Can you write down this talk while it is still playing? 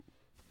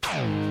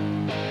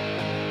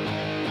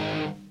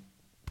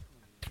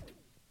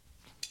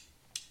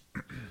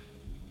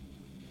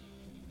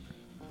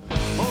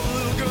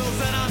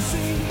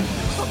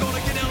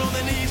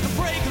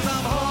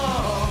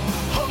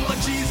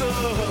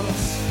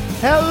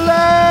Hello,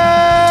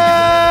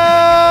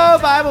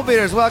 Bible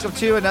Beaters. Welcome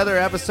to another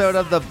episode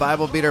of the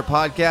Bible Beater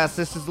Podcast.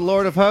 This is the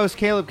Lord of Hosts,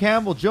 Caleb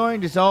Campbell,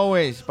 joined as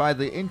always by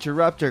the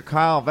interrupter,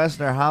 Kyle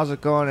Vestner. How's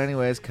it going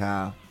anyways,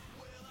 Kyle?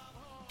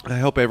 I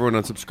hope everyone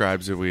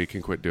unsubscribes so we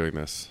can quit doing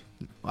this.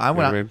 I'll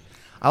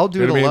do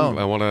You it know what I alone.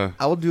 mean? I want to.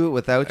 I will do it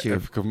without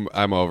you.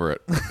 I'm over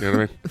it. You know what I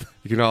mean?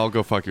 You can all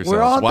go fuck We're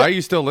yourselves. on Why the- are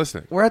you still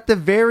listening? We're at the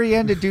very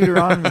end of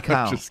Deuteronomy,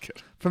 Kyle. Just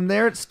kidding. From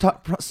there, it's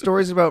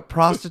stories about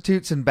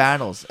prostitutes and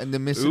battles and the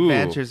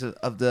misadventures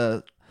of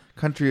the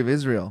country of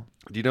Israel.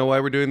 Do you know why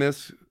we're doing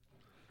this?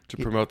 To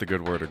promote the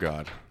good word of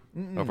God,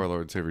 of our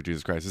Lord and Savior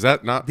Jesus Christ. Is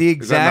that not The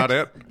exact, Is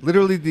that not it?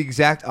 literally the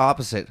exact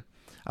opposite.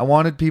 I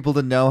wanted people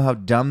to know how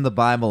dumb the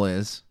Bible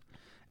is,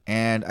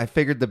 and I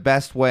figured the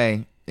best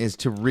way is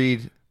to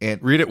read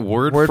it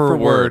Word for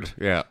word.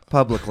 Yeah.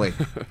 publicly.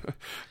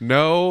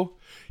 No.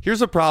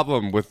 Here's a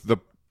problem with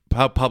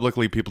how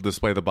publicly people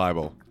display the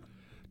Bible.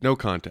 No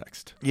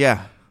context.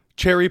 Yeah.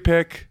 Cherry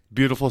pick,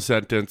 beautiful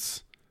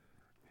sentence.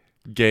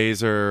 Gays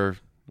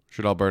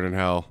should all burn in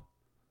hell.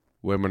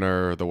 Women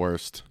are the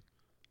worst.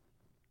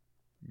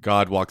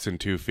 God walks in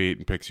 2 feet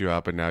and picks you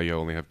up, and now you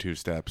only have 2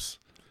 steps.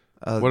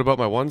 What about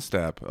my 1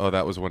 step? Oh,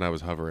 that was when I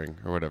was hovering,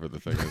 or whatever the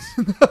thing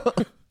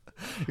is.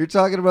 You're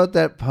talking about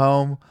that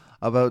poem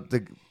about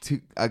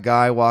a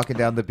guy walking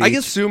down the beach. I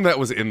assume that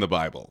was in the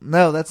Bible.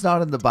 No, that's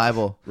not in the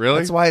Bible. Really?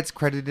 That's why it's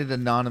credited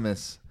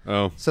anonymous.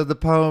 Oh. So the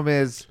poem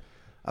is,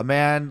 a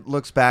man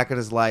looks back at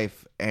his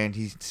life and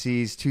he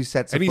sees 2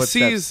 sets of And he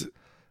footsteps. sees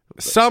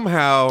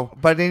somehow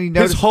But then he his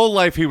notices, whole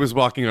life he was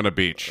walking on a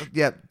beach,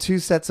 2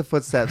 sets of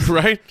footsteps.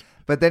 right?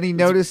 But then he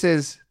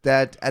notices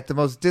that at the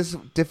most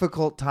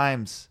difficult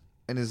times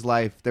in his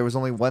life, there was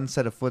only 1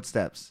 set of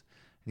footsteps.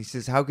 And he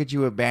says, how could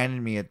you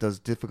abandon me at those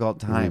difficult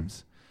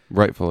times?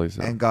 Rightfully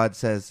so. And God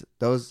says,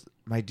 "Those,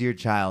 my dear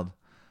child,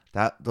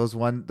 those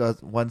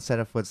one set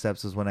of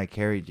footsteps was when I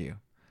carried you."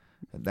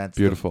 And that's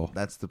Beautiful.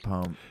 That's the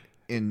poem.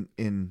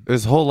 In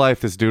His whole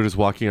life, this dude is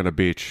walking on a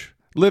beach,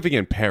 living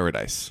in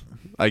paradise,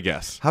 I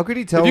guess. how could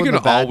he tell If you when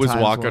can the bad always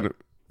times walk were? on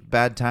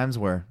Bad times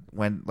were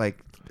when, like,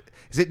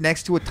 is it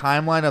next to a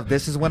timeline of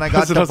this is when I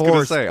got That's what I was going to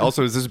divorced? say.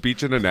 Also, is this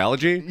beach an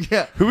analogy?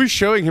 Yeah. Who is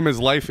showing him his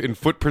life in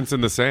footprints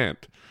in the sand?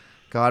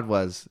 God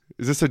was.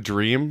 Is this a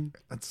dream?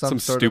 It's some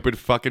sort stupid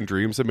fucking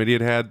dream some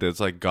idiot had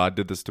that's like, God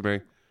did this to me?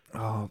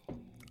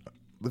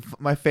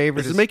 My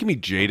favorite This is is making me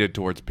jaded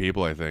towards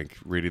people, I think,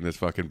 reading this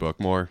fucking book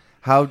more.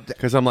 how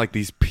Because I'm like,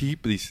 these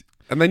people,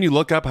 and then you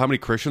look up how many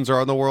Christians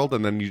are in the world,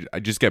 and then I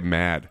just get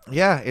mad.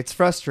 yeah, it's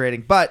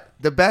frustrating. But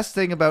the best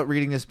thing about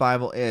reading this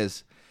Bible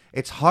is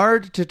it's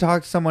hard to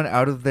talk someone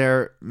out of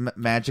their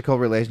magical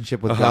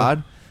relationship with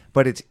God,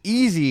 but it's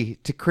easy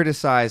to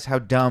criticize how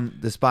dumb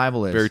this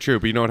Bible is. Very true.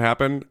 But you know what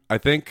happened? I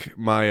think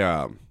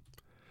my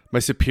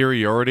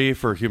superiority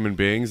for human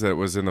beings that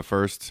was in the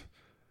first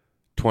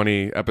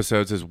 20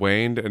 episodes has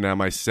waned, and now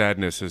my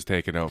sadness has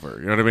taken over.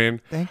 You know what I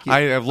mean? Thank you.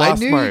 I have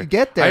lost I knew my you'd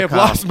get there, I have Kyle.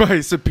 lost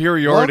my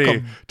superiority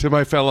Welcome. to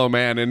my fellow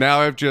man, and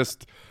now I've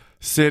just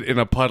sit in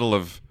a puddle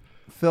of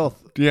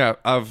Filth.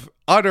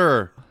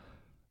 utter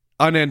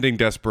unending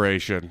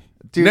desperation.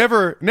 Dude.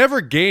 Never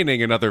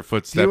gaining another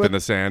footstep in the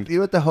sand. You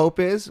know what the hope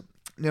is?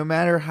 No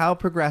matter how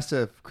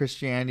progressive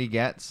Christianity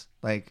gets,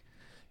 like,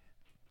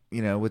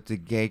 you know, with the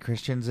gay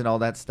Christians and all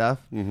that stuff,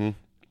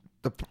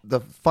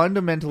 the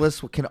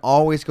fundamentalists can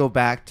always go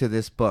back to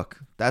this book.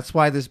 That's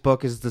why this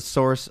book is the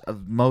source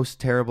of most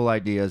terrible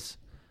ideas.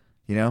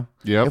 You know?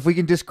 Yep. If we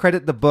can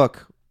discredit the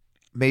book,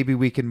 maybe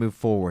we can move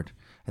forward.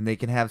 And they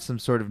can have some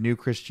sort of new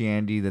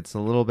Christianity that's a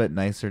little bit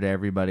nicer to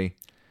everybody.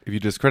 If you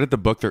discredit the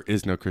book, there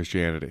is no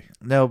Christianity.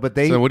 No, but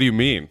they... So what do you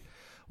mean?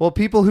 Well,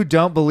 people who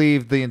don't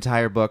believe the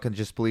entire book and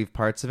just believe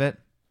parts of it,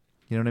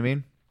 you know what I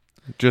mean?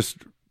 Just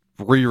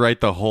rewrite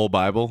the whole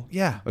Bible?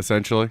 Yeah.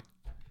 Essentially.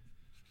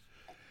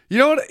 You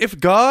know what? If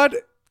God,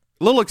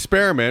 little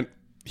experiment,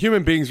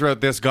 human beings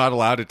wrote this, God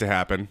allowed it to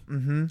happen.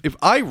 Mm-hmm. If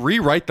I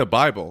rewrite the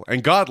Bible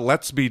and God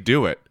lets me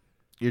do it,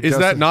 is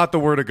that not the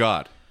word of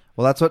God?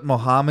 Well, that's what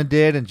Muhammad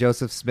did and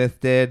Joseph Smith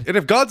did. And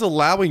if God's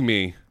allowing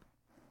me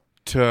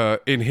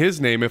to, in his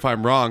name, if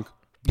I'm wrong,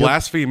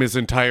 blaspheme his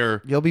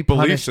entire You'll be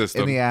belief punished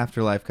system. in the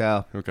afterlife,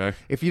 Kyle. Okay.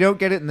 If you don't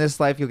get it in this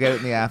life, you'll get it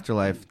in the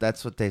afterlife.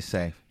 That's what they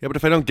say. Yeah, but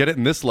if I don't get it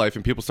in this life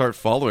and people start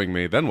following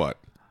me, then what?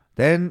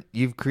 Then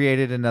you've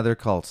created another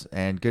cult,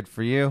 and good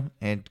for you,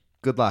 and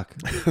good luck.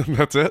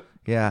 That's it?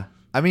 Yeah.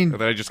 I mean, And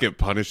then I just get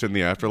punished in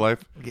the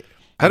afterlife?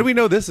 How do we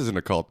know this isn't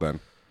a cult then?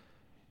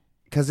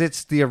 because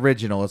it's the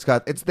original.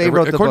 They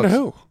wrote the According books. to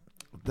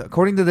who?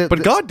 According to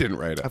But God didn't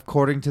write it.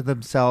 According to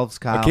themselves,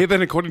 Kyle. Okay,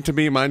 then according to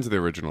me, mine's the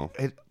original.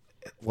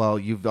 Well,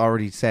 you've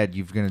already said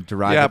you're going to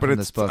derive Yeah, it but from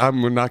this book.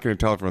 I'm not going to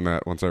tell everyone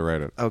that once I write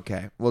it.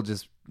 Okay, we'll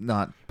just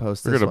not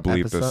post We're this. going to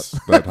bleep episode.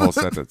 that whole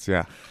sentence.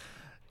 Yeah.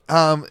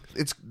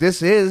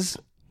 This is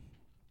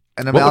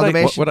an What would,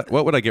 amalgamation.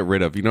 what would I get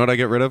rid of? You know what I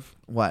get rid of?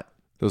 What?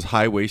 Those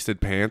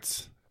high-waisted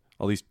pants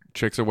all these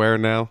chicks are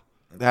wearing now.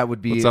 That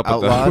would be What's up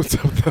outlawed. with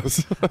those? What's up with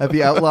those? That'd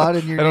be outlawed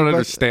in your I don't new book?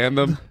 understand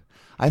them.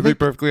 To be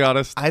perfectly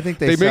honest, I think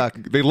they suck.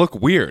 They look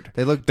weird.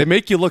 They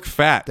make you look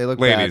fat. They look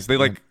ladies. bad. They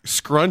like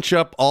scrunch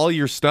up all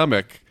your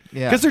stomach.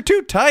 Yeah. Because they're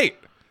too tight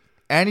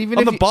And even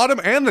on if the bottom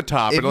and the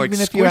top. It like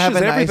even if you have squishes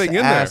a nice everything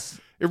in ass-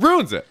 there. It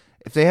ruins it.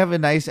 if they have a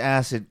nice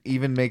ass, it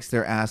even makes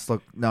their ass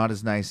look not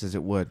as nice as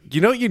it would. You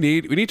know what you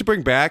need? We need to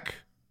bring back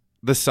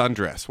the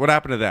sundress. What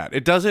happened to that?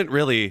 It doesn't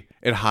really.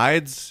 It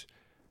hides.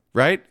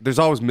 Right?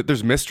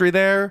 There's mystery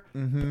there.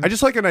 I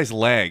just like a nice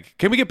leg.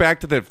 Can we get back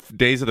to the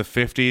days of the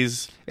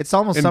 50s? It's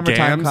almost in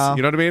summertime, Gams? Kyle.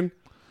 You know what I mean?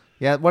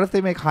 Yeah. What if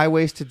they make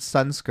high-waisted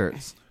sun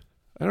skirts?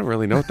 I don't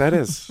really know what that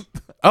is.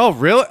 Oh,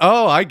 really?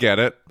 Oh, I get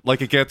it.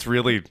 Like it gets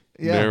really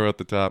Yeah. narrow at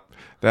the top.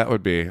 That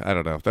would be, I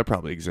don't know. That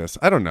probably exists.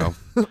 I don't know.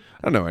 I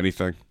don't know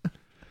anything. Did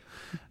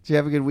you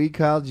have a good week,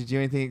 Kyle? Did you do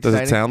anything Does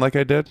exciting? it sound like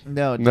I did?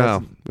 No, it No,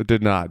 doesn't. it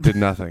did not. Did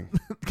nothing.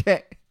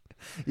 Okay.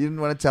 You didn't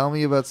want to tell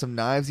me about some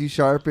knives you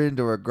sharpened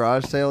or a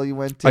garage sale you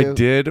went to? I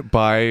did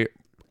buy,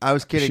 I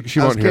was kidding. she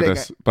I was won't hear kidding.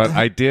 this, but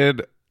I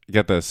did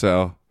get this.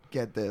 So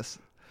Get this.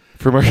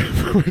 for my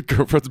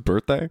girlfriend's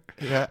birthday,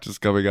 Yeah. just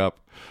coming up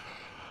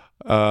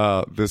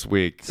this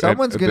week.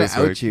 Someone's going this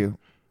to out week. you.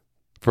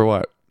 For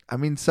what? I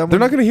mean, someone. They're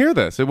not going to hear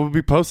this. It will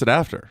be posted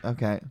after,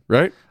 Okay.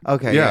 right?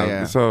 Okay.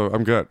 Yeah. So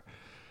I'm good.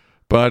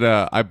 But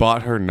I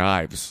bought her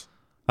knives.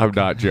 I'm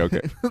not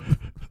joking.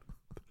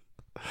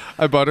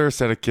 I bought her a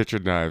set of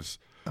kitchen knives.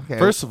 Okay.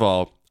 First of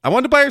all, I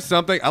wanted to buy her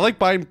something. I like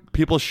buying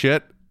people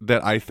shit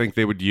that I think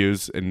they would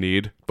use and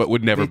need, but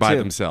would never Me buy too.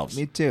 themselves.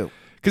 Me too.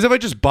 Because if I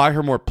just buy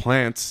her more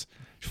plants,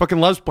 she fucking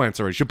loves plants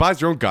already. She buys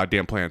her own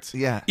goddamn plants.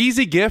 Yeah.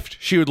 Easy gift.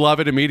 She would love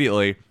it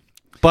immediately,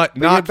 but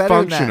you're not better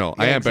than that. functional.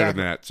 I Yeah, am better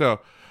than that. So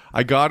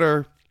I got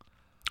her.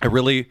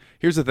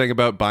 Here's the thing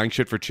about buying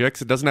shit for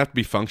chicks. It doesn't have to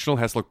be functional.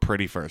 It has to look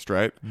pretty first,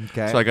 right?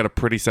 Okay. So I got a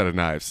pretty set of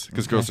knives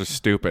because girls are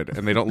stupid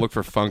and they don't look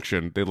for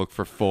function. They look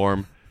for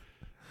form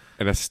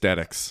and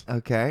aesthetics.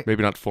 Okay.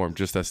 Maybe not form,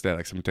 just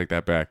aesthetics. I'm going to take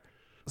that back.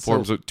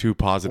 Form's too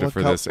positive what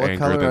for col- this what anger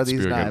color are that's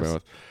these spewing out of my knives?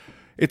 mouth.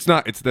 It's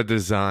not. It's the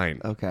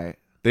design. Okay.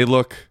 They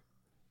look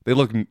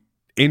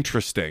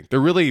interesting. They're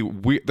really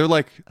weird.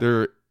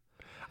 They're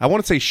I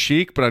want to say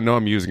chic, but I know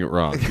I'm using it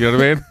wrong. You know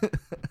what I mean?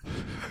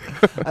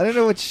 I don't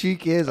know what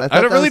chic is. I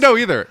don't really know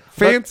either.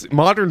 Fancy,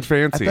 modern I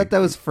fancy. thought that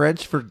was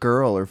French for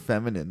girl or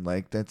feminine.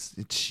 Like it's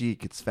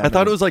chic. It's I feminine.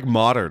 thought it was like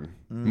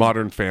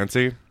modern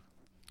fancy.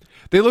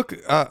 They look.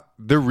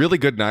 They're really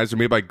good knives. They're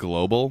made by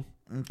Global,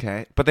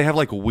 Okay. but they have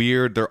like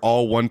weird. They're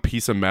all one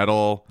piece of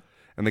metal,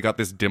 and they got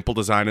this dimple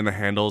design in the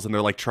handles, and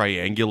they're like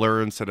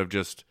triangular instead of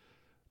just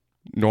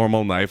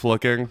normal knife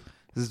looking.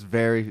 This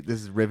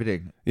is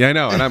riveting. Yeah, I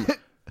know,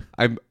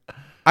 and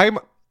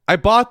I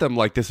bought them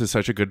like this is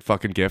such a good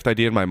fucking gift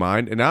idea in my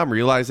mind, and now I'm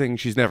realizing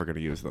she's never going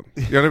to use them.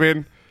 You know what I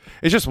mean?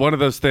 It's just one of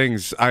those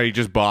things I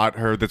just bought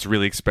her that's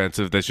really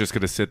expensive that's just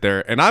going to sit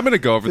there, and I'm going to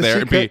go over there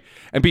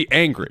and be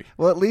angry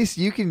Well, at least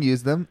you can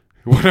use them.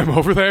 when I'm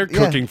over there Yeah.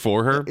 cooking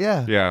for her.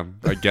 Yeah. Yeah,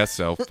 I guess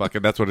so.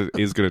 Fucking that's what it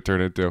is going to turn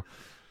into.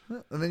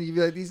 And then you'd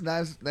be like, these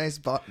knives, knives.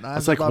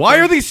 It's like, why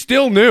are these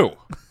still new?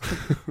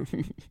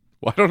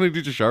 Why don't I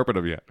need to sharpen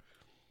them yet?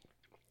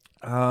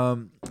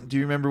 Do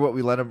you remember what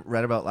we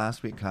read about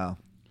last week, Kyle?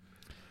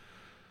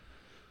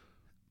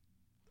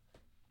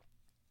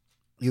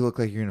 You look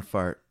like you're gonna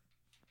fart.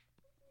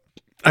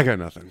 I got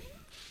nothing.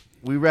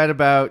 We read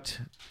about,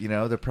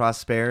 the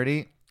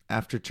prosperity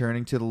after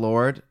turning to the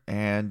Lord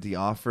and the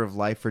offer of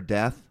life or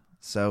death.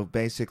 So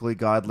basically,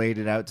 God laid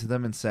it out to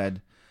them and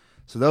said,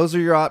 "So those are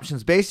your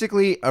options."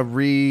 Basically, a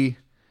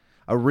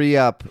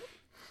re-up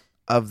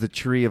of the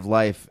tree of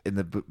life in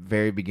the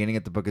very beginning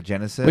at the book of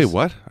Genesis. Wait,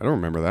 what? I don't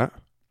remember that.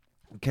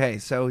 Okay,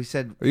 so he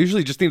said, I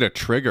usually just need a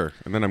trigger,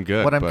 and then I'm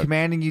good. "What I'm but-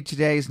 commanding you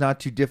today is not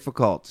too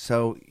difficult."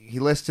 So he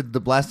listed the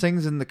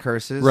blessings and the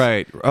curses.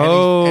 Right.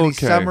 And he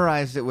Okay.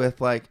 summarized it with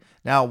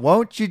now,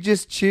 won't you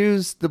just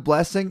choose the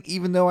blessing,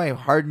 even though I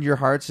hardened your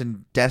hearts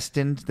and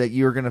destined that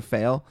you are going to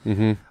fail?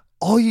 Mm-hmm.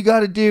 All you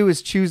got to do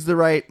is choose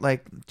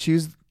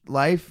choose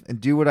life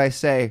and do what I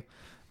say.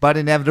 But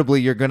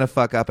inevitably, you're going to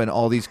fuck up and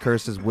all these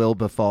curses will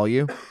befall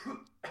you.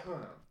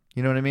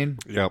 You know what I mean?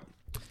 Yep,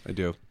 I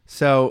do.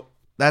 So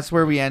that's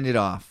where we ended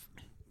off.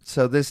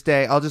 So this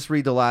day, I'll just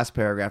read the last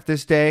paragraph.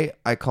 This day,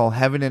 I call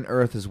heaven and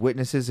earth as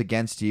witnesses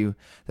against you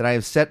that I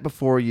have set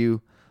before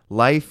you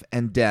life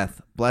and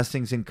death,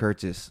 blessings and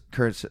curses.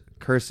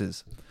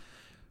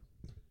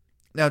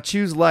 Now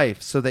choose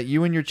life so that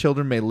you and your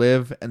children may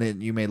live and that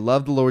you may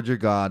love the Lord your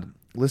God,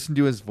 listen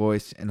to his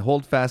voice, and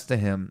hold fast to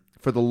him.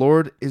 For the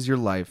Lord is your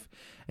life,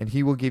 and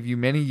he will give you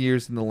many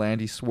years in the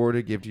land he swore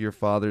to give to your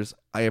fathers,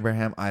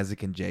 Abraham,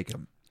 Isaac, and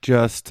Jacob.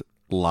 Just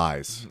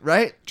lies.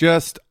 Right?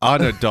 Just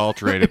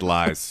unadulterated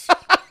lies.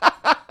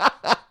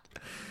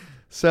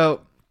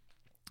 So,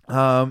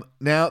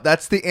 now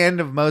that's the end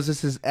of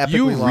Moses' epically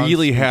You long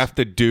really speech. have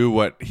to do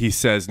what he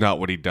says, not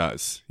what he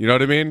does. You know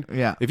what I mean?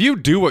 Yeah. If you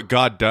do what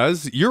God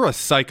does, you're a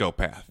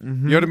psychopath.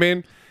 Mm-hmm. You know what I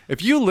mean?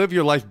 If you live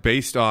your life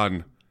based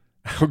on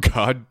how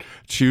God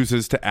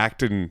chooses to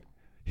act in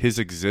his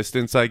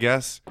existence, I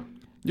guess,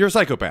 you're a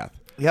psychopath.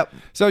 Yep.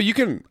 So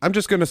I'm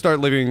just going to start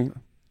living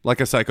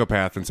like a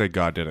psychopath and say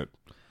God did it.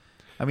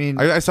 I mean,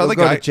 I saw he'll the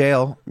go guy. to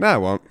jail. No, I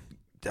won't.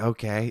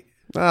 Okay.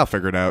 I'll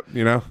figure it out,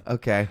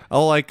 Okay.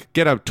 I'll like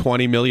get a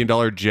 $20 million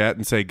jet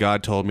and say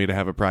God told me to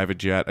have a private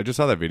jet. I just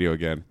saw that video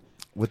again.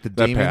 With the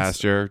That demons.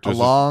 pasture. A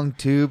long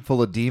tube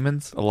full of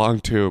demons. A long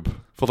tube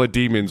full of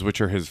demons, which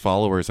are his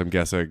followers, I'm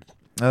guessing.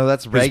 No,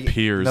 that's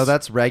peers. No,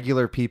 that's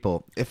regular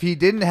people. If he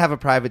didn't have a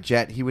private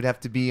jet, he would have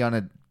to be on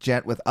a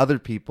jet with other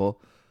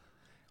people.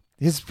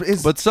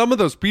 But some of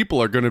those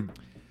people are going to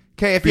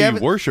okay, if be you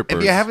haven't, worshipers.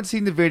 If you haven't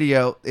seen the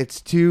video,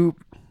 it's two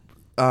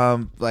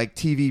like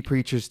TV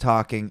preachers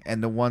talking,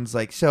 and the one's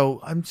like,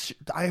 "So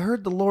I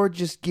heard the Lord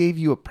just gave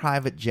you a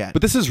private jet."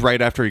 But this is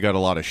right after he got a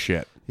lot of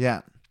shit.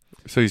 Yeah.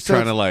 So he's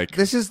trying to like.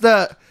 This is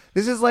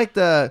like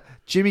the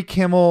Jimmy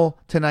Kimmel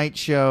Tonight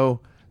Show.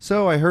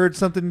 So I heard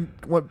something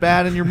went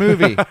bad in your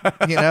movie.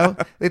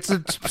 It's a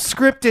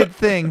scripted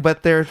thing,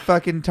 but they're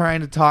fucking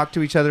trying to talk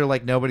to each other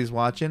like nobody's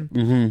watching.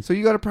 Mm-hmm. So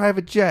you got a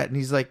private jet, and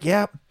he's like,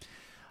 "Yep.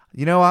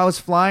 I was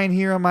flying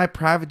here on my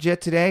private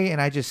jet today, and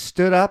I just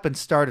stood up and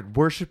started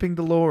worshiping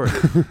the Lord."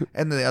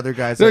 And the other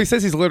guy's So like, he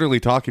says he's literally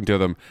talking to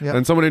them, Yep.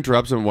 and someone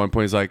interrupts him at one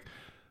point. He's like,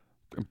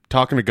 "I'm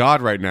talking to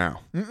God right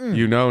now."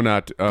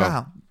 Not.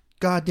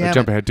 God I damn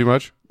jump it. ahead too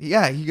much.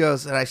 Yeah, he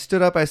goes, and I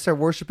stood up, I started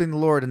worshiping the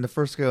Lord, and the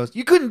first goes,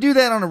 "You couldn't do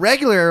that on a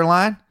regular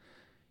airline.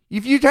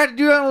 If you tried to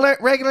do it on a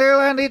regular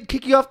airline, they'd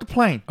kick you off the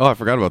plane." Oh, I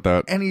forgot about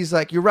that. And he's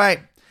like, "You're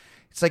right.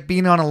 It's like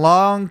being on a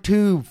long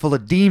tube full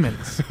of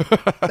demons."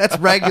 That's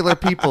regular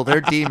people. They're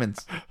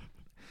demons.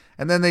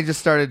 And then they just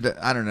started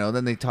to, I don't know,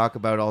 then they talk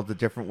about all the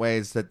different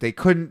ways that they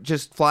couldn't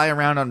just fly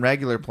around on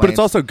regular planes. But it's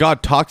also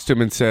God talks to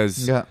him and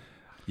says, Yeah.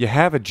 "You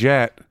have a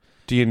jet.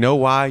 Do you know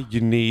why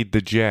you need the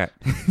jet?"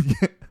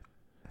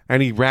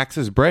 And he racks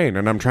his brain,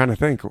 and I'm trying to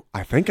think.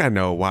 I think I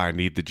know why I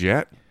need the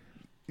jet.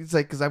 He's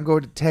like, "Because I'm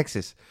going to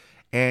Texas,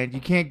 and you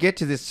can't get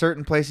to this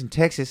certain place in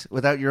Texas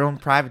without your own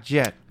private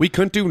jet." We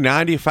couldn't do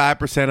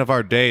 95% of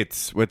our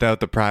dates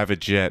without the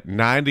private jet.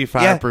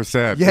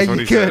 95%. Yeah, is what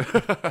you he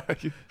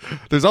said.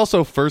 There's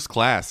also first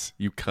class,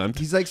 you cunt.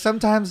 He's like,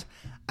 "Sometimes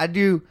I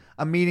do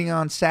a meeting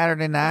on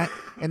Saturday night,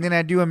 and then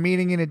I do a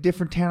meeting in a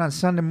different town on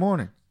Sunday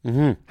morning.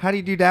 Mm-hmm. How do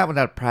you do that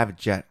without a private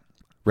jet?"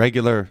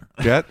 Regular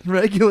jet?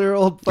 Regular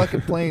old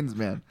fucking planes,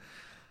 man.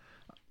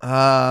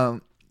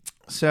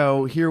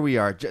 So here we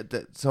are.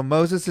 So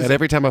Moses is... And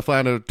every time I fly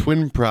on a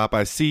twin prop,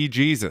 I see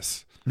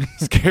Jesus.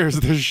 Scares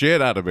the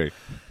shit out of me.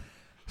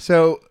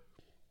 So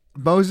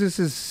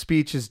Moses'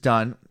 speech is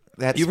done.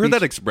 You've heard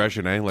that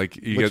expression, eh? Like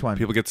Which one?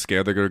 people get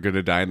scared they're going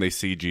to die and they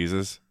see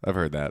Jesus. I've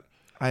heard that.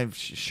 I'm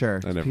sure.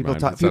 Never People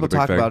mind. talk, It's not a people big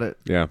talk thing. about it.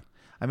 Yeah.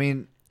 I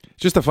mean...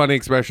 It's just a funny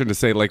expression to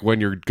say, like, when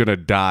you're going to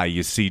die,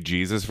 you see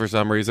Jesus for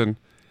some reason.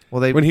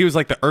 Well, When he was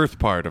like the earth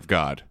part of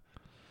God.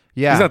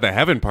 Yeah. He's not the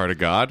heaven part of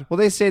God. Well,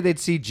 they say they'd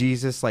see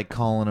Jesus, like,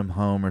 calling him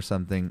home or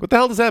something. What the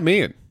hell does that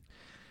mean?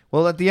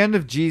 Well, at the end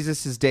of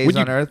Jesus' days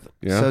on earth,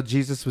 Yeah. so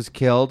Jesus was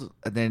killed,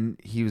 and then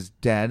he was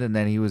dead, and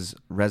then he was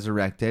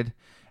resurrected.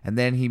 And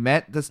then he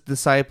met the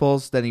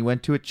disciples, then he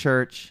went to a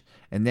church,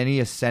 and then he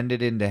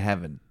ascended into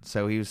heaven.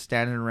 So he was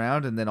standing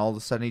around, and then all of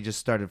a sudden he just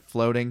started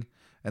floating,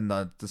 and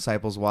the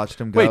disciples watched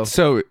him go. Wait,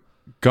 so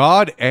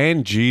God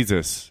and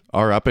Jesus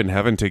are up in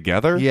heaven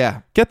together?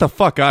 Yeah. Get the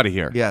fuck out of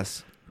here.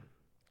 Yes.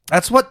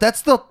 That's what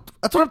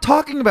I'm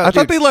talking about. I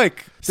thought dude. they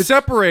like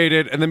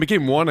separated and then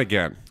became one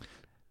again.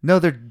 No,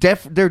 they're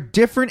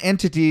different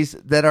entities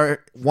that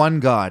are one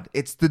God.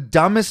 It's the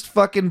dumbest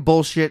fucking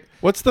bullshit.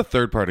 What's the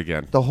third part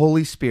again? The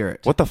Holy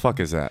Spirit. What the fuck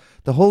is that?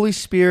 The Holy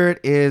Spirit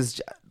is,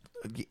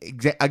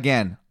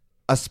 again,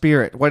 a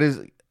spirit. What is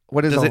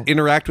Does it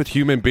interact with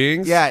human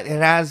beings? Yeah, it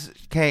has.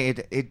 Okay,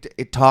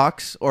 it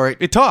talks, or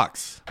It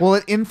talks. well,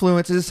 it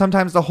influences.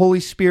 Sometimes the Holy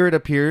Spirit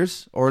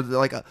appears, or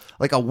like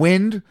a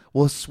wind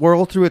will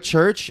swirl through a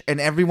church, and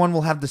everyone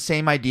will have the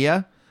same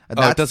idea. And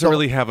Oh, it doesn't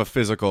really have a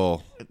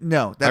physical.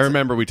 No, I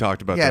remember we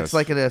talked about Yeah, this. it's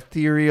like an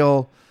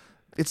ethereal.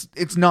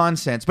 It's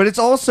nonsense, but it's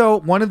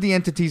also one of the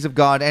entities of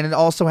God, and it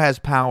also has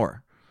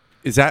power.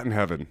 Is that in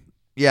heaven?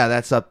 Yeah,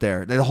 that's up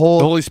there. The The whole.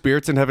 Holy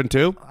Spirit's in heaven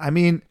too? I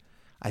mean,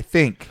 I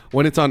think.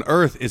 When it's on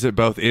earth, is it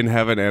both in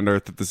heaven and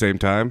earth at the same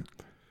time?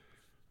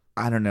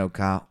 I don't know,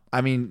 Kyle.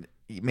 I mean,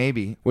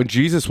 maybe. When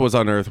Jesus was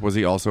on earth, was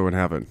he also in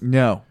heaven?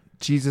 No,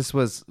 Jesus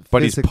was.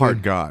 But he's physically-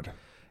 part God.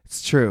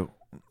 It's true.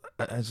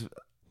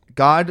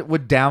 God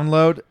would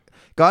download.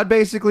 God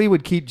basically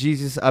would keep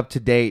Jesus up to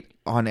date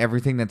on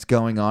everything that's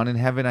going on in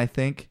heaven, I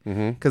think.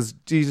 Because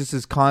Jesus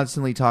is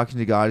constantly talking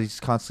to God. He's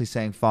constantly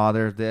saying,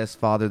 Father this,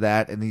 Father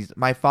that. And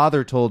my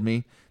Father told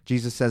me.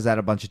 Jesus says that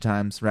a bunch of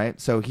times, right?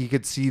 So he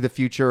could see the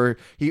future,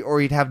 or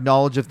he'd have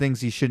knowledge of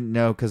things he shouldn't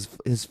know because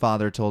his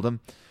Father told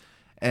him.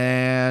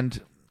 And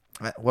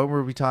what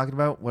were we talking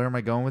about? Where am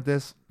I going with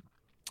this?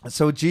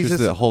 So Jesus,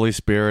 Just the Holy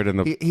Spirit and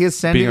the he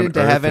ascended being on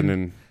into earth heaven.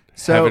 and in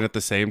So- heaven at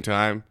the same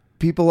time.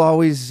 People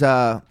always,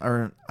 or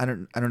I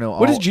don't know.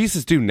 What does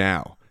Jesus do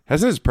now?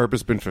 Hasn't his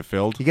purpose been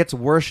fulfilled? He gets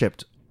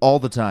worshipped all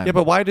the time. Yeah,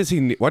 but why does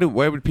he? Why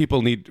would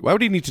people need? Why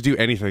would he need to do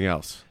anything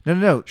else?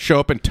 No. Show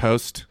up and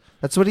toast,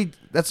 That's what he.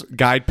 That's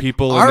guide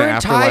people in our the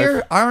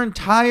afterlife.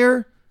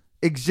 entire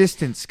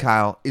existence,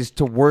 Kyle, is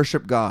to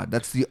worship God.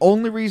 That's the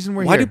only reason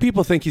we're Why here. do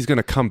people think he's going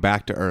to come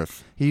back to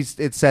Earth?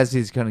 It says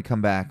he's going to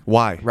come back.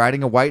 Why?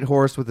 Riding a white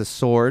horse with a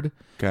sword.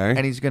 Okay.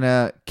 And he's going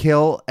to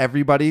kill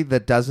everybody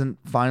that doesn't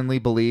finally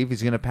believe.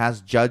 He's going to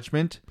pass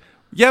judgment.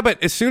 Yeah,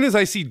 but as soon as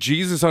I see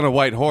Jesus on a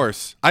white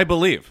horse, I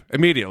believe.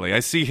 Immediately.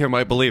 I see him,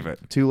 I believe it.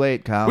 Too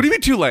late, Kyle. What do you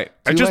mean too late?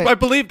 Late. I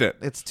believed it.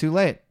 It's too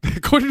late.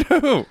 According to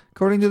who?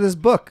 According to this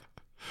book.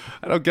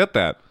 I don't get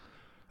that.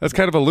 That's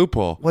kind of a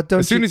loophole.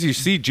 As soon as you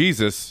see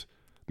Jesus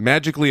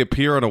magically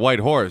appear on a white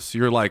horse,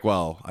 you're like,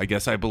 well, I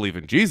guess I believe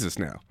in Jesus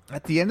now.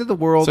 At the end of the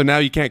world... So now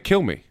you can't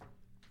kill me.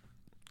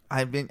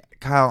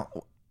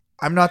 Kyle,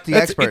 I'm not the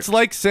expert. It's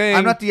like saying...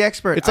 I'm not the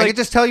expert. I can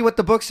just tell you what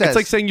the book says. It's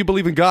like saying you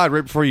believe in God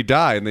right before you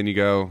die, and then you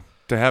go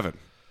to heaven.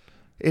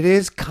 It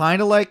is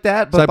kind of like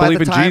that, but So I by believe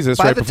the in time, Jesus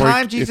by right the before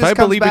time Jesus if I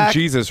comes believe back, in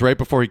Jesus right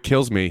before he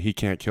kills me, he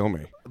can't kill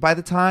me. by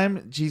the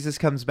time Jesus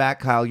comes back,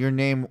 Kyle, your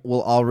name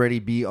will already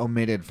be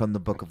omitted from the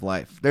book of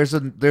life. There's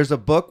a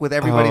book with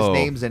everybody's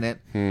names in it,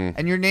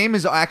 and your name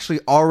is actually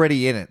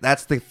already in it.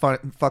 That's the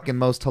fucking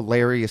most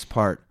hilarious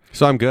part.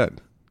 So I'm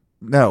good.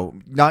 No,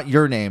 not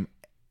your name.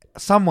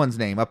 Someone's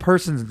name, a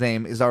person's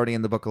name is already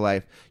in the book of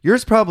life.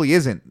 Yours probably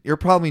isn't. You're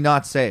probably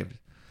not saved.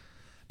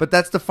 But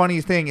that's the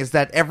funny thing is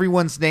that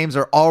everyone's names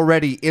are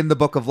already in the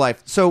book of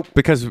life. So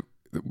Because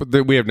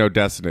we have no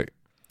destiny.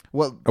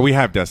 well, We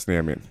have destiny,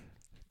 I mean.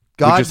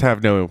 God We just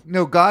have no...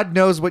 No, God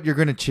knows what you're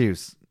going to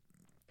choose.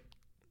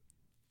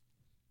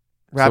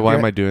 So why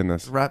am I doing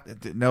this?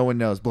 No one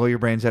knows. Blow your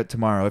brains out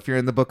tomorrow. If you're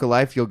in the book of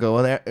life, you'll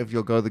go there. If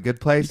you'll go to the good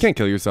place. You can't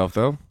kill yourself,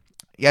 though.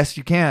 Yes,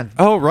 you can.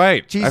 Oh,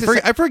 right. Jesus-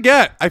 I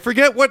forget. I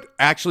forget what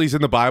actually is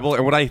in the Bible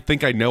and what I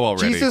think I know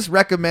already. Jesus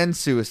recommends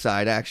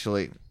suicide,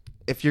 actually.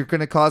 If you're going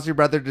to cause your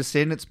brother to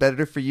sin, it's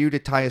better for you to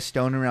tie a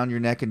stone around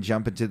your neck and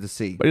jump into the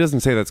sea. But he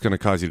doesn't say that's going to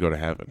cause you to go to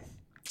heaven.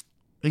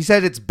 He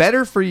said it's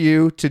better for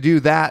you to do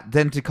that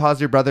than to cause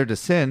your brother to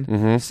sin.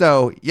 Mm-hmm.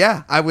 So,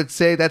 yeah, I would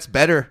say that's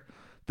better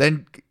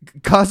than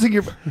causing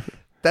your...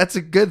 That's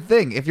a good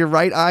thing. If your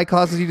right eye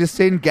causes you to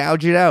sin,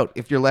 gouge it out.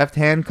 If your left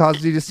hand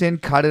causes you to sin,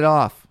 cut it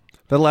off.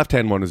 The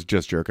left-hand one is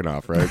just jerking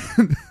off, right?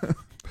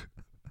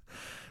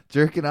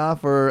 Jerking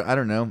off or, I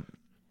don't know,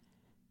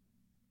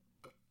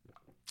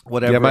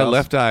 whatever. Yeah, my else.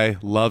 left eye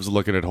loves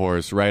looking at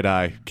whores. Right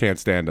eye can't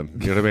stand them.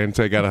 You know what I mean?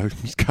 So I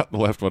just got the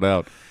left one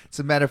out. It's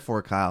a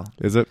metaphor, Kyle.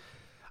 Is it?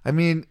 I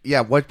mean,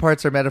 yeah, what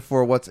parts are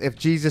metaphor? If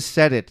Jesus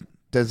said it,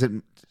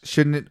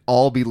 shouldn't it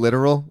all be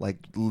literal? Like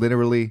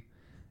literally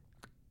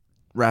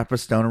wrap a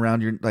stone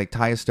around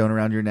tie a stone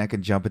around your neck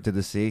and jump into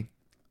the sea?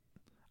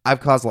 I've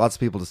caused lots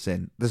of people to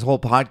sin. This whole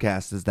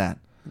podcast is that.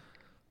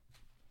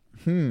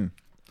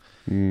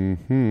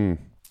 Mm-hmm.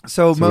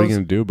 So what are you going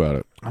to do about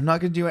it? I'm not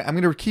going to do it. I'm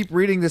going to keep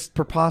reading this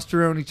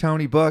Preposterone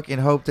Tony book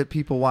and hope that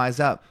people wise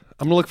up.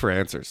 I'm going to look for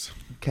answers.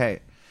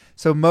 Okay.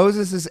 So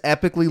Moses'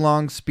 epically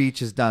long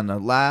speech is done. The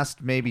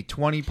last maybe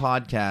 20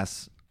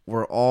 podcasts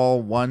were all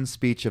one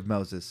speech of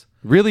Moses.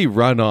 Really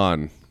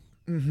run-on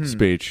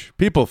speech.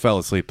 People fell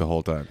asleep the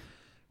whole time.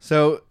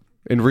 So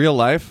in real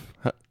life,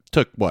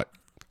 took what?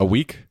 A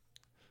week?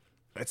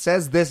 it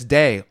says this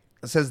day.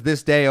 It says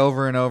this day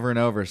over and over and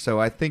over. So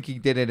I think he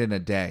did it in a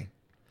day.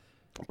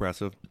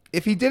 Impressive.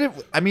 If he did it,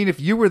 I mean, if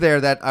you were there,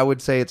 that I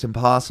would say it's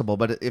impossible.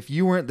 But if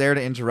you weren't there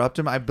to interrupt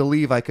him, I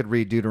believe I could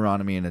read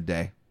Deuteronomy in a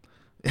day.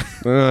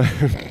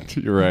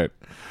 You're right.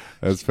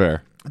 That's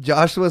fair.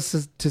 Joshua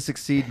to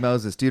succeed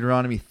Moses,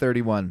 Deuteronomy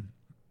 31.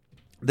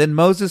 Then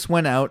Moses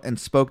went out and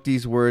spoke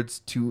these words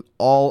to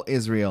all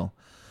Israel.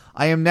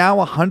 I am now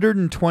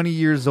 120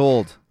 years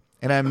old,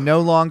 and I am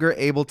no longer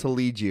able to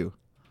lead you.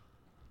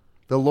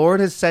 The Lord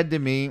has said to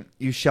me,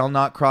 you shall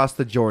not cross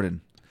the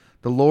Jordan.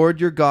 The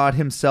Lord your God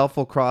himself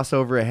will cross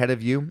over ahead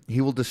of you.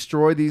 He will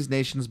destroy these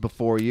nations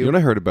before you. You know what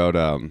I heard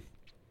about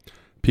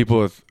people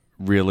with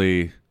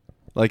really,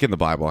 like in the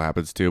Bible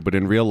happens too, but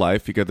in real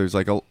life, there's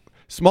like a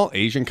small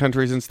Asian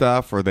countries and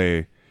stuff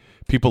where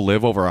people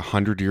live over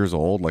 100 years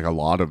old, like a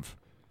lot of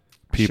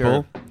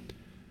people. Sure.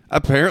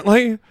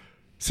 Apparently,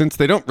 since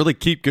they don't really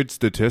keep good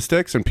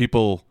statistics and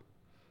people,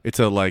 it's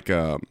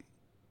a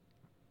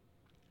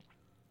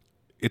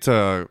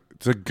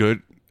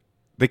good,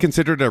 they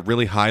consider it a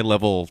really high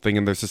level thing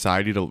in their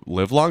society to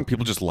live long.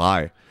 People just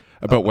lie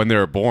about when they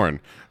were born.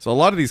 So a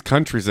lot of these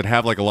countries that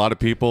have like a lot of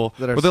people,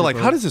 That are but they're like,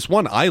 super- how does this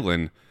one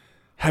island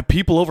have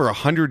people over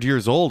 100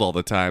 years old all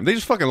the time? They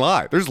just fucking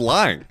lie. There's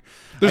lying.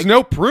 There's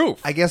no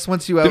proof. I guess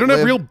once you They outlive... don't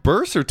have real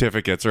birth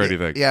certificates or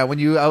anything. Yeah, when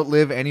you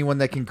outlive anyone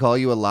that can call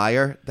you a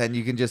liar, then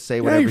you can just say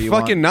Yeah, whatever you're you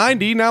fucking want.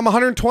 90. Now I'm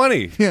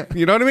 120. Yeah.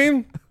 You know what I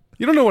mean?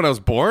 You don't know when I was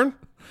born.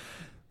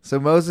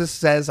 So Moses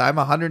says, I'm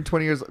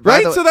 120 years old. By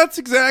Right? the- So that's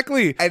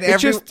exactly. And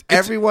it's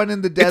everyone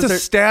in the It's a desert...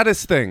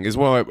 status thing is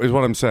what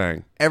I'm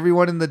saying.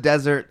 everyone in the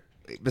desert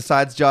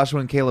besides Joshua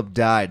and Caleb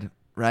died,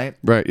 right?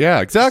 Right. Yeah,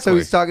 exactly. So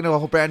he's talking to a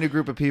whole brand new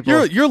group of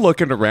people. You're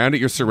looking around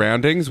at your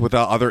surroundings with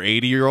other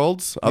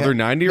 80-year-olds, other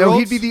 90-year-olds. No,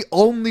 he'd be the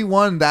only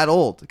one that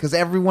old because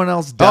everyone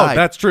else Oh, died.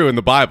 that's true in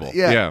the Bible.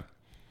 Yeah.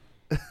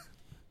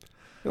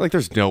 Like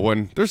there's no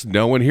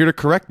one here to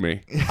correct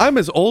me. I'm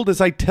as old as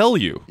I tell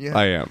you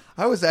I am.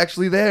 I was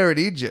actually there in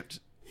Egypt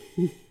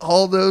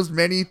all those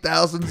many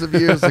thousands of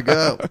years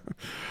ago.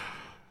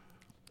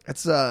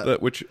 That's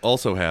Which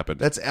also happened.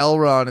 That's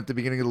Elrond at the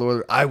beginning of the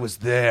Lord. I was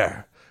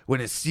there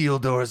when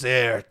Isildur's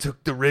heir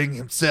took the ring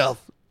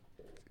himself.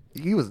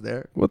 He was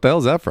there. What the hell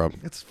is that from?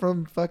 It's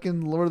from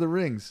fucking Lord of the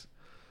Rings.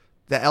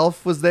 The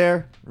elf was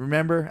there,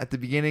 remember, at the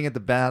beginning of the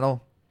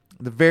battle,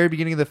 the very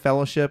beginning of the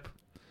Fellowship,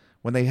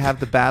 when they have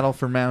the battle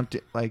for Mount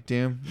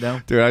Doom. No,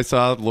 Dude, I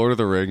saw Lord of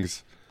the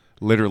Rings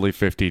literally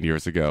 15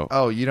 years ago.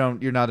 oh, you're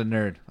not a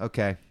nerd.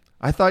 Okay,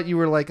 I thought you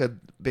were like a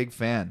big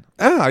fan.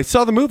 I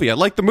saw the movie. I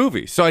liked the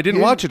movie, so I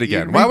didn't watch it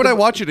again. Why would I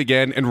watch it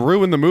again and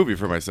ruin the movie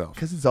for myself?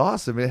 Because it's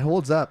awesome. It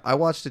holds up. I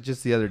watched it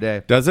just the other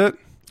day. Does it?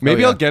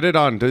 Maybe yeah. I'll get it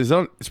on.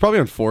 It's probably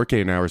on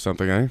 4K now or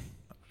something, eh?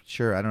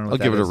 Sure, I don't know. I'll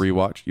What give that it is. a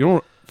rewatch. You know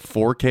what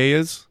 4K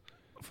is?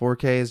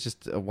 4K is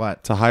just what?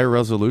 It's a higher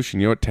resolution.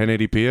 You know what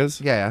 1080p is?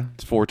 Yeah.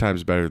 It's 4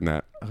 times better than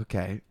that.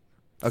 Okay.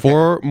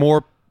 4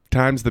 more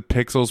times the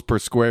pixels per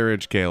square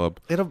inch, Caleb.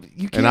 You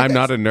can't, And I'm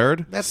not a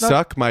nerd?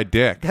 Suck my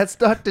dick. That's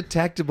not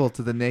detectable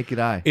to the naked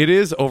eye. It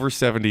is over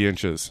 70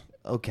 inches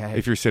Okay.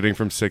 if you're sitting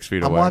from 6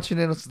 feet I'm away. watching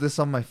this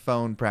on my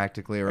phone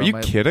practically. Or Are on you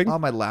my, kidding?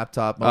 On my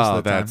laptop most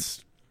of the time.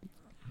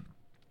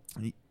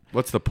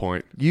 What's the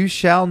point? You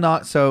shall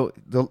not. So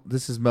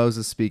this is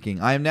Moses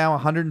speaking. I am now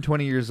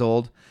 120 years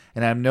old,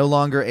 and I am no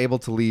longer able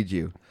to lead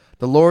you.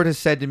 The Lord has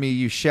said to me,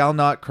 you shall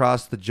not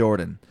cross the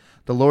Jordan.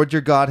 The Lord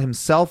your God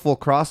himself will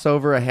cross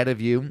over ahead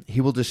of you.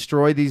 He will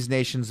destroy these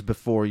nations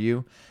before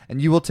you,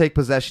 and you will take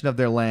possession of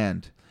their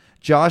land.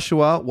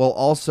 Joshua will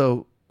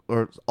also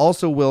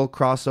will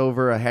cross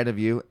over ahead of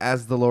you,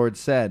 as the Lord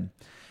said.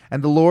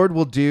 And the Lord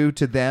will do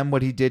to them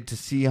what he did to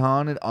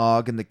Sihon and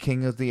Og and the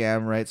king of the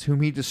Amorites,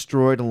 whom he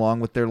destroyed along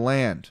with their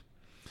land.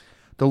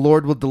 The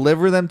Lord will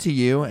deliver them to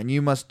you, and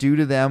you must do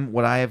to them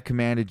what I have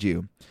commanded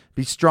you.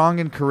 Be strong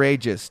and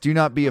courageous. Do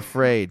not be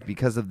afraid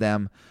because of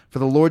them, for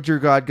the Lord your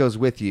God goes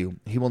with you.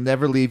 He will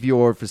never leave you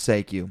or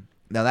forsake you.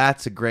 Now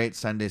that's a great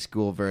Sunday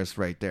school verse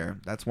right there.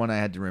 That's one I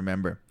had to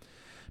remember.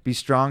 Be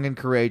strong and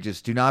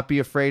courageous. Do not be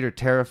afraid or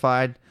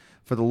terrified,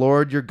 for the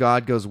Lord your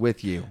God goes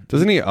with you.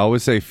 Doesn't he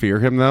always say fear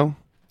him, though?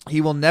 He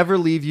will never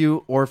leave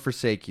you or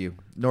forsake you,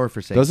 nor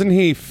forsake Doesn't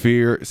he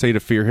say to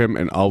fear him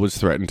and always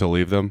threaten to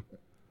leave them?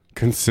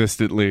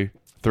 Consistently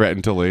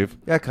threaten to leave?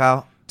 Yeah,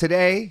 Kyle.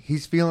 Today,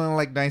 he's feeling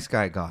like nice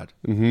guy God.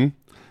 Mm-hmm.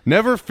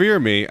 Never fear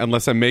me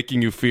unless I'm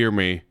making you fear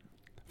me,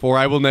 for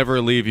I will never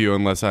leave you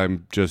unless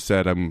I'm just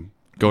said I'm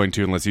going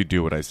to unless you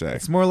do what I say.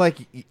 It's more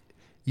like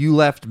you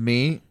left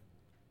me.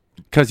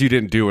 Because you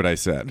didn't do what I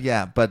said.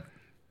 Yeah, but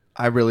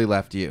I really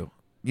left you.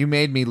 You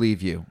made me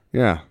leave you.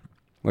 Yeah.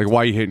 Like, why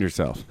are you hitting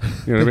yourself?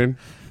 You know what I mean?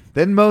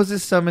 Then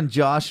Moses summoned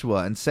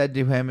Joshua and said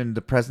to him in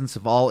the presence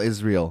of all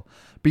Israel,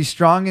 be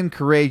strong and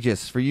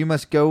courageous, for you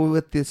must go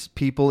with this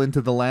people into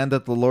the land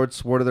that the Lord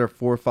swore to their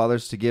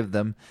forefathers to give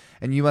them,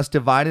 and you must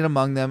divide it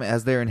among them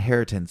as their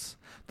inheritance.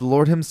 The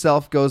Lord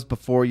himself goes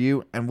before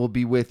you and will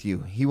be with you.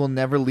 He will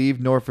never leave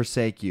nor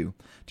forsake you.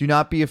 Do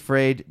not be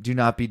afraid. Do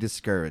not be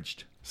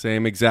discouraged.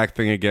 Same exact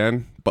thing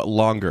again, but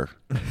longer.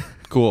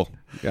 Cool.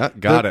 Yeah,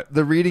 got it.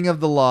 The reading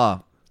of the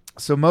law.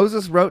 So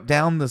Moses wrote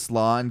down this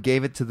law and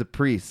gave it to the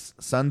priests,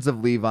 sons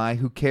of Levi,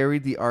 who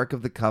carried the ark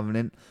of the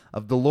covenant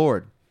of the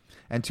Lord,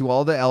 and to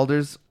all the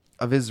elders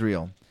of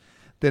Israel.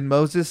 Then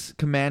Moses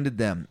commanded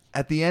them,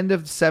 at the end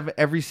of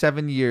every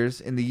 7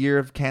 years, in the year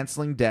of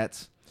canceling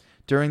debts,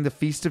 during the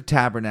Feast of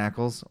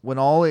Tabernacles, when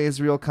all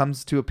Israel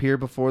comes to appear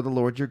before the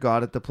Lord your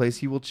God at the place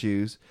he will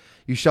choose,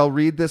 you shall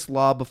read this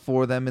law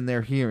before them in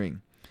their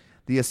hearing.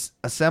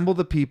 Assemble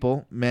the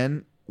people,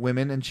 men,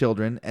 women, and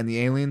children, and the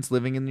aliens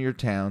living in your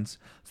towns,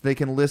 so they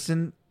can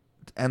listen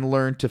and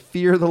learn to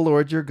fear the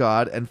Lord your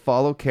God and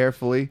follow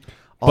carefully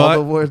all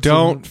the words. But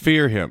don't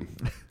fear him.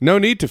 No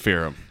need to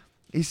fear him.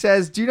 He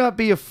says, do not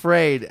be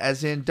afraid,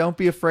 as in don't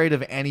be afraid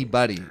of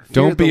anybody.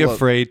 Don't be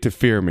afraid to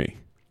fear me.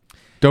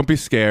 Don't be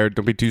scared.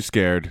 Don't be too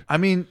scared. I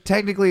mean,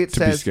 technically it to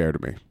says be scared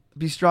of me.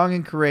 Be strong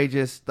and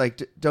courageous.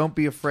 Like, don't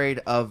be afraid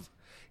of.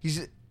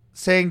 He's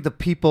saying the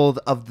people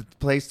of the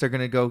place they're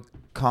going to go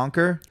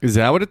conquer. Is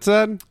that what it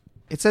said?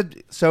 It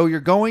said, so you're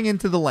going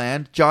into the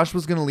land.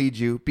 Joshua's going to lead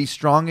you. Be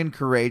strong and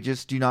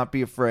courageous. Do not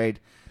be afraid.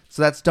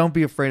 So that's don't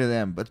be afraid of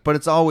them. But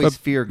it's always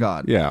fear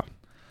God. Yeah.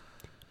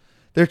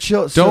 They're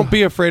Don't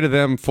be afraid of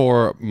them,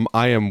 for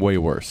I am way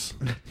worse.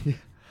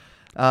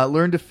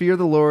 Learn to fear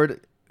the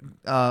Lord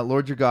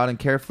your God, and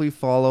carefully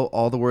follow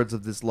all the words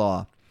of this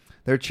law.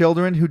 Their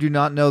children who do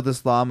not know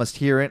this law must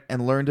hear it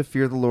and learn to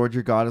fear the Lord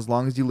your God as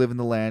long as you live in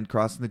the land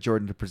crossing the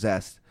Jordan to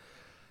possess.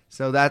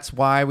 So that's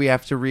why we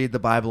have to read the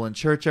Bible in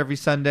church every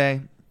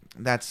Sunday.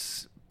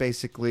 That's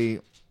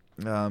basically,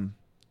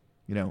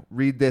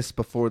 read this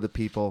before the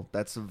people.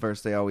 That's the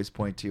verse they always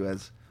point to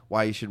as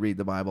why you should read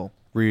the Bible.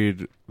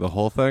 Read the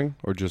whole thing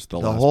or just the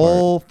last part? The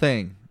whole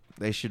thing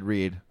they should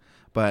read.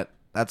 But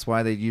that's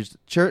why they use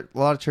church. A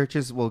lot of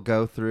churches will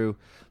go through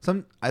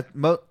some.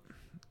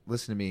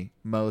 Listen to me.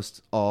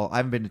 I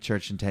haven't been to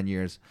church in 10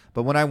 years.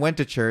 But when I went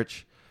to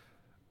church,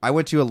 I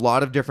went to a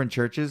lot of different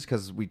churches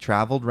because we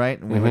traveled, right?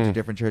 And we went to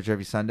different church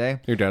every Sunday.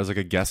 Your dad was like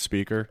a guest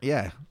speaker.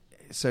 Yeah.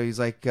 So he's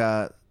like,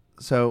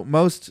 so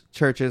most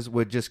churches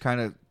would just kind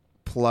of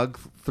plug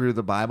through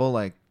the Bible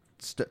like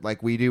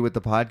we do with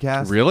the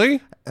podcast.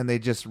 Really? And they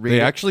just read They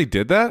it. actually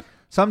did that?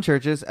 Some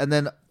churches. And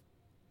then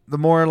the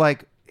more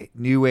like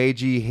new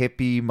agey,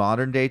 hippie,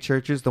 modern day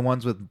churches, the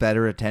ones with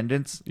better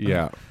attendance.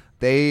 Yeah.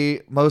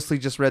 They mostly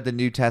just read the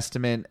New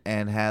Testament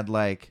and had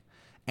like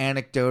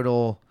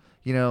anecdotal,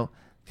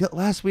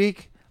 last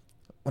week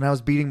when I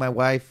was beating my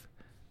wife,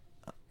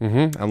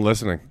 I'm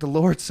listening. the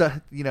Lord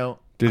said,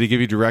 Did he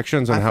give you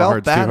directions on I how felt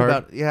hard's too bad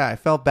hard? I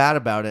felt bad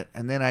about it.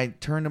 And then I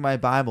turned to my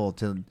Bible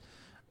to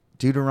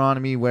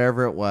Deuteronomy,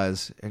 wherever it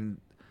was. And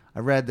I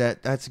read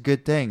that that's a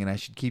good thing and I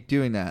should keep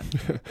doing that.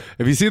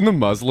 Have you seen the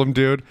Muslim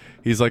dude?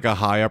 He's like a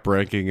high up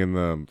ranking in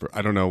the,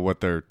 I don't know what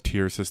their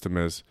tier system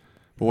is,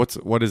 but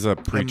what is a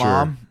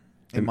preacher?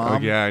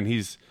 Imam? Yeah, and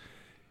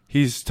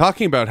he's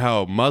talking about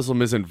how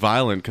Muslim isn't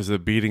violent because the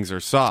beatings are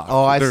soft.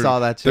 Oh, I saw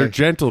that too. They're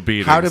gentle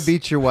beatings. How to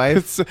beat your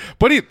wife.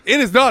 But it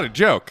is not a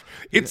joke.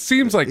 It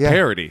seems like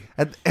parody.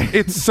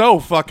 It's so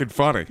fucking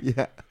funny.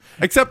 Yeah.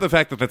 Except the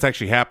fact that that's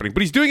actually happening.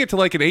 But he's doing it to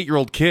like an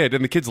 8-year-old kid,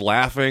 and the kid's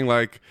laughing.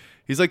 Like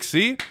he's like,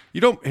 "See,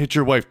 you don't hit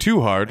your wife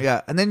too hard."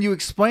 Yeah, and then you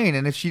explain,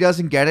 and if she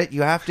doesn't get it,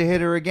 you have to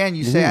hit her again.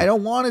 You say, "I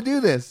don't want to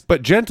do this."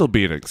 But gentle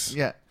beatings.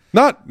 Yeah.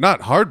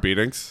 Not hard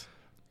beatings.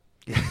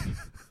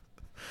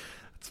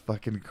 It's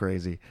fucking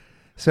crazy.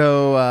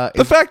 So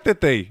The fact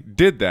that they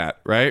did that,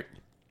 right?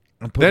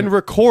 Then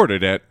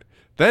recorded it,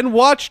 then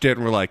watched it,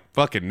 and were like,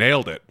 "Fucking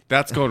nailed it.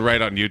 That's going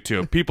right on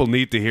YouTube. People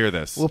need to hear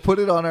this." we'll put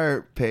it on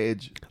our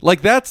page.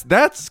 Like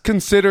that's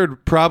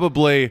considered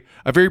probably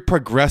a very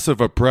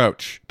progressive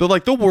approach. They're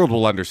like, the world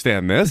will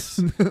understand this.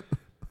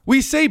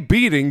 We say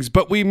beatings,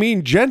 but we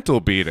mean gentle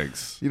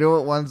beatings. You know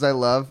what ones I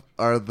love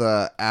are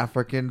the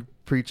African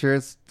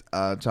preachers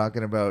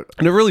talking about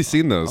I've never really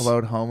seen those.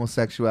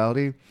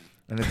 homosexuality,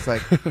 and it's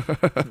like,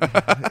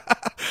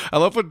 I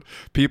love when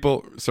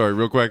people. Sorry,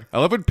 real quick. I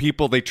love when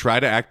people they try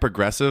to act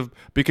progressive,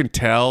 but you can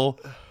tell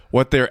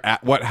what they're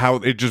at, how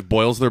it just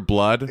boils their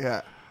blood.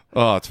 yeah.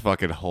 Oh, it's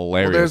fucking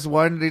hilarious. Well, there's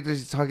one they're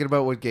talking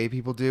about what gay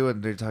people do,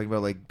 and they're talking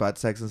about like butt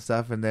sex and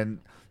stuff, and then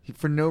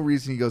for no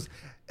reason he goes,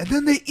 and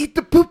then they eat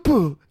the poo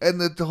poo,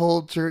 and the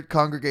whole church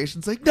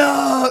congregation's like,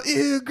 no,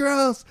 ew,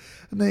 gross,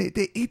 and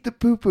they eat the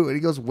poo poo, and he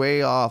goes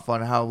way off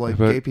on how like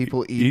But gay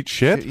people eat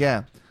shit?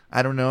 Yeah,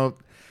 I don't know.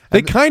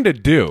 They kind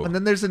of do. And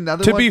then there's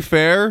another To one. be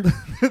fair,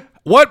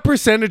 what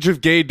percentage of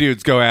gay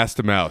dudes go ass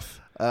to mouth?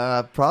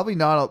 Probably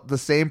not the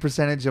same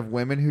percentage of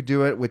women who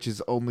do it, which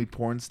is only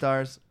porn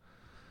stars.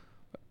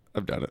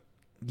 I've done it.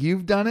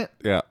 You've done it?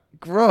 Yeah.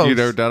 Gross. You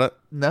never done it?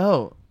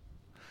 No.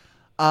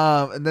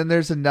 And then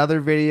there's another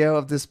video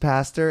of this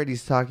pastor, and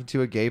he's talking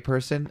to a gay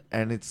person,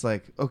 and it's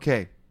like,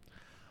 okay,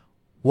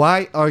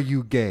 why are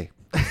you gay?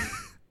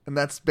 And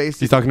that's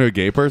basically He's talking to a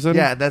gay person?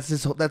 yeah. That's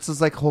his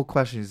like whole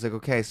question. He's like,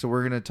 okay, so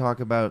we're gonna talk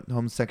about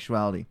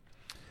homosexuality.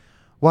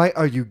 Why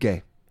are you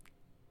gay?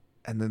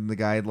 And then the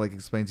guy like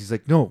explains. He's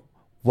like, no.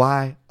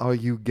 Why are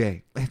you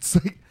gay? It's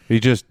like He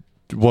just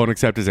won't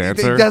accept his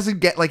answer. he doesn't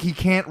get like he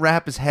can't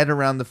wrap his head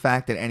around the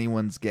fact that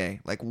anyone's gay.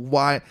 Like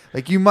why?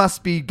 Like you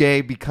must be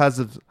gay because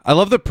of I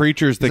love the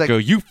preachers that like- go,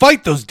 you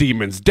fight those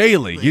demons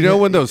daily. You know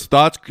when those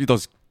thoughts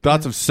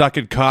of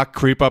sucking cock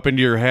creep up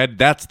into your head?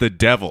 That's the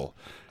devil.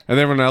 And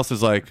everyone else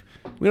is like,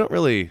 we don't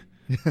really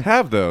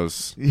have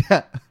those.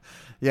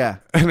 yeah.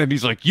 And then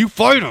he's like, you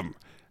fight them.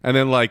 And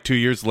then like 2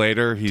 years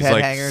later, he's Ted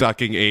like Hanger.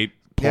 sucking eight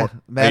Meth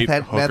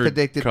hooker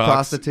addicted cocks.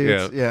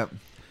 prostitutes. Yeah.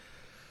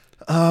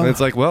 And it's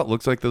like, well, it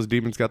looks like those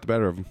demons got the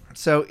better of him.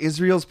 So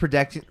Israel's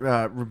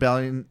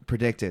rebellion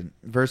predicted.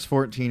 Verse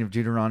 14 of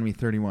Deuteronomy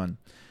 31.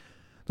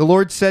 The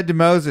Lord said to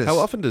Moses. How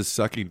often does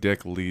sucking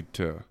dick lead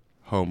to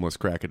homeless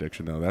crack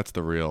addiction, though? That's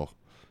the real.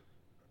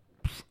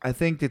 I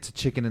think it's a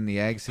chicken and the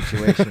egg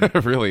situation.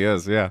 It really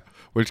is, yeah.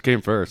 Which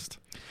came first?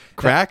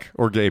 Crack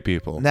or gay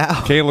people?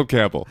 Now- Caleb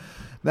Campbell.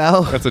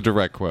 Now, That's a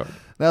direct quote.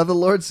 now the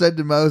Lord said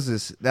to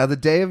Moses, now the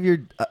day of your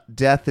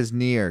death is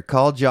near.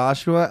 Call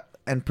Joshua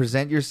and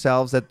present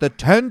yourselves at the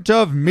tent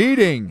of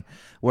meeting,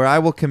 where I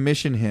will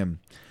commission him.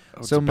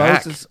 So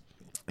it's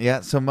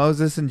back.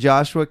 Moses and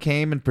Joshua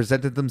came and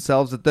presented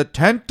themselves at the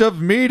tent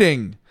of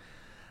meeting.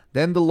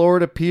 Then the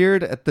Lord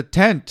appeared at the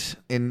tent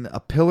in a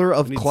pillar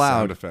of Need sound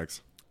cloud.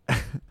 effects.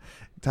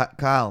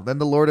 Kyle. Then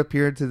the Lord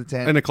appeared to the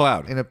tent In a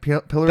cloud. in a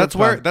pillar That's of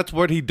where. cloud. That's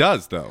what he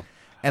does, though.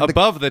 And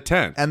Above the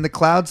tent. And the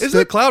cloud stood. Isn't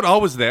the cloud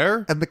always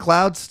there? And the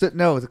cloud stood.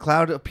 No, the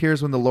cloud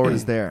appears when the Lord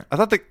is there. I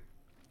thought the.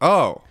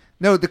 Oh,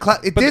 No, the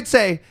cloud. It did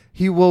say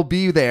he will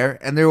be there,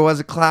 and there was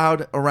a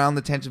cloud around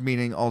the tent of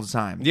meeting all the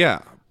time. yeah.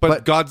 But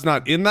But- God's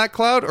not in that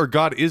cloud, or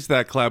God is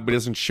that cloud but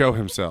doesn't show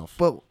himself.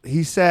 But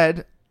he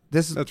said,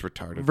 "This is That's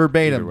retarded. Either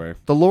verbatim. way.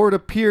 The Lord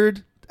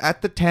appeared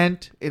at the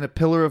tent in a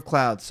pillar of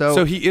cloud."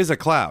 So he is a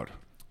cloud.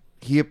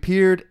 he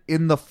appeared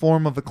in the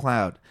form of a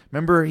cloud.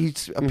 Remember, he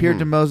appeared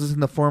to Moses in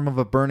the form of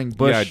a burning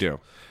bush. Yeah, I do.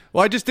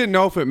 Well, I just didn't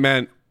know if it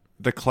meant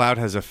the cloud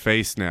has a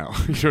face now.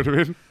 You know what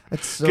I mean?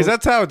 That's so, Because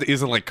that's how it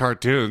is in like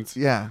cartoons.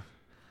 yeah.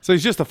 So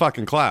he's just a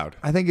fucking cloud.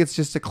 I think it's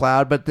just a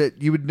cloud, but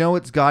that you would know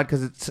it's God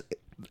because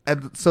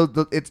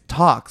it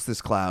talks,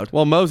 this cloud.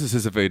 Well, Moses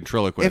is a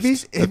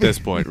ventriloquist at this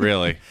point,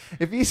 really.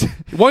 If he's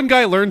One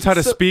guy learns how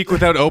to speak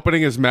without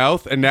opening his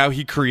mouth, and now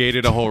he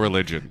created a whole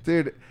religion.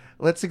 Dude,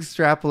 let's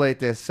extrapolate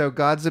this. So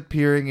God's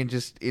appearing in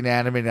just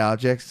inanimate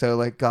objects. So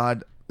like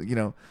God,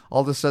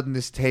 all of a sudden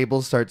this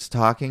table starts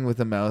talking with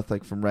a mouth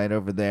like from right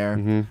over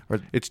there.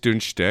 Or It's doing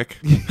shtick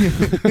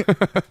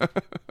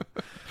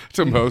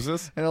to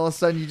Moses. and all of a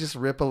sudden you just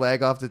rip a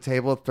leg off the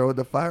table, throw it in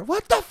the fire.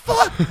 What the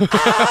fuck?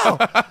 Ow!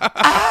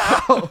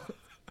 Ow!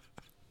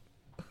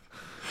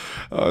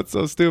 Oh, it's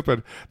so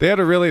stupid. They had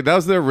that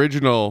was the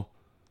original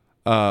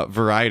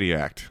variety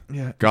act.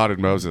 Yeah. God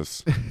and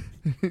Moses.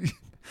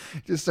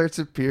 Just starts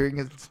appearing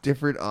as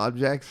different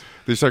objects.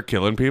 They start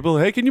killing people.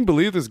 Hey, can you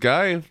believe this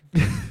guy?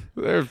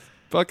 They're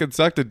fucking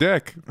sucked a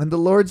dick. And the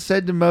Lord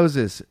said to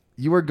Moses,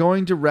 "You are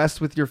going to rest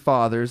with your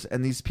fathers,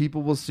 and these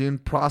people will soon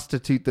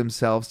prostitute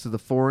themselves to the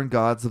foreign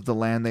gods of the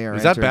land they are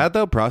Is that entering." bad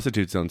though?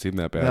 Prostitutes don't seem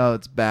that bad. No,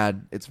 it's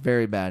bad. It's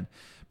very bad.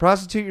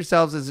 Prostitute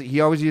yourselves is he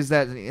always used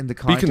that in the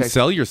But you context. can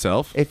sell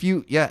yourself.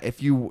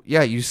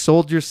 You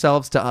sold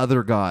yourselves to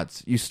other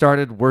gods. You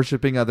started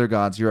worshiping other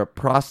gods. You're a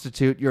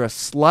prostitute. You're a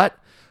slut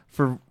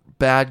for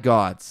bad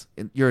gods.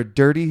 You're a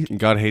dirty.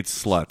 God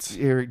hates sluts.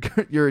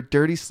 You're a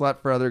dirty slut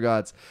for other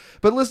gods.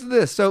 But listen to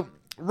this. So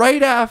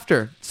right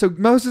after,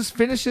 Moses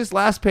finishes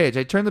last page.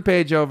 I turn the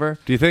page over.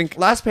 Do you think?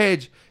 Last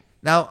page.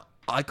 Now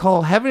I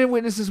call heaven and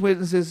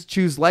witnesses.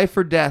 Choose life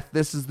or death.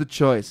 This is the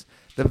choice.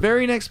 The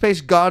very next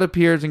page, God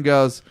appears and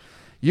goes,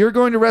 "You're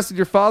going to rest with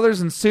your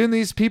fathers, and soon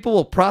these people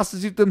will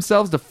prostitute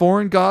themselves to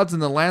foreign gods in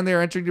the land they are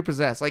entering to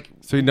possess." Like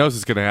So he knows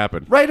it's going to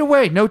happen. right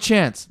away, no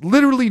chance.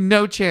 Literally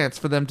no chance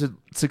for them to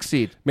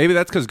succeed. Maybe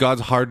that's because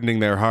God's hardening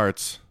their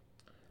hearts.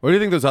 What do you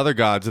think those other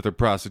gods that they're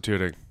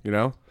prostituting?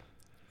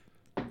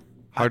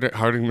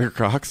 Hardening their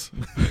cocks.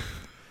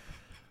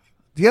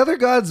 The other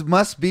gods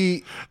must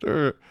be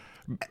They're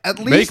at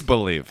least make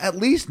believe. at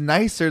least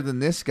nicer than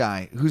this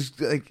guy, who's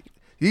like,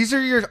 these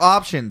are your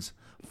options: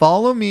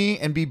 follow me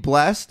and be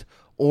blessed,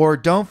 or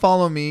don't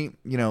follow me.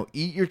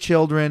 Eat your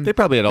children. They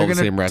probably had all They're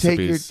the gonna same take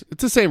recipes.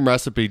 It's the same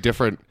recipe,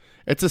 different.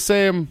 It's the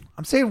same.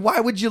 I'm saying, why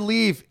would you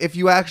leave if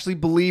you actually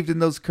believed in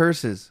those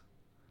curses?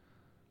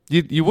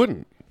 You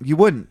wouldn't You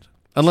wouldn't.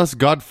 unless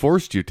God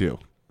forced you to.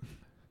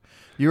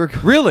 You were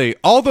Really,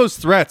 all those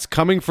threats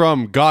coming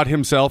from God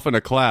himself in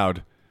a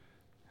cloud,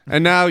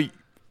 and now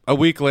a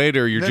week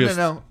later you're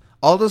no.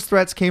 All those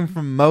threats came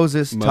from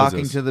Moses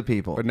talking to the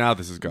people. But now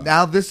this is God.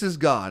 Now this is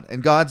God,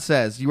 and God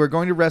says, "You are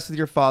going to rest with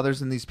your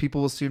fathers, and these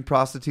people will soon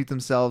prostitute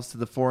themselves to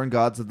the foreign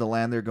gods of the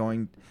land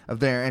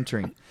they're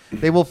entering.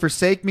 They will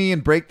forsake me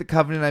and break the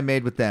covenant I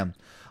made with them.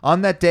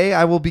 On that day,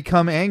 I will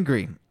become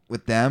angry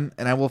with them,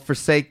 and I will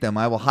forsake them.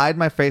 I will hide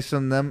my face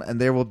from them,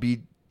 and they will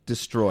be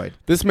destroyed."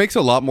 This makes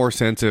a lot more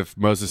sense if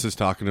Moses is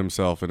talking to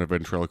himself in a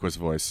ventriloquist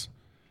voice.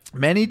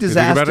 Many You think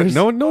about it? disasters.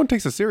 No one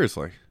takes us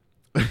seriously.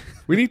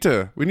 We need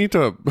to we need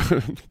to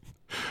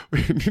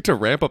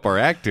ramp up our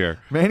act here.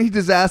 Many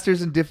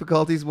disasters and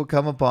difficulties will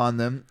come upon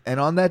them, and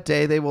on that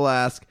day they will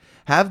ask,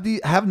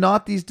 Have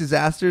not these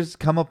disasters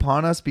come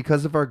upon us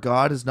because of our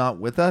God is not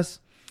with us?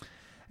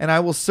 And I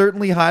will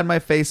certainly hide my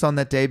face on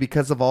that day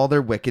because of all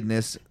their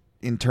wickedness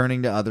in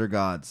turning to other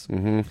gods.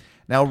 Mm-hmm.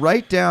 Now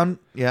write down,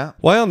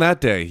 Why on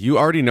that day? You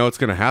already know it's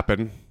going to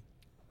happen.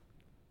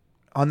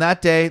 on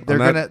that day they're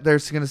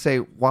gonna say,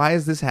 "Why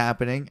is this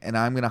happening?" And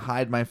I'm gonna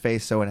hide my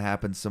face so it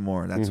happens some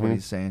more. That's what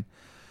he's saying.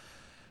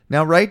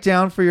 Now write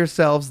down for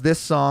yourselves this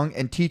song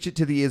and teach it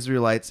to the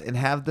Israelites and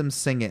have them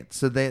sing it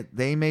so that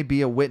they may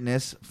be a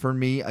witness for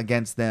me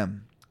against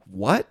them.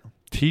 What?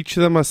 Teach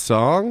them a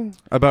song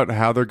about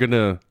how they're going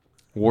to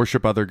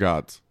worship other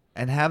gods.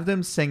 And have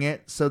them sing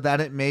it so that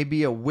it may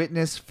be a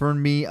witness for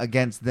me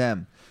against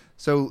them.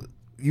 So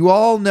you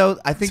all know,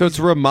 I think. So it's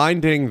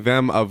reminding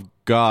them of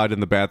God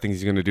and the bad things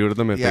he's going to do to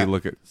them if they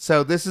look at.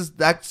 So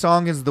that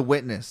song is the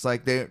witness.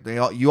 Like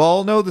you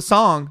all know the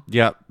song.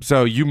 Yeah.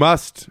 So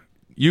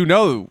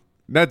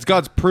that's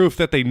God's proof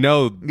that they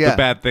know the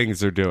bad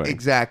things they're doing.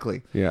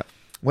 Exactly. Yeah.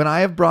 When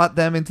I have brought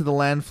them into the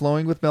land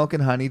flowing with milk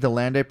and honey, the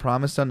land I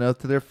promised on oath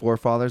to their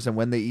forefathers, and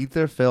when they eat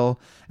their fill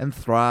and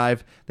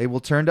thrive, they will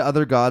turn to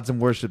other gods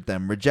and worship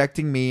them,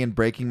 rejecting me and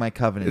breaking my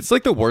covenant. It's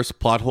like the worst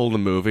plot hole in the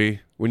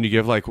movie when you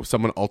give like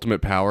someone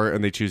ultimate power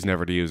and they choose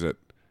never to use it.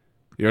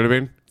 You know what I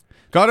mean?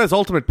 God has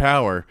ultimate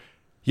power.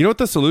 You know what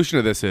the solution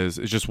to this is?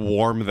 Is just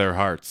warm their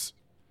hearts.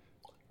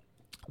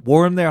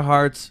 Warm their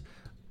hearts.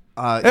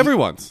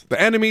 Everyone's. The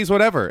enemies,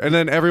 whatever. And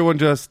then everyone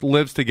just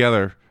lives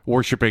together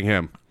worshiping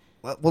him.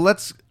 Well,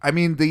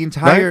 the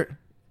entire... Right?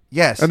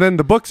 Yes. And then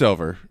the book's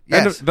over.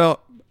 Yes.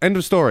 End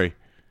of story.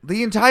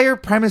 The entire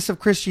premise of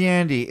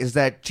Christianity is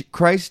that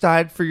Christ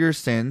died for your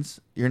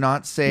sins. You're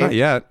not saved. Not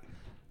yet.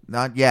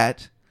 Not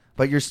yet.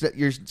 But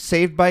you're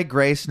saved by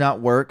grace,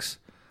 not works.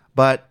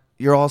 But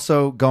you're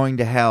also going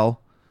to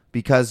hell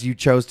because you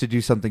chose to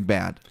do something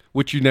bad.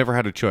 Which you never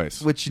had a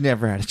choice. Which you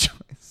never had a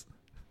choice.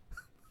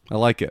 I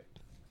like it.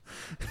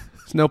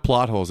 There's no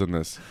plot holes in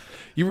this.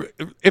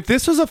 If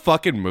this was a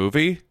fucking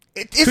movie,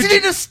 Isn't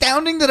it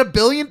astounding that 1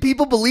 billion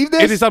people believe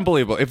this? It is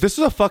unbelievable. If this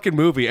was a fucking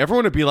movie,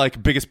 everyone would be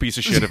like, biggest piece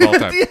of shit of all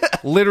time. Yeah.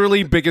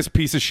 Literally biggest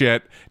piece of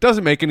shit.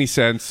 Doesn't make any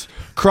sense.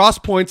 Cross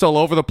points all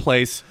over the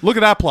place. Look at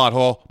that plot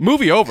hole.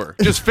 Movie over.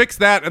 Just fix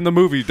that and the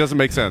movie doesn't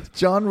make sense.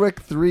 John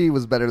Wick 3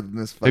 was better than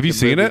this fucking Have you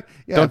seen movie. it?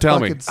 Yeah, Don't tell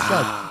me. fucking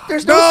sucked.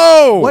 There's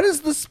No! What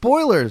is the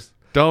spoilers?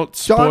 Don't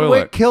John spoil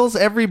Wick it. kills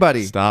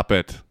everybody. Stop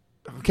it.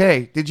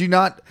 Okay, did you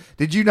not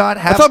I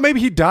have thought maybe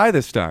he'd die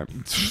this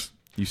time.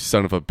 You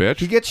son of a bitch.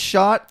 he gets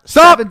shot?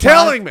 Stop 7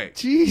 telling times? me!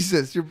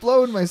 Jesus, you're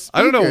blowing my speakers.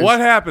 I don't know what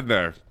happened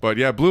there, but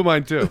yeah, blew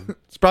mine too.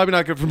 It's probably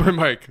not good for my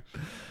mic.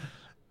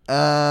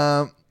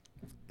 Yeah,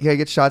 he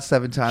gets shot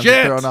 7 times, Shit!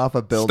 and thrown off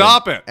a building.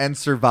 Stop it! And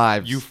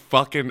survives. You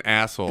fucking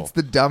asshole. It's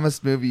the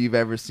dumbest movie you've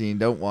ever seen.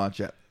 Don't watch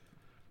it.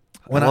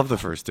 I love the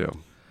first two.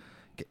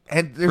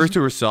 And First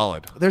two are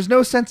solid. there's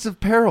no sense of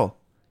peril.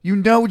 You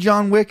know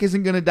John Wick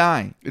isn't going to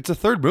die. It's a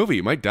third movie.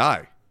 You might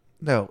die.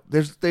 No,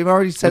 they've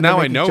already said Well, now they're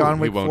I making know John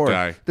he Wick won't 4.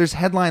 die. There's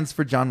headlines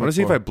for John I Wick want to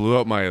see 4. if I blew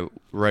out my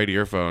right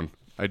earphone.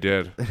 I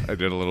did. I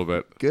did a little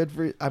bit. Good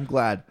for you. I'm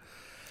glad.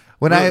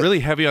 When Really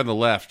heavy on the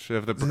left.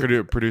 If the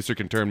producer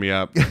can turn me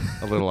up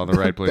a little on the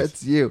right, please.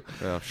 That's you.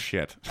 Oh,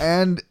 shit.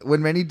 And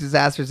when many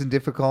disasters and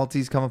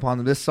difficulties come upon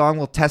them, this song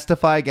will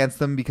testify against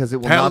them because it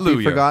will not be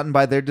Hallelujah. forgotten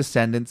by their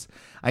descendants.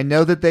 I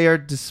know that they are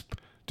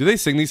Do they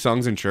sing these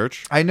songs in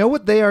church? I know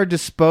what they are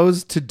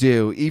disposed to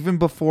do, even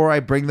before I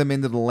bring them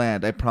into the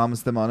land. I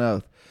promise them on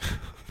oath.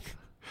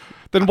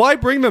 Then why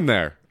bring them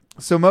there?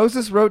 So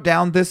Moses wrote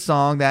down this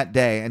song that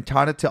day and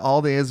taught it to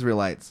all the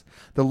Israelites.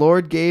 The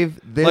Lord gave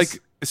this.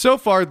 Like, so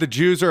far, the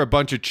Jews are a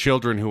bunch of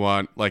children who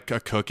want, like, a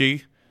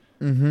cookie.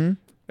 Mm-hmm.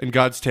 And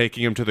God's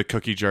taking them to the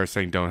cookie jar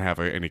saying, don't have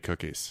any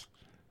cookies.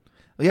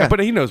 Yeah, But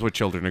he knows what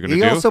children are going to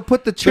he do. also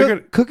put the They're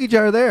gonna- cookie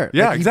jar there.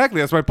 Yeah, Like,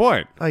 exactly. That's my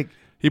point. Like,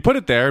 He put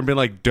it there and been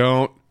like,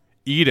 don't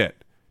eat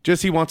it.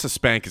 Just he wants to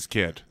spank his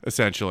kid,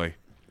 essentially.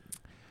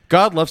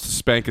 God loves to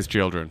spank his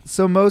children.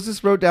 so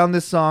Moses wrote down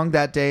this song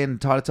that day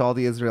and taught it to all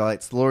the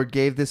Israelites. The Lord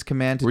gave this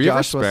command to Were you ever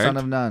Joshua, son spanked?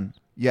 of Nun.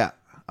 Yeah,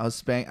 I was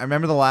spanked. I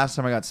remember the last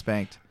time I got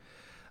spanked.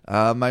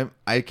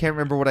 I can't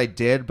remember what I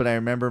did, but I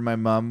remember my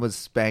mom was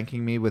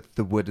spanking me with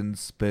the wooden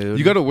spoon.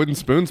 You got a wooden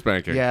spoon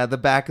spanking. yeah, the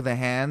back of the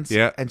hands.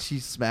 Yeah. and she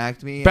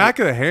smacked me. Back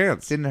of the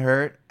hands. Didn't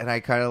hurt, and I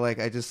kind of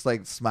I just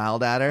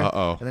smiled at her.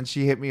 Uh-oh. And then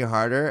she hit me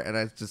harder, and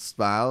I just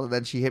smiled. And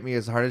then she hit me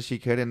as hard as she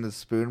could, and the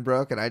spoon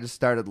broke, and I just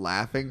started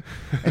laughing.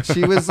 And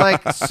she was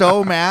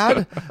so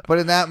mad, but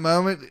in that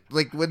moment,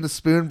 when the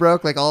spoon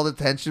broke, all the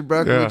tension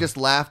broke, and Yeah. we just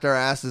laughed our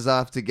asses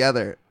off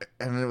together.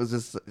 And it was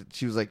just,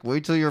 she was like,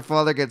 "Wait till your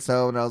father gets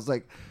home," and I was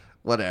like,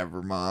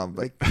 "Whatever, mom.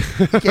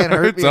 You can't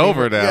hurt It's me."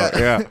 over anymore." now.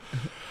 Yeah.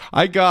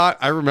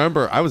 I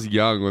remember I was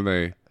young when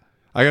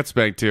I got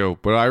spanked too,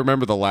 but I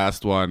remember the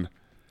last one,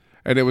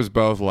 and it was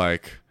both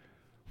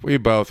we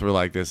both were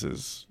like, this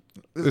is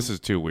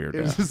too weird.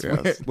 It was Now. just Yeah,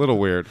 weird. it's a little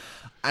weird.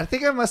 I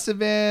think I must have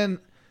been.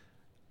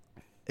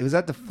 It was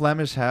at the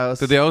Flemish house.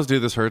 Did they always do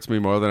this hurts me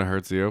more than it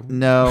hurts you?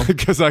 No.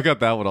 Because I got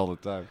that one all the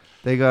time.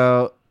 They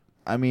go,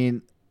 I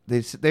mean,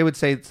 they would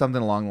say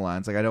something along the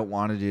lines I don't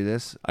want to do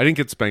this. I didn't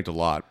get spanked a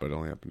lot, but it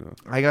only happened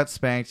to I got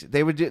spanked.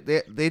 They would do.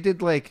 They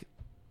did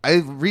I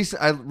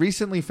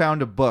recently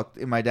found a book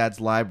in my dad's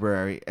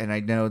library, and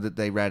I know that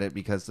they read it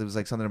because it was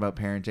something about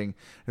parenting. It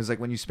was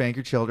when you spank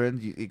your children,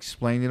 you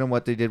explain to them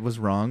what they did was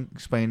wrong,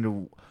 explain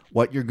to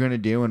what you're going to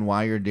do and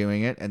why you're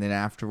doing it, and then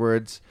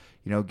afterwards,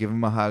 give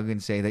them a hug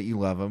and say that you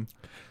love them.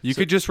 You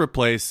could just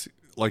replace,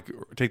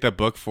 take that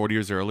book 40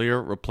 years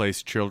earlier,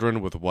 replace children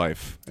with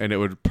wife, and it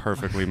would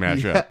perfectly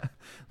match up.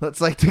 That's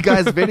the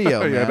guy's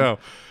video, man. Yeah, no.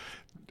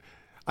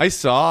 I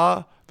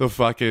saw the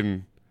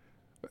fucking...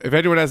 If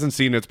anyone hasn't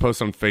seen it, it's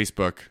posted on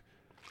Facebook.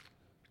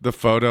 The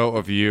photo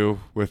of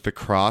you with the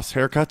cross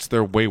haircuts,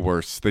 they're way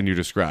worse than you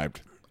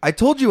described. I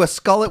told you a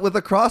skullet with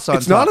a cross on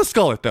It's top. not a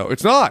skullet, though.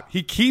 It's not.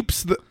 He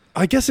keeps the...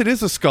 I guess it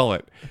is a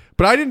skullet.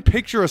 But I didn't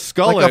picture a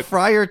skullet. like a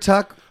friar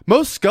tuck.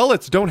 Most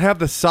skullets don't have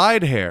the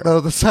side hair. Oh,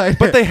 the side.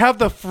 But they have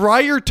the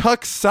friar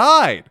tuck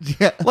side.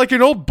 Yeah. Like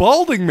an old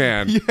balding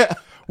man. Yeah.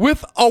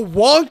 With a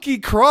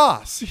wonky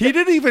cross. He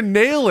didn't even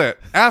nail it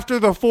after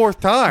the fourth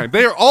time.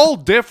 They are all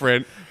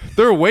different.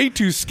 They're way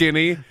too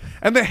skinny.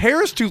 And the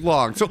hair is too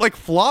long. So it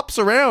flops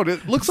around.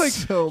 It looks like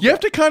So you have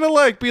to kind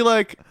of be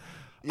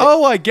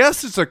oh, I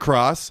guess it's a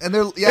cross. And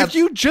they're if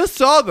you just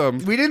saw them,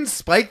 we didn't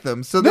spike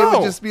them, so they No.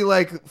 would just be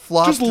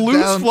flopped just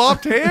loose down.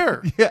 flopped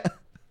hair. Yeah.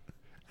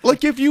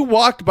 If you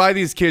walked by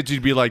these kids,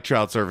 you'd be like,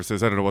 child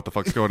services. I don't know what the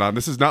fuck's going on.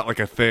 This is not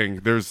a thing.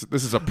 This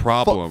is a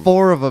problem.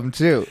 4 of them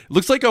too.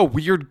 Looks like a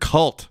weird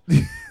cult.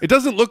 It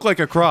doesn't look like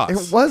a cross.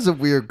 It was a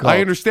weird call. I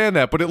understand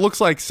that, but it looks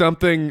like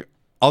something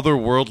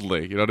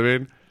otherworldly. You know what I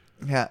mean?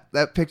 Yeah,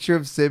 that picture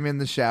of Sim in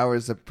the shower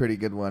is a pretty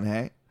good one.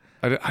 Hey,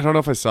 I don't know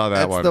if I saw that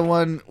that's one. the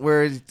one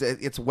where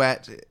it's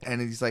wet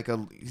and he's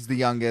he's the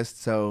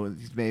youngest, so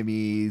he's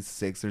maybe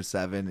 6 or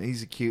 7.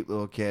 He's a cute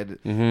little kid,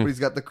 but he's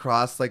got the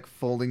cross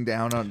folding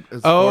down on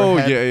his Oh,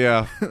 forehead.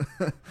 yeah.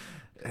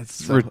 It's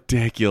so,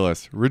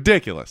 Ridiculous.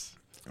 back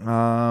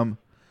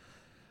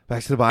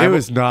to the Bible. It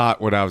was not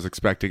what I was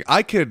expecting.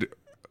 I could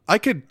I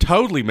could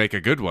totally make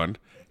a good one.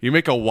 You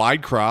make a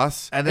wide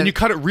cross, and then you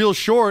cut it real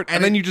short,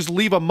 and then you just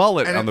leave a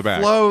mullet and on the it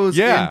back. flows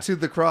into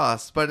the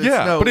cross, but it's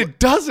but it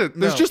doesn't.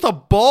 There's no. just a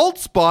bald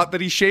spot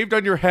that he shaved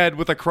on your head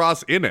with a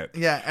cross in it.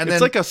 Yeah, and it's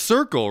then, like a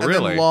circle, and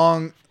really.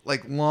 Then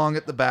long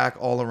at the back,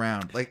 all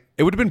around. Like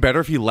it would have been better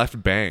if he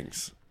left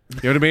bangs. You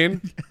know what I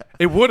mean?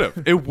 It would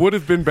have. It would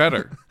have been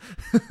better.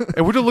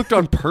 It would have looked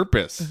on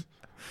purpose.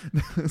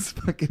 It's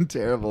fucking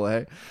terrible,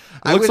 eh?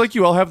 It looks like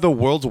you all have the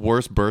world's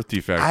worst birth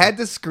defect. I had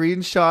to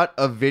screenshot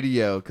a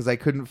video because I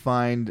couldn't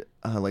find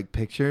like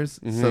pictures.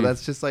 So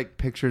that's just like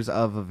pictures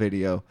of a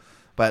video.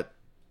 But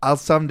I'll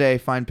someday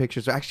find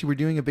pictures. Actually, we're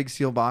doing a Big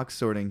Seal box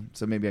sorting,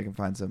 so maybe I can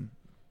find some.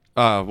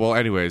 Well,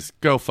 anyways,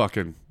 go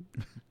fucking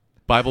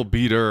Bible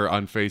Beater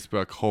on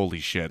Facebook. Holy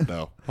shit,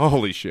 though.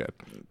 Holy shit.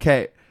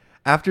 Okay.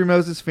 After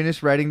Moses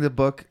finished writing in the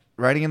book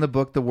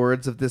the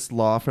words of this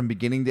law from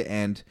beginning to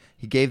end,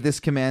 he gave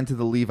this command to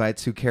the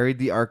Levites who carried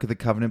the Ark of the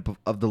Covenant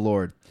of the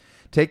Lord.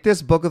 Take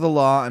this book of the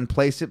law and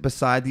place it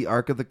beside the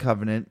Ark of the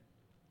Covenant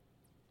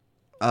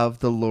of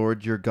the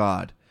Lord your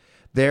God.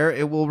 There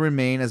it will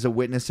remain as a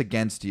witness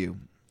against you.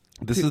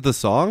 This is the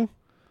song?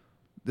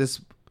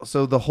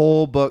 So the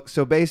whole book.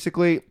 So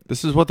basically,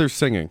 this is what they're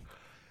singing.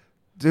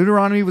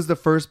 Deuteronomy was the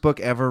first book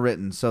ever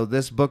written. So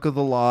this book of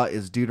the law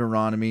is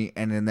Deuteronomy,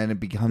 and then it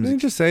becomes... Didn't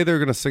you just say they're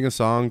going to sing a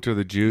song to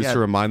the Jews to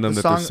remind them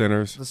that they're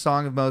sinners? The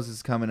Song of Moses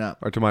is coming up.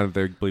 Or to remind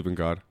them they believe in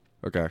God.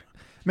 Okay.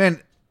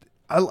 Man,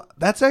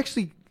 that's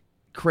actually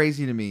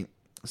crazy to me.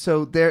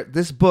 So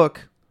this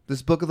book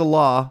of the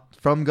law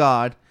from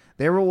God,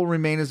 there will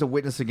remain as a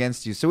witness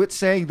against you. So it's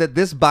saying that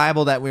this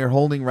Bible that we are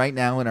holding right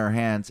now in our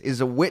hands is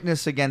a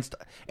witness against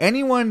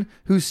anyone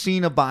who's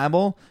seen a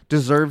Bible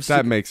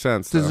makes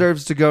sense.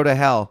 Deserves to go to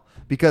hell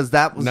because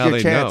that was your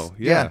chance. Know.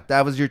 Yeah,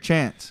 that was your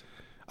chance.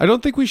 I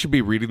don't think we should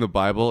be reading the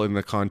Bible in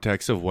the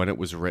context of when it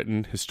was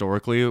written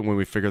historically. When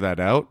we figure that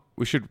out,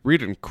 we should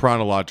read it in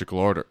chronological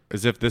order,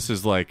 as if this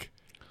is like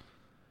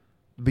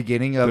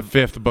beginning of the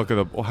fifth book of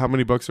the. Well, how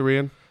many books are we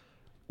in?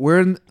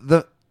 We're in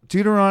the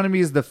Deuteronomy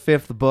is the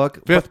fifth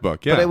book.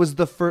 Book, yeah. But it was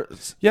the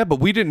first. Yeah, but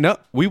we didn't know.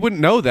 We wouldn't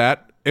know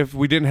that if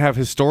we didn't have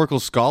historical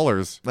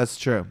scholars. That's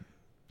true.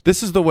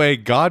 This is the way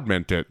God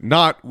meant it,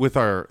 not with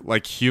our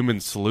like human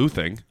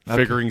sleuthing,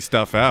 figuring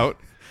stuff out.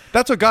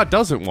 That's what God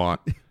doesn't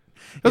want.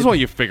 Doesn't want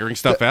you figuring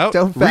stuff out.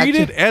 Don't read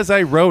it as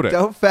I wrote it.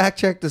 Don't fact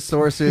check the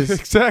sources.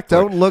 Exactly.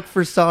 Don't look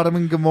for Sodom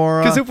and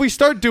Gomorrah. Because if we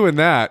start doing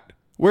that,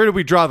 where do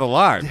we draw the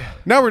line?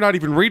 Now we're not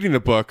even reading the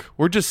book.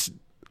 We're just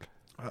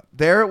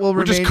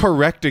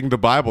correcting the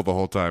Bible the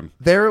whole time.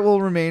 There it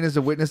will remain as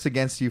a witness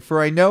against you, for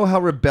I know how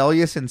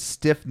rebellious and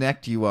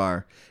stiff-necked you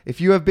are.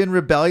 If you have been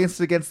rebellious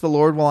against the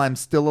Lord while I'm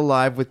still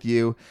alive with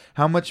you,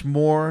 how much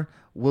more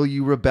will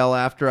you rebel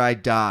after I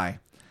die?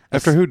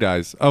 After who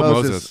dies? Oh,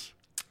 Moses.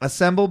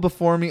 Assemble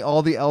before me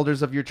all the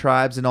elders of your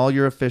tribes and all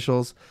your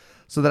officials,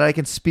 so that I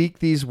can speak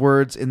these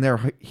words in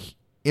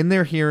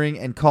their hearing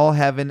and call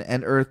heaven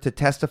and earth to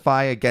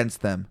testify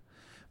against them.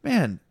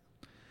 Man,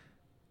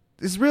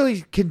 is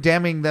really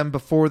condemning them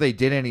before they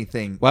did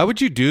anything. Why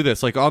would you do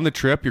this? Like on the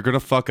trip, you're gonna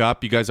fuck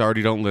up. You guys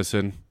already don't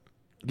listen.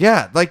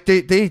 Yeah, like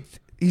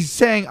he's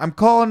saying, I'm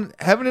calling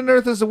heaven and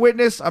earth as a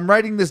witness. I'm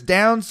writing this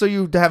down so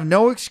you have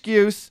no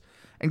excuse.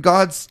 And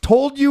God's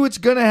told you it's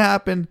gonna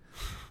happen.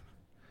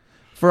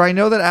 For I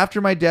know that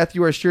after my death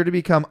you are sure to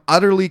become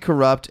utterly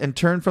corrupt and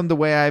turn from the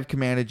way I have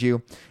commanded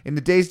you. In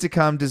the days to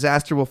come,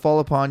 disaster will fall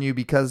upon you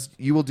because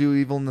you will do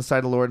evil in the sight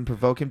of the Lord and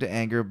provoke him to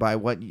anger by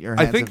what your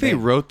hands I think have they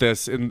made. wrote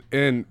this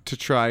in to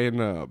try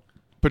and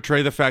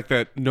portray the fact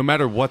that no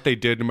matter what they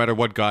did, no matter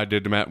what God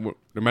did, no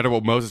matter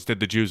what Moses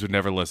did, the Jews would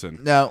never listen.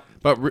 No.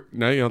 But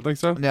no, you don't think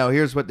so? No,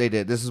 here's what they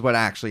did. This is what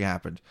actually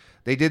happened.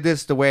 They did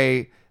this the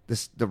way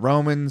the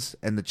Romans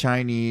and the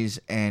Chinese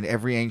and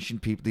every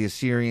ancient people, the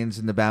Assyrians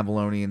and the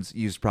Babylonians,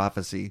 used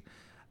prophecy.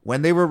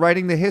 When they were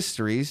writing the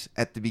histories,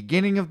 at the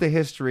beginning of the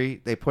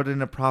history, they put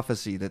in a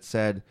prophecy that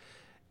said,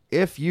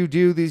 if you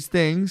do these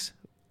things,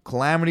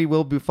 calamity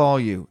will befall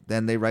you.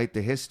 Then they write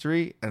the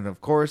history, and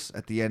of course,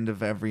 at the end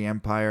of every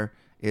empire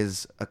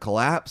is a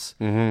collapse.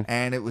 Mm-hmm.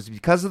 And it was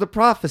because of the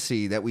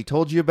prophecy that we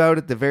told you about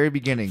at the very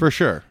beginning. For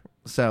sure.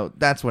 So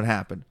that's what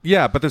happened.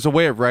 Yeah, but there's a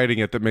way of writing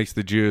it that makes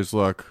the Jews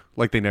look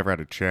like they never had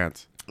a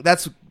chance.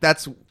 That's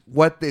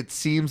what it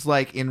seems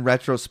like in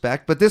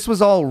retrospect. But this was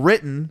all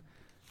written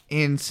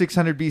in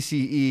 600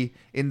 BCE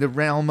in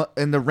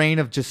the reign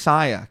of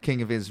Josiah,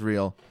 king of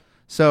Israel.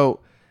 So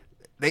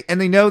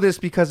they know this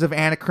because of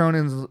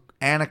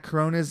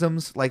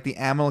anachronisms like the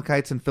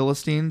Amalekites and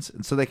Philistines,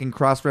 and so they can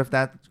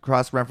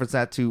cross-reference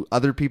that to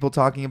other people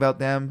talking about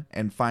them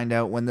and find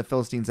out when the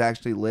Philistines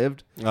actually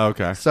lived.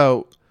 Okay.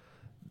 So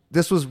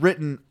this was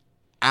written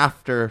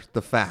after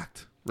the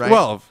fact, right?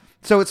 Well,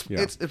 so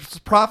it's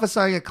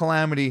prophesying a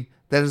calamity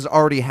that has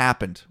already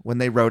happened when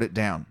they wrote it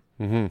down.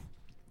 Mm-hmm.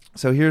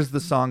 So here's the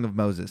Song of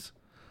Moses.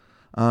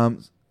 All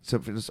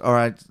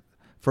right,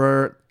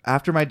 for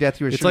after my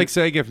death, you were. It's like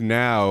saying if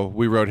now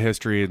we wrote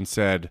history and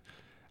said,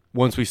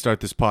 once we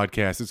start this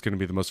podcast, it's going to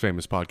be the most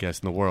famous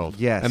podcast in the world.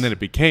 Yes, and then it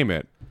became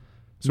it.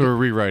 So we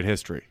rewrite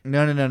history.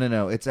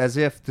 No. It's as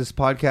if this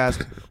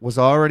podcast was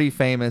already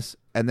famous,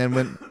 and then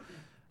when...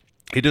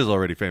 It is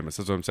already famous.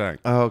 That's what I'm saying.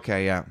 Oh,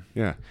 okay, yeah.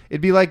 Yeah. It'd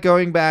be like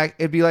going back.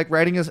 It'd be like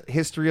writing a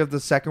history of the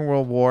Second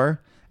World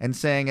War and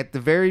saying at the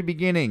very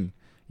beginning,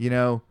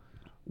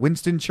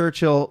 Winston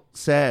Churchill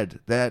said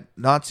that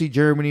Nazi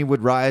Germany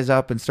would rise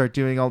up and start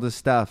doing all this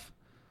stuff.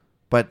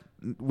 But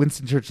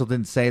Winston Churchill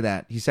didn't say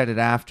that. He said it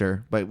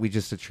after, but we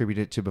just attribute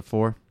it to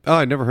before. Oh,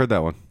 I never heard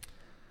that one.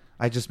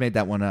 I just made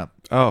that one up.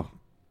 Oh.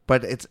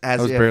 But it's as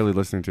I was if... barely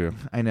listening to you.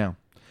 I know.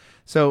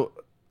 So,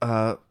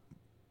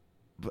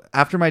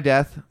 after my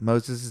death,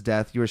 Moses'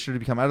 death, you are sure to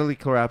become utterly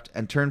corrupt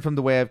and turn from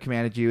the way I've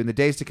commanded you. In the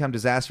days to come,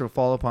 disaster will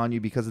fall upon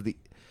you because of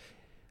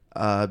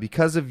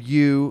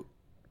you.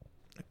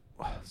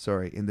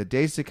 Sorry. In the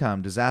days to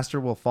come,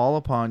 disaster will fall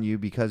upon you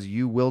because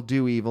you will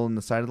do evil in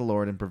the sight of the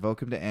Lord and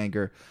provoke him to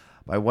anger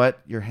by what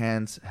your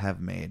hands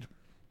have made.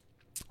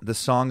 The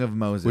Song of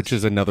Moses. Which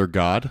is another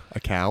god, a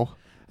cow.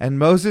 And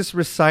Moses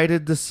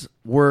recited the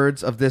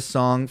words of this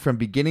song from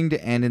beginning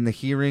to end in the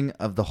hearing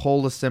of the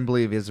whole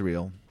assembly of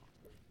Israel.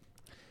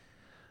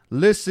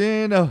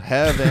 Listen, O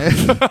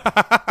heaven.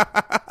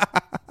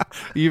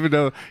 Even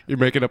though you're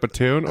making up a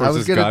tune, or I is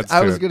was this gonna, God's I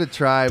tune? was gonna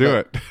try. Do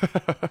it.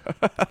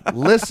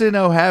 Listen,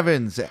 O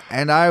heavens,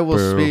 and I will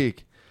Boo.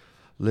 speak.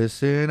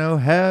 Listen, O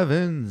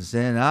heavens,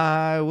 and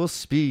I will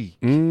speak.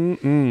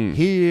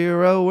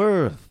 Hear, O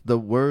earth, the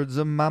words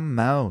of my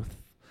mouth.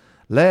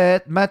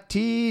 Let my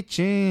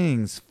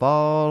teachings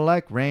fall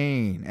like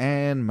rain,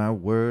 and my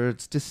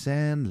words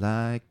descend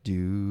like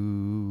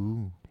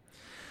dew.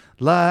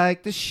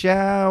 Like the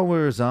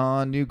showers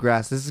on new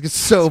grass. This is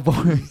so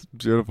boring.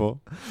 Beautiful.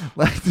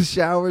 Like the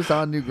showers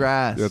on new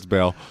grass. That's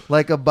Bale.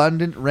 Like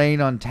abundant rain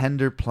on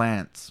tender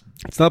plants.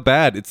 It's not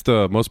bad. It's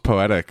the most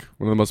poetic.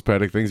 One of the most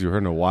poetic things you've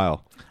heard in a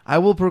while. I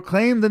will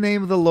proclaim the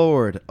name of the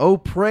Lord. Oh,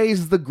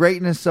 praise the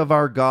greatness of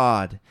our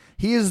God.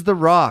 He is the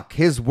rock.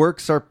 His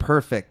works are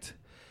perfect,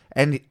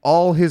 and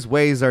all his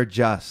ways are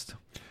just.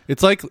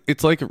 It's like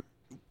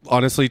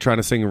honestly trying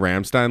to sing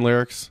Rammstein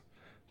lyrics.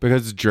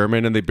 Because it's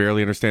German and they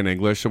barely understand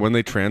English. So when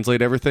they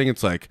translate everything,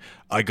 it's like,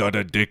 I got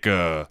a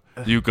dicka,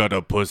 you got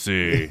a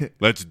pussy,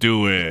 let's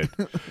do it.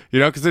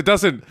 Because it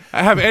doesn't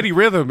have any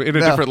rhythm in a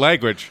different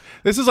language.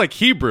 This is like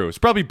Hebrew. It's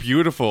probably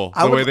beautiful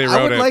the way they wrote it.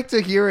 I would like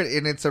to hear it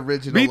in its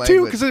original language. Me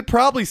too, because it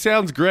probably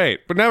sounds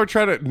great. But now we're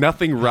trying to,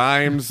 nothing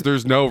rhymes.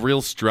 There's no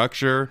real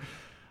structure.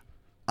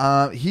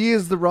 He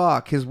is the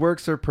rock. His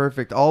works are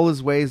perfect. All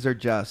his ways are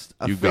just.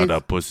 You got a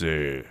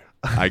pussy.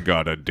 I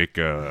got a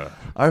dicka.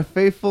 Our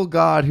faithful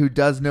God who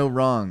does no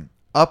wrong.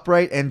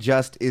 Upright and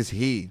just is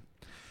he.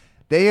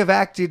 They have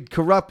acted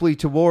corruptly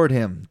toward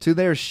him. To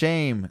their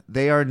shame,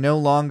 they are no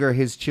longer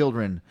his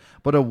children,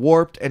 but a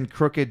warped and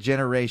crooked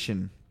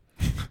generation.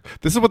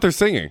 This is what they're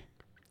singing.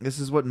 This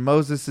is what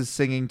Moses is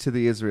singing to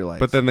the Israelites.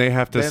 But then they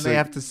have to they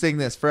have to sing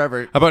this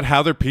forever. About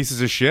how they're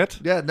pieces of shit?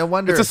 Yeah, no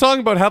wonder. It's a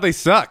song about how they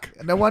suck.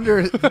 No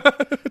wonder.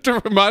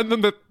 To remind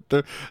them that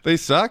they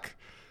suck?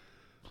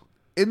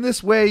 In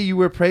this way you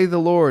will pray the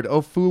Lord,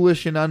 O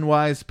foolish and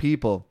unwise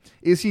people.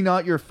 Is he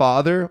not your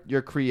father,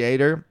 your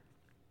creator,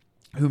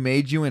 who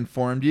made you and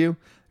formed you?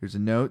 There's a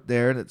note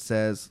there that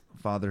says,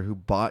 Father who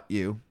bought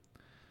you.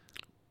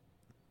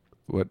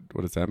 What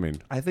does that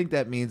mean? I think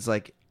that means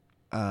with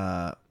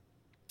the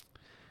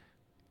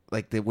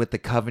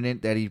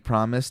covenant that he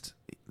promised.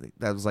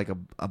 That was like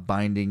a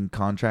binding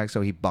contract. So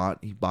he bought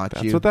you.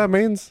 That's what that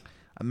means?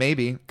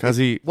 Maybe. Because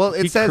he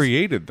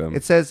created them.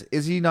 It says,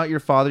 is he not your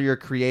father, your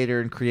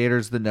creator? And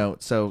creator's the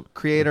note. So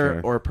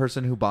creator or a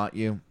person who bought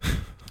you.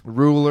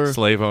 Ruler.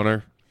 Slave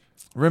owner.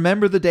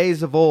 Remember the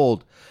days of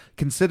old.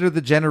 Consider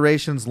the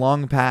generations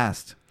long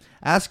past.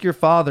 Ask your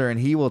father and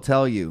he will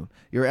tell you.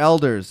 Your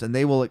elders and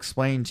they will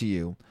explain to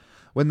you.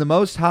 When the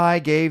Most High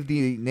gave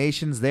the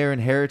nations their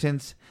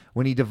inheritance,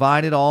 when he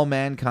divided all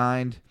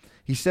mankind,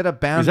 he set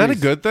up boundaries. Is that a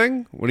good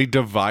thing? When he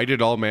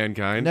divided all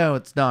mankind? No,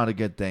 it's not a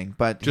good thing.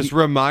 But just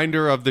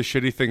reminder of the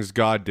shitty things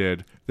God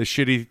did, the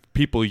shitty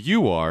people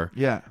you are,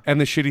 and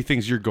the shitty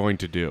things you're going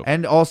to do.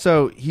 And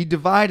also, he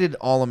divided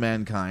all of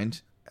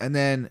mankind, and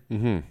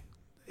then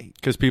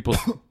because people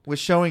was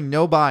showing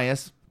no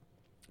bias,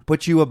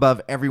 put you above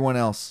everyone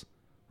else,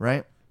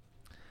 right?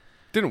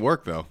 Didn't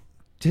work though.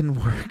 Didn't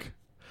work.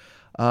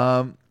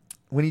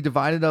 When he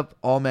divided up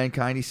all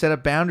mankind, he set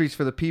up boundaries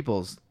for the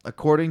peoples,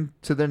 according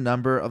to the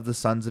number of the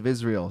sons of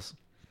Israel.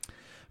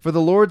 For the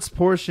Lord's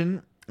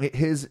portion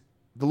is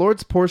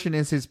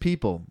his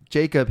people,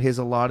 Jacob his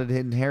allotted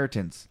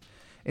inheritance.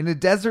 In a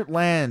desert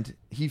land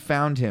he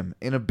found him,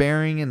 in a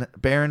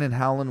barren and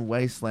howling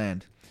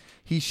wasteland.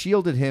 He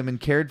shielded him and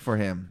cared for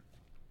him.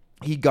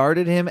 He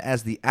guarded him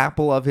as the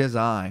apple of his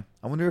eye.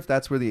 I wonder if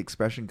that's where the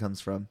expression comes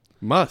from.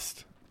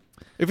 Must.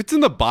 If it's in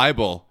the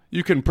Bible,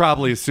 you can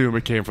probably assume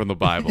it came from the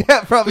Bible.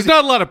 Yeah, probably. There's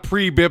not a lot of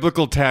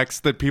pre-biblical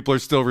texts that people are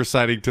still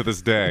reciting to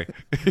this day.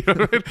 You know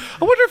what I mean?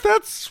 I wonder if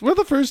that's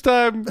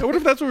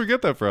where we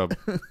get that from.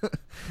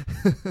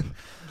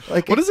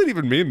 What does it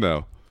even mean,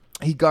 though?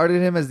 He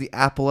guarded him as the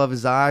apple of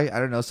his eye. I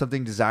don't know,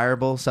 something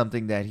desirable,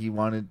 something that he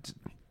wanted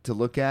to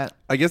look at.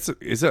 I guess,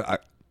 is it...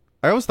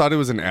 I always thought it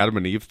was an Adam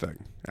and Eve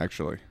thing,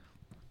 actually.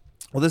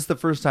 Well, this is the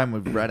first time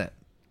we've read it.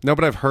 No,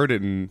 but I've heard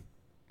it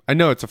I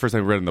know it's the first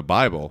time I've read it in the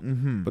Bible,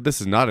 but this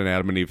is not an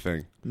Adam and Eve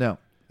thing. No.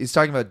 He's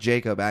talking about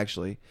Jacob,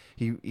 actually.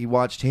 He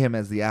watched him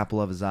as the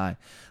apple of his eye.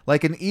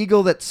 Like an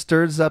eagle that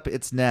stirs up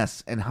its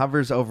nest and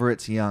hovers over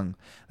its young,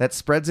 that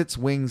spreads its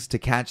wings to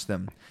catch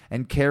them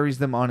and carries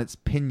them on its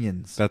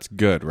pinions. That's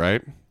good,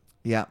 right?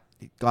 Yeah.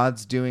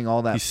 God's doing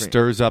all that. He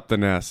stirs up the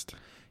nest.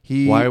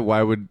 He Why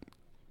would...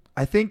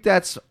 I think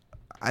that's,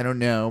 I don't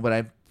know, but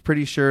I'm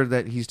pretty sure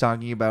that he's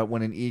talking about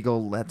when an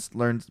eagle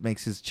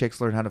makes his chicks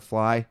learn how to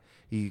fly.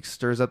 He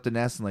stirs up the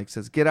nest and like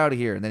says, "Get out of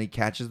here," and then he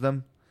catches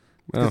them.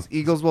 Because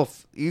eagles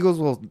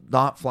will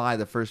not fly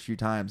the first few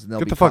times, and they'll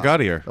Get be the fuck out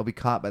of here. They'll be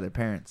caught by their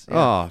parents. Yeah.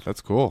 Oh,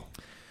 that's cool.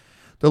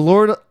 The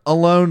Lord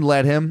alone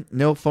led him;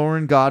 no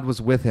foreign god was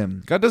with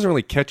him. God doesn't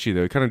really catch you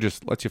though. He kind of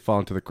just lets you fall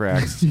into the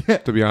cracks. Yeah.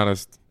 To be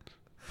honest.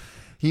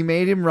 He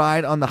made him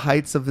ride on the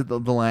heights of the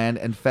land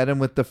and fed him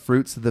with the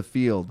fruits of the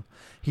field.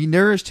 He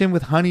nourished him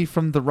with honey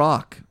from the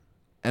rock,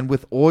 and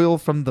with oil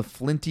from the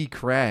flinty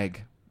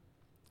crag.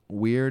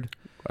 Weird.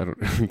 I don't.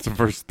 It's the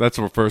first. That's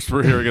the first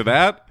we're hearing of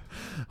that.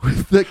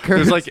 With the curds,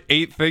 There's like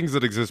 8 things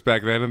that exist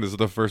back then, and this is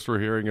the first we're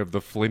hearing of the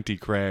flinty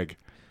crag.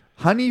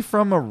 honey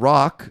from a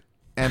rock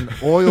and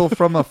oil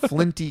from a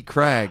flinty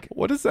crag.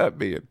 What does that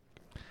mean?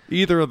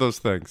 Either of those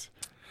things.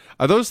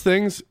 Are those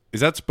things?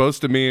 Is that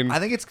supposed to mean? I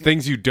think it's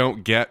things you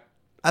don't get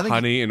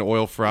honey and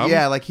oil from.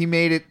 Yeah, like he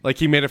made it. Like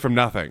he made it from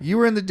nothing. You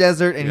were in the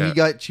desert, and Yeah. he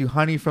got you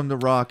honey from the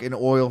rock and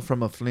oil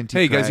from a flinty.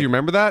 Hey crag. guys, you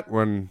remember that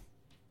when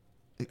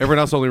everyone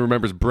else only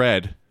remembers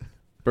bread,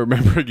 but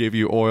remember it gave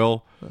you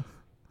oil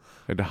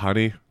and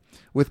honey.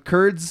 With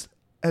curds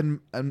and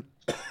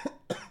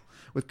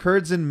with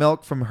curds and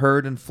milk from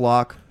herd and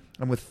flock,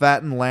 and with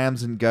fattened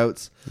lambs and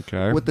goats.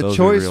 Okay, With the those are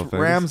choice real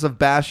things. rams of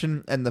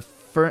Bashan and the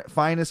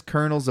finest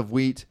kernels of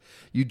wheat,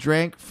 you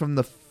drank from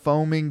the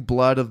foaming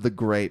blood of the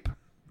grape.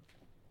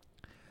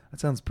 That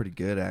sounds pretty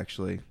good,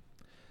 actually.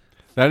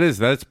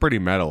 That's pretty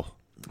metal.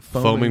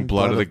 Foaming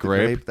blood of the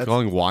grape. That's,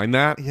 Calling wine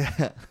that?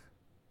 yeah,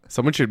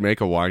 Someone should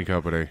make a wine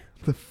company.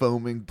 the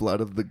foaming blood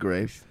of the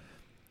grape.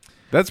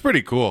 That's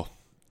pretty cool.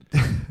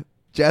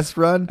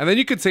 Jeshurun. And then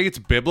you could say it's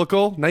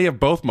biblical. Now you have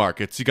both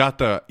markets. You got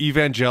the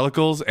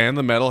evangelicals and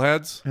the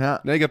metalheads. Yeah.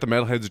 Now you got the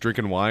metalheads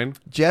drinking wine.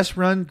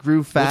 Jeshurun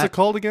grew fat. What's it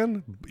called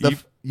again?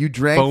 You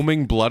drank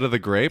Foaming blood of the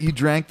grape? You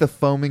drank the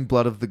foaming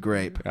blood of the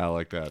grape. I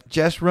like that.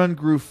 Jeshurun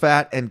grew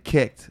fat and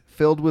kicked.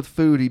 Filled with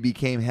food, he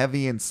became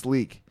heavy and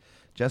sleek.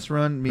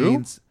 Jeshurun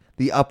means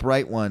the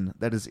upright one.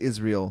 That is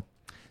Israel.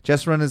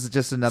 Jeshurun is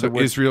just another So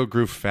word. Israel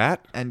grew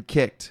fat And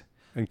kicked.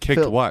 and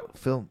kicked what?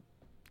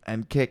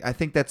 And kick. I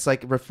think that's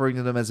like referring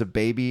to them as a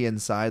baby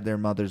inside their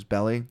mother's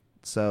belly.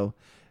 So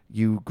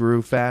you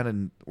grew fat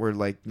and were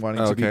like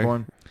wanting to be Okay.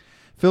 born.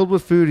 Filled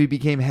with food, he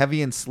became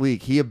heavy and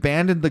sleek. He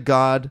abandoned the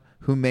God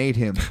who made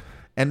him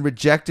and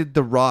rejected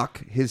the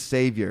rock, his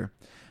savior.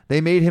 They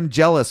made him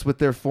jealous with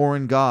their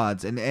foreign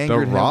gods and The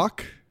angered him.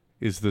 rock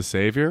is the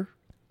savior?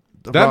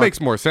 The That rock.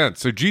 makes more sense.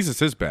 So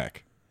Jesus is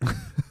back.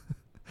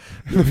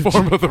 In the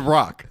form of the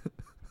rock.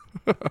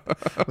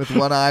 With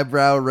one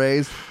eyebrow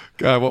raised.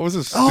 God, what was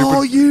this stupid...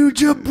 Oh, you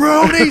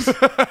jabronis!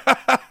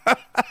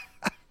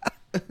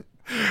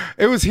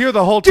 It was here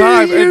the whole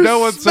time Do you and no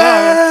one saw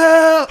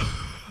it. smell?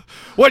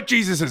 What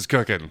Jesus is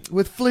cooking?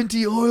 With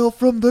flinty oil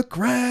from the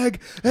crag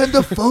and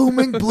the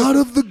foaming blood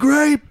of the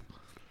grape.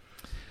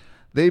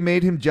 They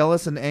made him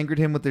jealous and angered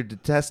him with their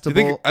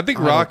detestable... I think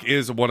Rock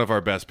is one of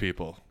our best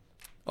people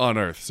on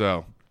earth,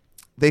 so...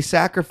 They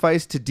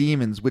sacrificed to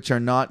demons, which are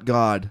not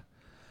God.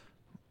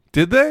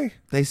 Did they?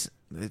 It's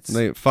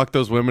They fucked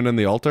those women in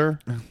the altar?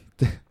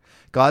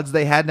 gods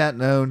they had not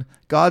known,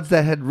 gods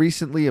that had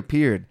recently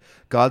appeared,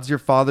 gods your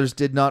fathers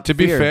did not To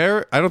fear. be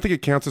fair, I don't think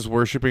it counts as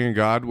worshiping a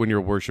god when you're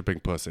worshiping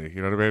pussy.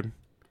 You know what I mean?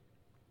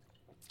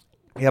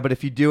 Yeah, but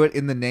if you do it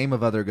in the name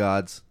of other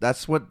gods,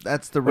 that's the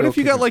real... What if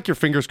you got kicker. like your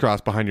fingers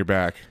crossed behind your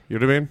back? You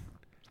know what I mean?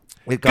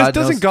 If Because God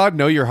doesn't knows- God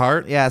know your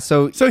heart? Yeah,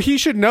 so... So he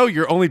should know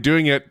you're only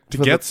doing it to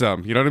For get the-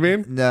 some. You know what I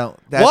mean? No.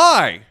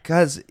 Why?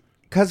 Because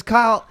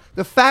Kyle,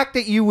 the fact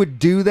that you would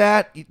do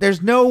that,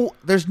 there's no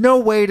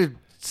way to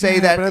say Yeah,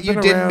 but that I've you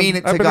been didn't around- mean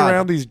it to I've been God.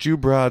 around these Jew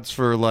broads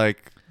for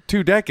like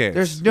 2 decades.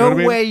 There's You know no what I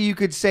mean? way you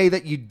could say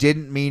that you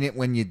didn't mean it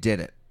when you did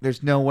it.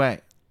 There's no way.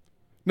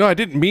 No, I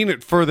didn't mean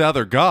it for the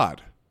other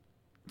god.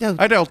 No,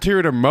 I had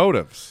ulterior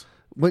motives.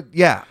 but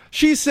yeah,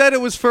 She said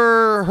it was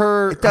for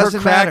her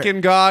doesn't Kraken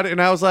matter. god,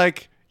 and I was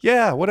like,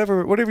 yeah,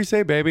 whatever you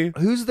say, baby.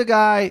 who's the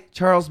guy,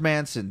 Charles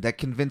Manson, that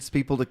convinced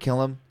people to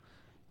kill him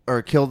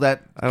or kill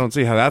that? I don't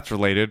see how that's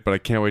related, but I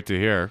can't wait to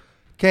hear.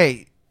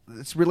 Okay,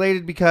 it's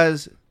related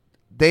because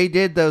they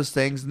did those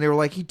things and they were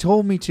like, he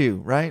told me to,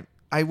 right?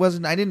 I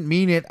didn't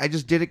mean it. I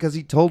just did it because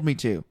he told me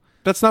to.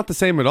 That's not the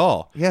same at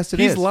all. Yes, it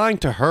He's is. lying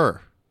to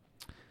her.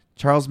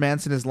 Charles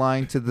Manson is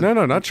lying to the...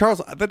 No, not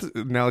Charles. That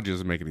analogy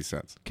doesn't make any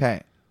sense.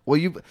 Okay. Well,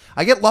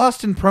 I get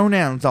lost in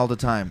pronouns all the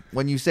time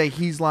when you say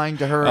he's lying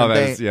to her. Oh, and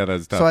that's- they, yeah,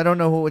 that's tough. So I don't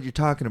know what you're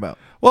talking about.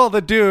 Well,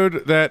 the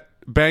dude that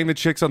banged the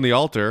chicks on the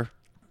altar,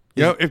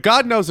 you know, if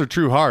God knows their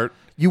true heart,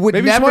 You would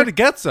Maybe he just never wanted to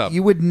get some.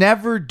 You would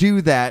never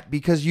do that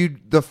because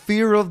the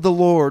fear of the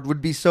Lord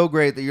would be so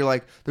great that you're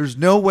like, there's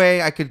no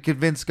way I could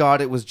convince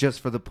God it was just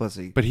for the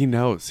pussy. But he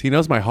knows. He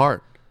knows my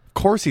heart. Of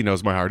course he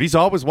knows my heart. He's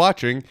always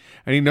watching,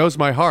 and he knows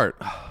my heart.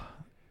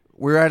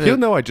 He'll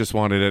know I just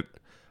wanted it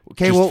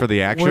just for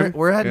the action.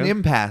 We're at an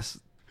impasse.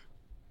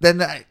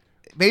 Then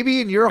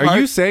maybe in your heart... Are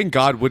you saying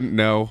God wouldn't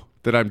know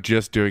that I'm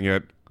just doing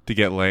it to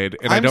get laid,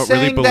 and I I'm don't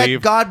really saying that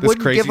believe God this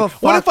wouldn't crazy... give a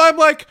fuck. What if I'm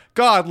like,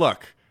 God,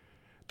 look,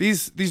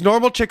 these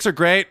normal chicks are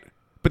great,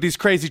 but these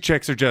crazy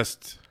chicks are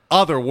just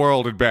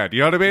otherworld in bed.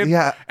 You know what I mean?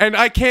 Yeah. And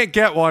I can't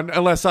get one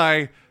unless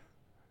I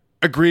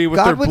agree with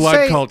God their would blood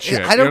say, cult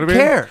shit. I don't You know what I mean?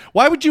 care.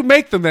 Why would you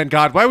make them then,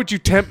 God? Why would you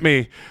tempt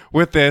me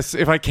with this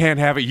if I can't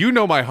have it? You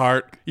know my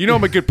heart. You know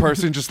I'm a good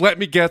person. Just let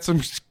me get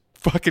some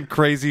fucking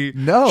crazy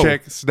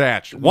chick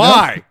snatch.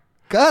 Why?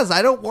 Because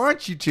I don't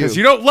want you to. Because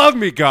you don't love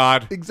me,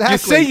 God. Exactly. You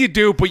say you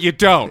do, but you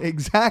don't.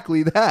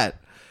 Exactly that.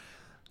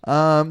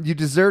 You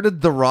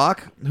deserted the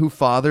rock who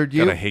fathered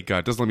you. God, I hate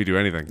God. Doesn't let me do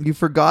anything. You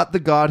forgot the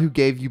God who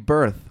gave you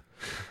birth.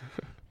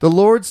 The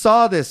Lord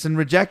saw this and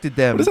rejected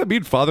them. What does that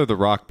mean, Father the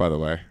Rock, by the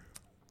way?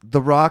 The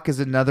rock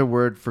is another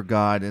word for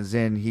God, as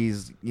in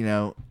he's,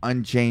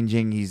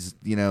 unchanging. He's,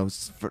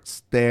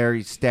 there.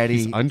 He's steady.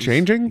 He's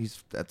unchanging?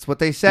 That's what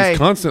they say. He's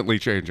constantly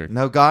changing.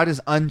 No, God is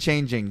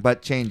unchanging,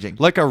 but changing.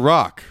 Like a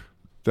rock.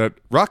 That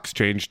rocks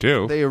change,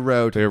 too. They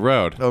erode.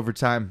 Over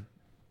time.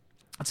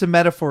 It's a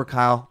metaphor,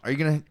 Kyle. Are you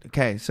going to...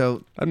 Okay,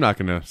 so... I'm not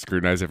going to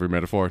scrutinize every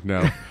metaphor,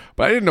 no.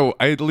 But I didn't know...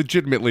 I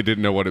legitimately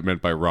didn't know what it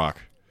meant by rock.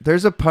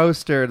 There's a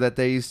poster that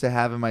they used to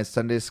have in my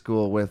Sunday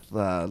school with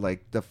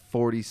the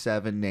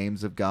 47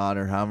 names of God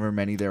or however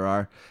many there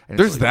are. And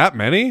There's that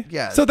many?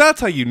 Yeah. So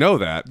that's how you know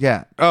that?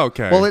 Yeah. Oh,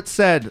 okay. Well, it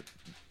said,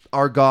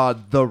 our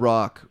God, the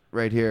rock,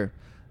 right here.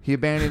 He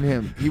abandoned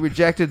him. He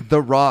rejected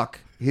the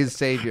rock, his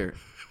savior.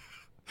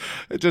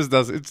 It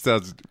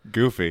sounds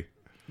goofy.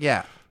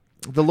 Yeah.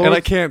 The Lord, and I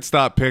can't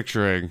stop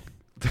picturing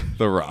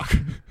the rock.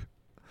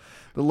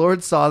 The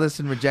Lord saw this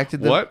and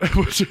rejected them. What?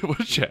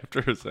 What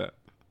chapter is that?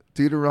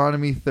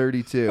 Deuteronomy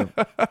 32.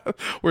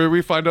 Where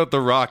we find out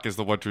the rock is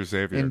the one true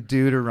savior. In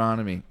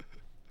Deuteronomy.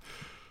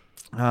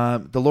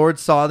 The Lord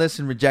saw this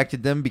and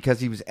rejected them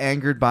because he was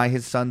angered by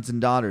his sons and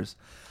daughters.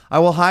 I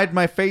will hide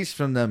my face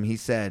from them, he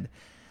said,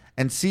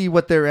 and see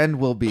what their end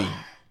will be.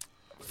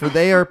 For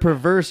they are a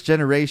perverse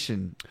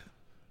generation,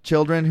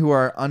 children who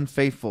are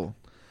unfaithful.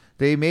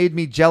 They made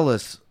me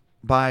jealous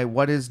by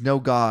what is no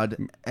God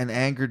and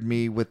angered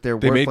me with their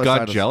worthless idols. They made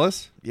God idols.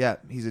 jealous? Yeah,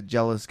 he's a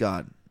jealous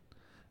God.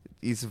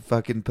 He's a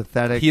fucking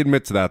pathetic. He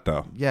admits that,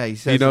 though. Yeah, he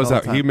says he knows it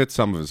all that. the time. He admits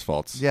some of his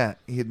faults. Yeah,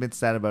 he admits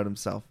that about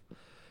himself.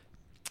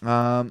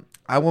 I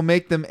will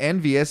make them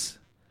envious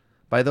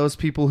by those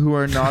people who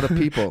are not a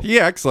people.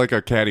 He acts like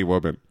a catty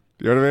woman.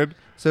 You know what I mean?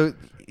 So,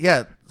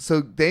 yeah.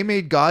 So they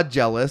made God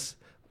jealous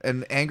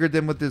and angered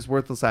them with his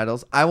worthless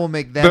idols. I will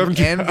make them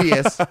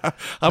envious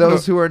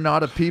those who are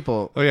not a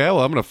people. Oh, yeah?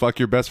 Well, I'm going to fuck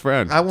your best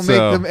friend. I will make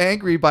them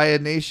angry by a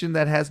nation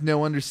that has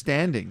no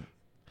understanding.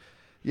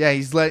 Yeah,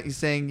 he's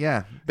saying,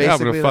 yeah.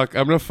 Basically, I'm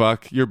gonna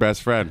fuck your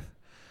best friend.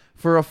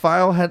 For a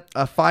fire.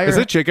 Has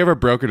a chick ever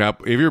broken up?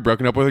 Have you ever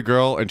broken up with a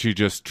girl and she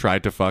just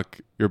tried to fuck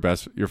your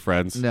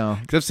friends? No.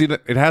 Because I've seen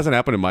it hasn't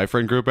happened in my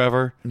friend group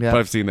ever, Yeah. but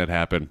I've seen that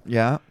happen.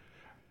 Yeah.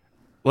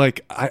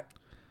 Like,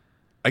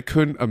 I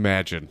couldn't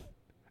imagine.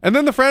 And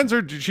then the friends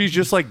she's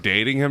just like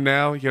dating him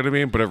now, you know what I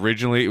mean? But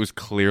originally it was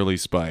clearly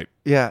spite.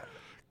 Yeah.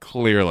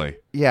 Clearly.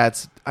 Yeah,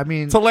 it's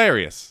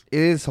hilarious. It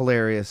is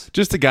hilarious.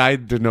 Just a guy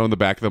to know in the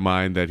back of the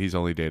mind that he's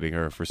only dating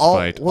her for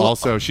spite.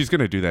 Also, she's going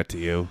to do that to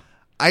you.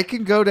 I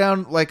can go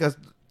down like the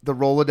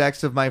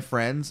Rolodex of my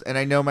friends, and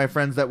I know my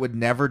friends that would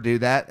never do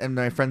that, and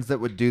my friends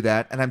that would do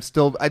that, and I'd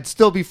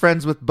still be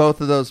friends with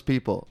both of those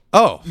people.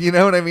 Oh, you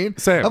know what I mean?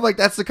 Same. I'm like,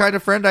 that's the kind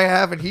of friend I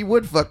have, and he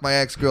would fuck my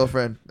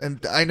ex-girlfriend,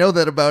 and I know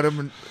that about him,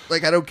 and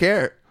like I don't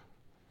care.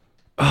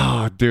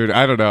 Oh, dude,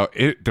 I don't know.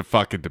 It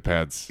fucking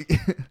depends.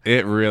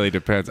 It really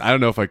depends. I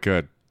don't know if I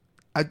could.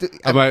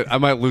 I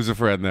might lose a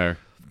friend there.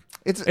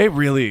 It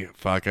really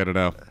I don't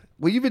know.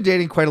 Well, you've been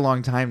dating quite a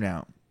long time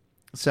now,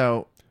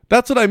 so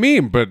that's what I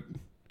mean. But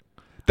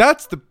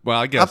that's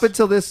I guess up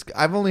until this,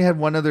 I've only had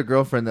one other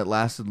girlfriend that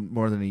lasted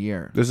more than a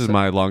year. This is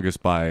my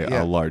longest by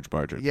a large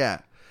margin. Yeah,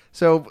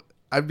 so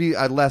I'd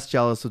less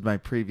jealous with my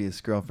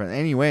previous girlfriend.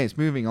 Anyways,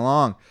 moving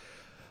along.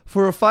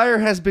 For a fire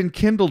has been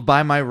kindled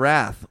by my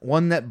wrath,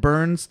 one that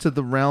burns to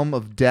the realm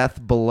of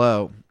death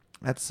below.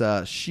 That's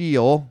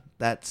Sheol.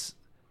 That's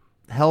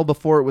hell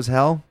before it was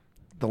hell.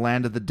 The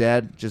land of the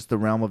dead, just the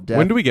realm of death.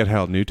 When do we get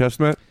hell? New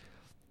Testament?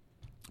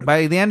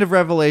 By the end of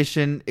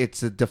Revelation,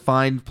 it's a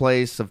defined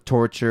place of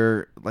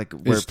torture. Like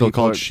where it's still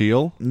called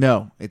Sheol?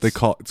 No, it's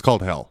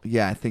called hell.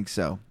 Yeah, I think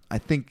so. I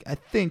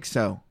think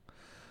so.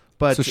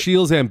 But so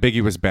Sheol's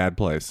ambiguous bad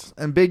place.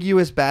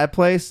 Ambiguous bad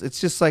place.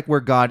 It's just like where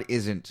God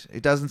isn't.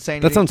 It doesn't say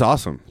anything. That sounds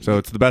awesome. So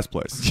it's the best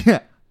place.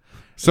 Yeah.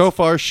 So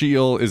far,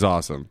 Sheol is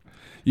awesome.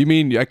 You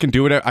mean I can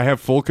do it? I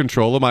have full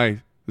control of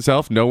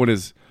myself. No one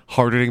is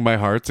hardening my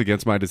hearts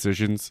against my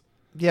decisions.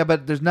 Yeah,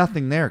 but there's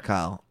nothing there,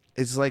 Kyle.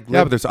 It's like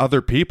but there's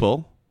other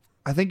people.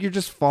 I think you're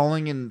just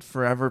falling in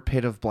forever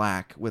pit of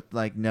black with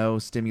like no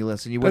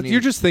stimulus, and you wouldn't. You're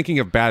just thinking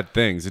of bad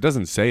things. It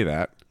doesn't say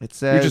that. It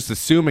says You're just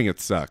assuming it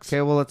sucks.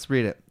 Okay, well, let's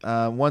read it.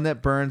 One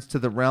that burns to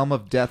the realm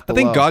of death I below.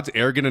 think God's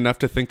arrogant enough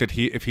to think that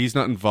if he's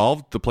not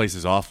involved, the place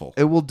is awful.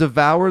 It will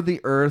devour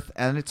the earth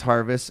and its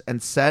harvest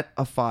and set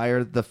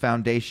afire the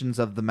foundations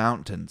of the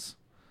mountains.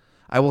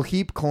 I will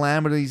heap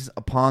calamities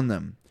upon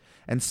them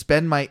and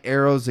spend my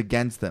arrows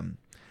against them.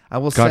 I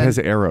will God send... has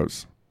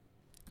arrows.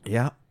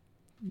 Yeah.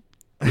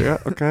 Yeah,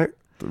 okay.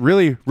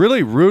 Really,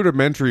 really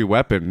rudimentary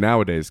weapon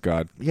nowadays,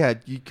 God. Yeah,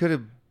 you could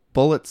have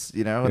bullets,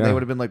 you know, and Yeah. they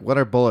would have been like, what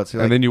are bullets?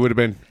 You're And like, then you would have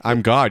been,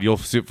 I'm God. You'll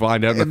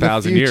find out in In the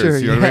 1,000 future,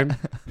 years. You know what I yeah. mean?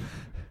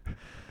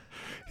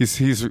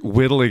 He's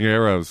whittling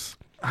arrows.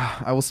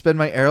 I will spend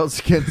my arrows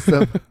against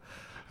them.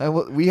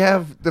 We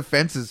have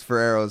defenses for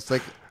arrows.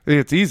 Like,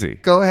 It's easy.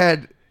 go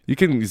ahead. You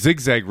can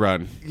zigzag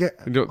run. Yeah.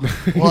 You know-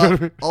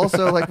 Well,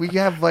 also, like, we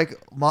have like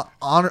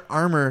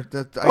armor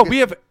that we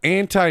have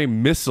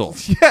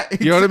anti-missiles. Yeah,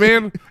 You know what I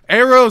mean?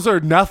 Arrows are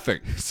nothing.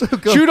 So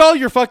go- Shoot all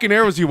your fucking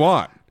arrows you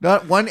want.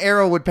 Not one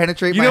arrow would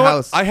penetrate You my know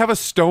house. what? I have a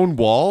stone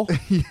wall.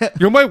 Yeah. You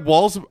know my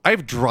walls? I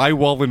have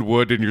drywall and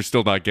wood, and you're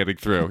still not getting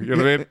through. You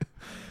know what I mean?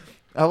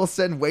 I will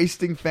send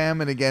wasting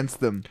famine against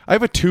them. I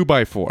have a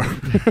 2x4.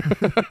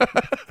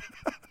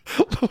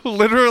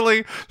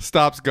 Literally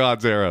stops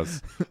God's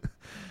arrows.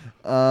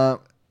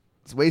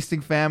 It's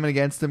wasting famine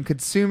against them,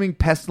 consuming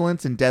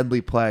pestilence and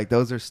deadly plague.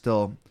 Those are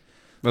still,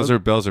 Those are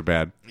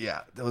bad.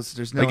 yeah. Those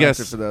there's no I guess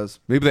answer for those.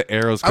 maybe the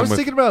arrows I come was with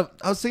thinking about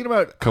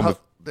come how with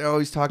they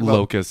always talk about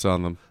locusts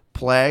on them.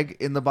 plague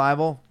in the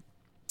Bible,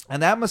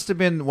 and that must have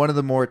been one of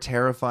the more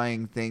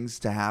terrifying things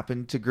to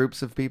happen to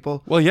groups of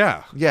people. Well,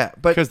 yeah. Yeah,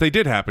 but Because they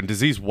did happen.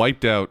 Disease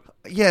wiped out.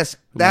 yes,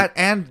 that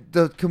and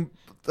the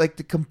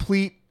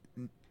complete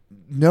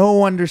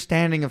no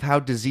understanding of how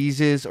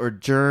diseases or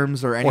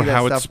germs or any Or of that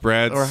how it stuff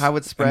spreads. or how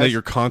it spreads. And that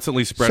you're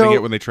constantly spreading So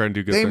it when they try and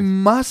do good they things.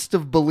 must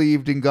have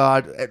believed in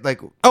God,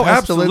 like Oh,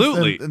 pestilence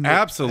absolutely. and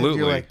Absolutely.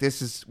 you're like,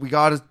 this is we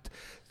got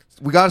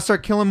to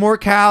start killing more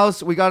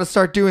cows. We got to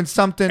start doing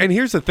something. And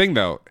here's the thing,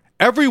 though.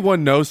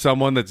 Everyone knows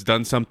someone that's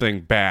done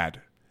something bad.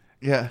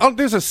 yeah, Oh,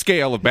 there's a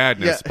scale of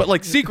badness, Yeah. but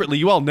like secretly,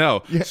 you all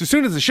know. So as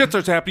soon as the shit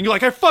starts happening, you're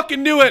like, I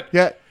fucking knew it.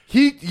 yeah.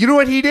 You know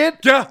what he did?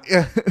 Yeah.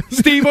 Yeah.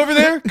 Steve over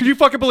there, could you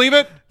fucking believe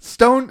it?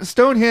 Stone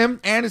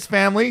him and his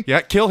family. Yeah,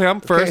 kill him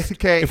first.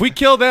 okay. If we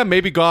kill them,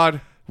 maybe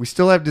God. We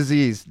still have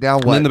disease. Now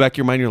what? And in the back of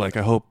your mind, you're like,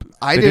 I hope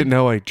I they didn't- didn't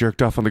know I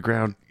jerked off on the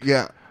ground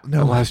yeah.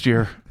 No. last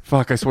year.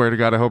 Fuck, I swear to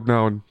God, I hope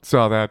no one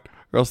saw that,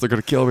 or else they're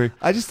gonna kill me.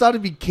 I just thought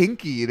it'd be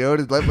kinky, you know,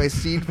 to let my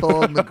seed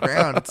fall on the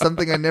ground. It's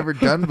something I've never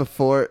done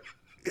before.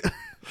 I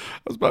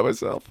was by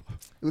myself.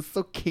 It was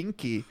so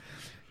kinky.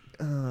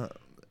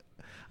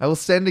 I will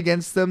send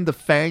against them the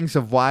fangs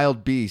of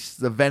wild beasts,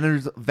 the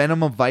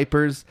venom of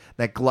vipers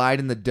that glide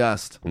in the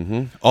dust.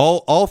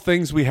 All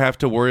things we have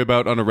to worry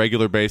about on a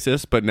regular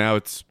basis, but now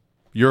it's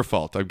your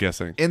fault, I'm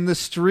guessing. In the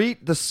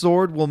street, the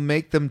sword will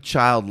make them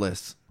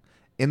childless.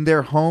 In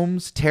their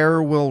homes,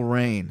 terror will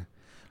reign.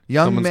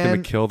 Young Someone's gonna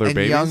men kill their and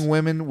babies? young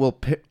women will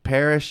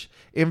perish.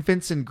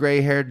 Infants and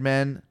gray-haired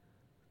men.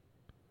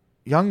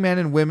 Young men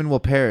and women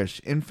will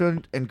perish.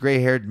 Infant and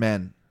gray-haired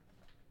men.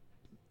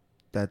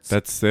 That's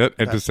it.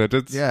 End of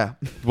sentence. yeah.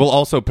 Will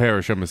also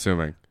perish, I'm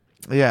assuming.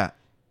 Yeah.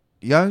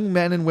 Young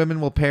men and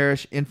women will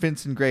perish,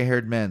 infants and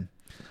gray-haired men.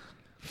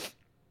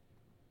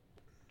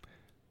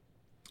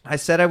 I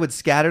said I would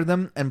scatter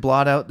them and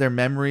blot out their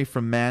memory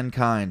from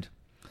mankind.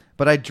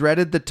 But I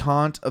dreaded the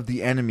taunt of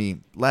the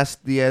enemy,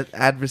 lest the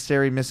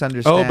adversary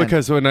misunderstand. Oh,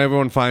 because when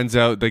everyone finds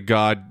out that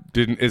God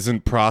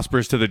isn't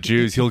prosperous to the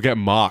Jews, he'll get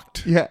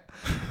mocked. Yeah.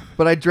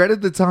 But I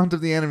dreaded the taunt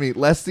of the enemy,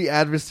 lest the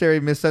adversary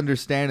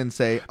misunderstand and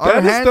say,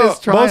 Our That hand is is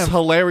the triumphed. most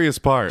hilarious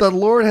part. The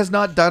Lord has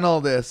not done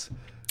all this.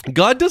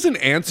 God doesn't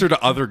answer to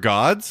other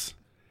gods.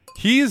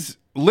 He's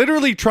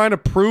literally trying to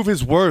prove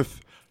his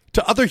worth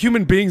to other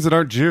human beings that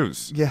aren't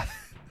Jews. Yeah.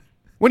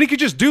 When he could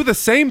just do the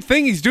same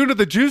thing he's doing to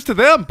the Jews to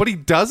them, but he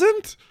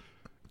doesn't?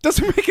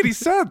 Doesn't make any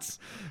sense.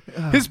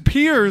 His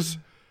peers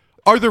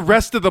are the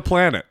rest of the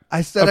planet.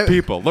 I said of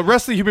people. The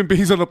rest of the human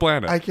beings on the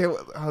planet. I can't.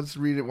 I'll just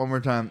read it one more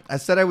time. I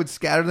said I would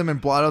scatter them and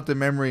blot out their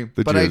memory,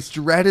 The but Jews. I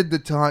dreaded the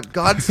taunt.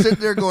 God's sitting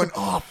there going,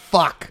 "Oh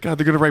fuck." God,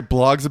 they're going to write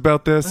blogs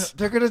about this.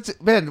 They're gonna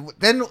man.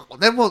 Then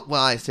what?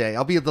 Well, I say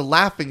I'll be the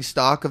laughing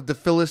stock of the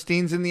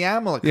Philistines and the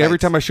Amalekites. Yeah, every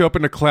time I show up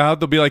in a cloud,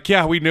 they'll be like,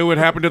 yeah, we knew what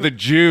happened to the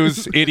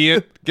Jews,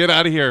 idiot. Get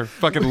out of here,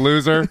 fucking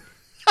loser.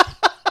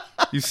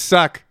 You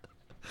suck.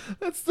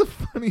 That's the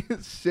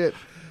funniest shit.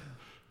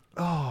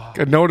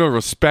 God, no one will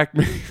respect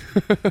me.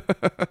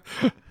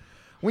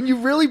 When you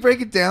really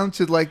break it down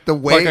to like the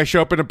way Like I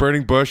show up in a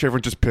burning bush,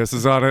 everyone just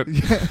pisses on it.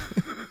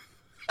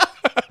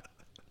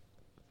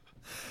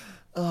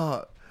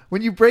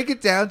 when you break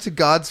it down to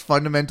God's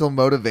fundamental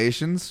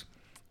motivations,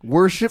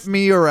 worship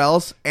me or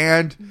else,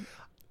 and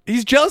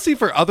He's jealousy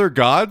for other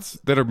gods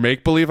that are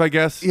make-believe, I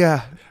guess.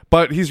 yeah,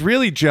 But he's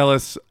really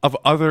jealous of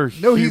other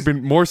No, he's-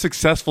 more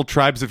successful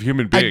tribes of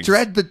human beings. I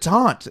dread the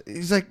taunt.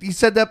 He's like he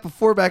said that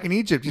before back in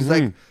Egypt. He's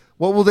like,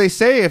 What will they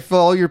say if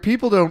all your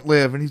people don't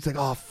live? And he's like,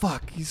 oh,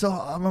 fuck.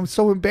 I'm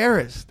so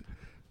embarrassed.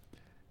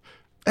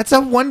 That's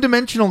how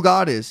one-dimensional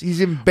God is. He's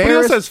But he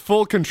embarrassed, also has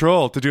full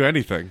control to do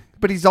anything.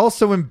 but he's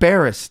also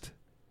embarrassed.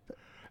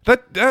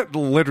 That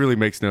literally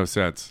makes no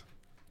sense.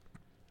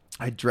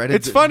 I dreaded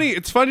It's funny.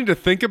 It's funny to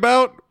think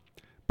about,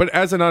 but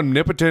as an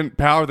omnipotent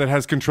power that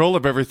has control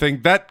of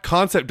everything, that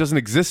concept doesn't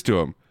exist to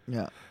him.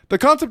 Yeah. The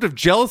concept of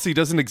jealousy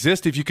doesn't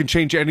exist if you can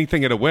change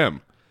anything at a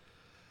whim.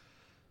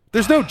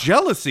 There's no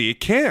jealousy.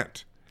 It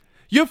can't.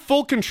 You have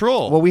full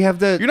control. Well, we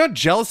have You're not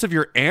jealous of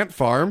your ant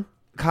farm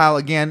Kyle,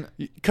 again.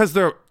 because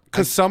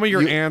some of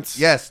your ants.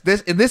 Yes,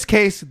 in this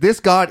case, this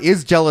God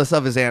is jealous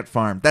of his ant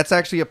farm. That's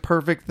actually a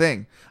perfect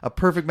thing, a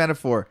perfect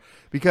metaphor,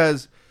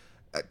 because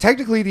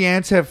technically the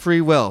ants have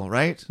free will,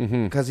 right?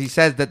 Because he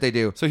says that they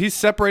do. So he's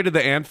separated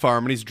the ant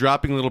farm and he's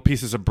dropping little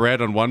pieces of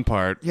bread on one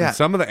part. Yeah. And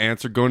some of the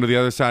ants are going to the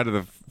other side of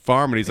the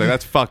farm and he's like,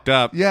 that's fucked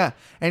up. Yeah,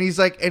 and he's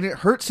like, and it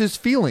hurts his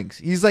feelings.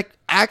 He's like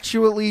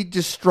actually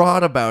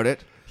distraught about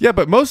it. Yeah,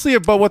 but mostly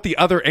about what the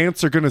other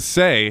ants are going to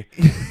say.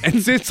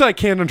 And since I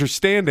can't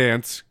understand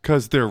ants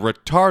because they're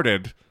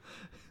retarded,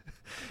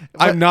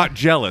 I'm not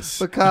jealous.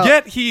 but Kyle-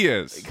 Yet he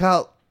is.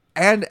 Kyle,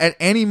 and at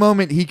any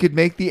moment he could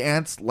make the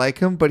ants like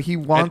him, but he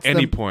wants At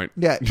any them- point.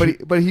 Yeah,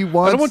 but he I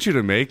wants don't want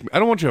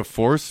you to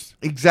force.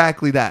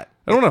 exactly that.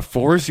 I don't want to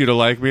force you to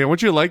like me. I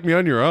want you to like me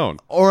on your own.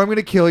 Or I'm going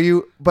to kill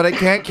you, but I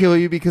can't kill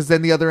you because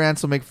then the other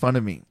ants will make fun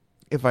of me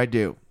if I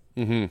do.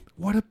 Mm-hmm.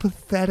 What a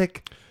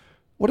pathetic,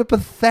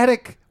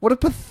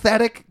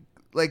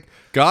 like,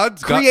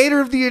 God's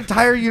creator of the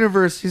entire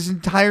universe. His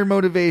entire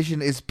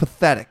motivation is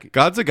pathetic.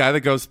 God's a guy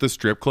that goes to the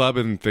strip club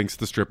and thinks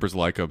the strippers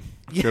like him.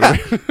 You know Yeah.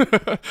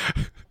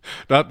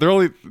 what I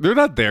mean? They're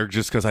not there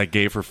just because I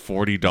gave her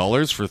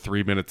 $40 for a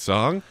 3-minute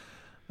song.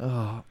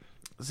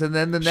 So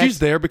then the next, She's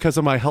there because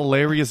of my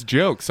hilarious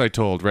jokes I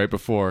told right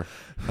before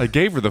I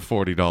gave her the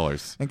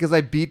 $40. and because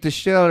I beat the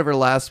shit out of her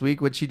last week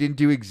when she didn't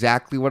do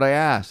exactly what I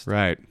asked.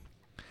 Right.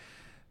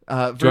 Do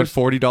you want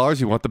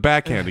 $40? You want the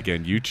backhand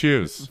again? You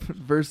choose.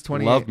 Verse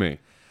 28. Love me.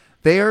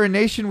 They are a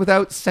nation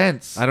without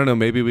sense. I don't know.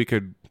 Maybe we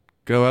could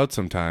go out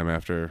sometime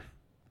after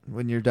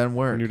When you're done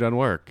work. when you're done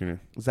work. You know?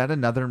 Is that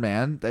another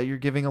man that you're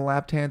giving a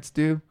lap dance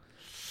to?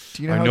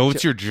 Do you know I how know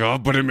it's your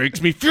job, but it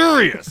makes me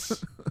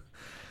furious.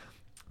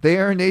 They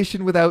are a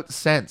nation without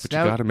sense. But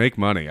you got to make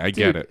money. I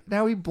get it.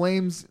 Now he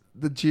blames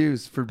the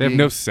Jews for They being... have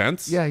no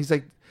sense. Yeah, he's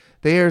like,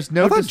 there's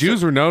no... I thought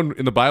Jews were known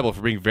in the Bible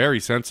for being very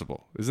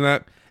sensible. Isn't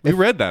that? We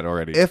read that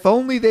already. If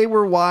only they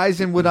were wise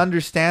and would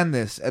understand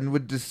this and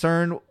would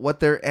discern what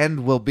their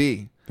end will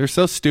be. They're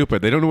so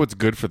stupid. They don't know what's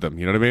good for them.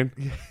 You know what I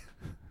mean?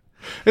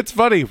 It's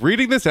funny.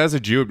 Reading this as a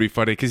Jew would be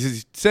funny because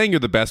he's saying you're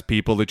the best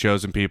people, the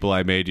chosen people,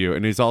 I made you.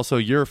 And he's also,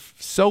 you're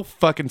so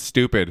fucking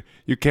stupid.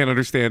 You can't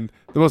understand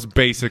the most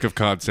basic of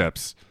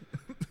concepts.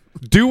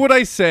 Do what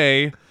I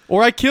say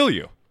or I kill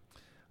you.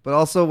 But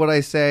also what I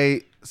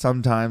say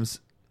sometimes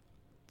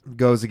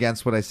goes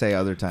against what I say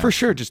other times. For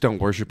sure, just don't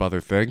worship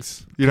other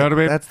things. You know what I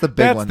mean? That's the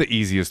big one. That's the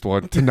easiest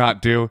one to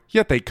not do,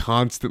 yet they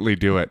constantly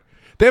do it.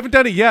 They haven't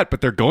done it yet,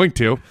 but they're going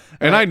to.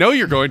 And I know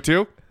you're going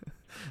to.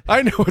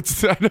 I know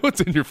it's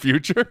in your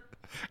future.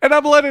 And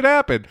I'm letting it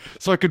happen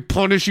so I can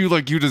punish you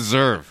like you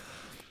deserve.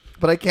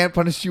 But I can't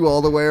punish you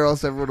all the way or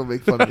else everyone will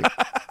make fun of me.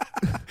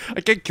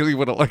 I can't kill you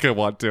like I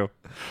want to.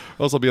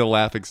 Also be a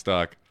laughing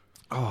stock.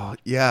 Oh,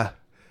 yeah.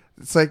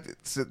 It's like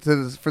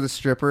for the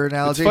stripper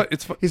analogy.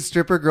 It's fun. His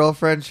stripper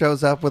girlfriend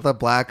shows up with a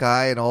black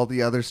eye, and all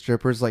the other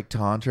strippers like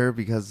taunt her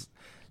because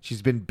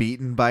she's been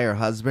beaten by her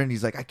husband.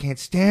 He's like, I can't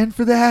stand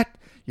for that.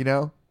 You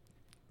know?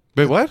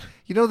 Wait, what?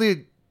 You know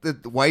the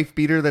wife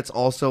beater that's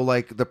also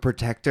like the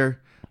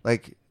protector?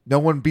 Like, no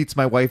one beats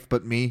my wife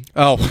but me.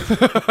 Oh.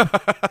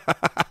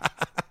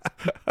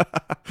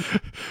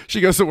 She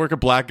goes to work at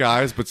Black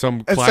Guys, but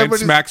some And client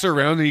somebody's- smacks her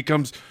around and he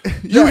comes,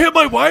 you hit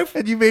my wife?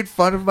 And you made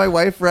fun of my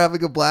wife for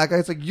having a black eye.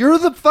 It's like, you're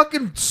the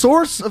fucking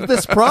source of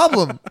this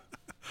problem.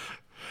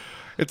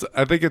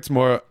 I think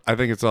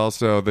it's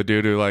also the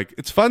dude who like,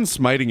 it's fun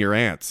smiting your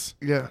ants.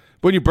 Yeah.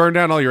 When you burn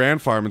down all your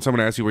ant farm and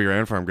someone asks you where your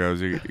ant farm goes,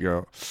 you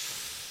go,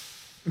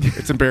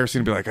 it's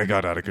embarrassing to be like, I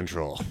got out of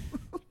control.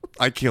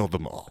 I killed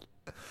them all.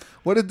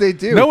 What did they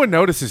do? No one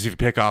notices if you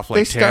pick off like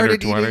They 10 or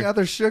started 20. eating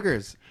other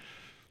sugars.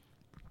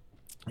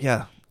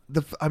 Yeah.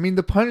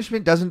 The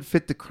punishment doesn't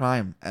fit the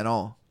crime at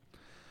all.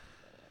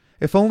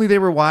 If only they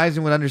were wise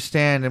and would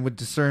understand and would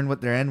discern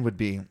what their end would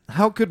be.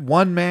 How could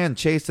one man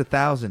chase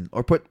 1,000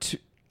 or put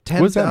What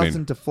does that mean?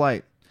 10,000 to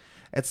flight?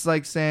 It's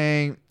like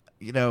saying,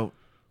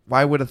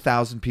 why would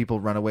 1,000 people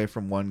run away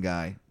from one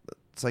guy?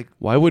 It's like,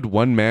 Why would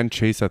one man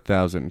chase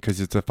 1,000?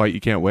 Because it's a fight you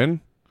can't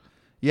win?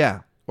 yeah,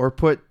 or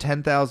put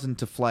 10,000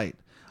 to flight.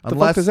 The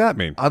fuck does that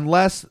mean?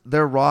 Unless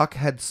their rock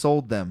had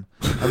sold them.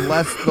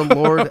 Unless the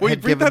Lord Wait,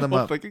 had read given that them whole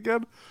up. thing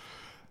again?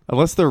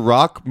 Unless they're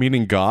rock,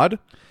 meaning God?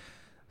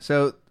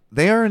 So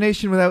they are a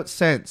nation without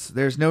sense.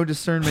 There's no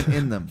discernment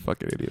in them.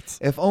 Fucking idiots.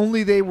 If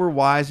only they were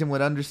wise and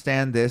would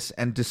understand this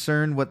and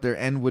discern what their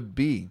end would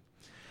be.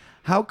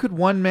 How could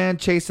one man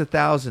chase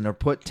 1,000 or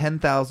put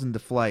 10,000 to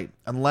flight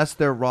unless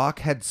their rock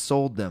had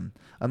sold them?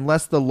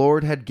 unless the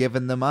Lord had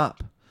given them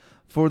up.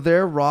 For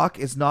their rock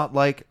is not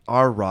like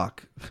our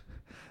rock.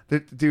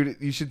 Dude,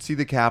 you should see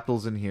the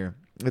capitals in here.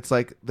 It's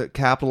like the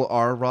capital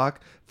R rock.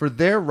 For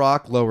their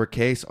rock,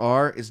 lowercase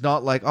r, is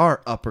not like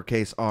our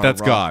uppercase R. That's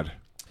rock.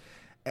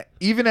 God.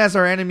 Even as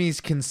our enemies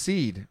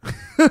concede.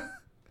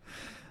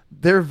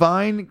 Their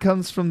vine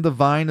comes from the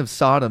vine of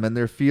Sodom and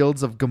their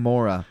fields of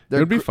Gomorrah. It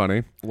would be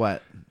funny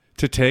What?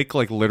 to take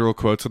like literal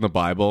quotes in the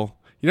Bible.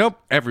 You know,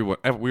 everyone,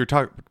 we were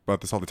talking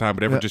about this all the time,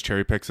 but everyone just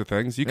cherry picks the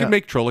things. You can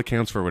make troll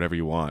accounts for whatever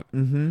you want.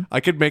 Mm-hmm. I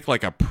could make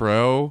like a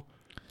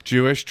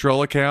pro-Jewish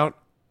troll account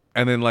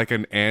and then like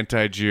an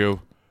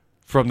anti-Jew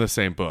from the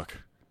same book.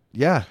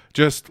 Yeah.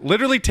 Just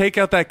literally take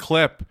out that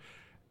clip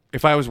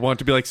if I was one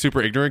to be like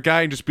super ignorant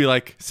guy and just be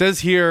like, says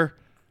here,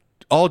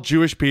 all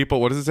Jewish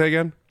people, what does it say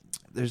again?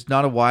 There's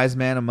not a wise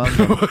man among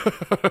them.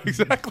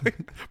 Exactly.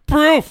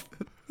 Proof.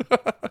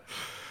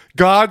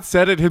 God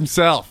said it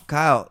himself.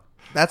 Kyle,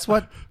 that's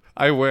what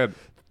I win.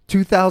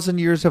 2,000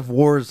 years of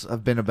wars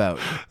have been about.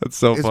 That's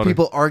so It's funny.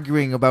 people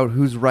arguing about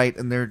who's right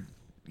in their,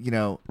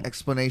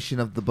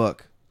 explanation of the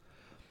book.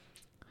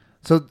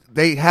 So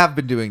they have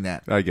been doing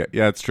that.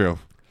 Yeah, it's true.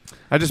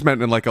 I just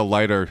meant in like a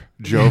lighter,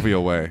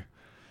 jovial way.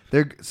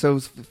 So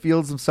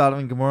fields of Sodom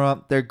and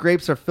Gomorrah, their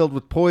grapes are filled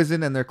with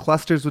poison and their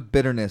clusters with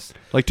bitterness.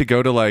 Like to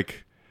go to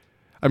like,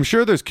 I'm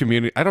sure there's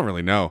community, I don't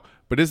really know,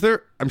 but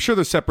I'm sure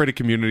there's separated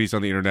communities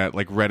on the internet.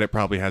 Like Reddit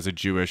probably has a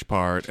Jewish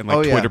part and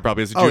like Twitter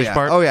probably has a Jewish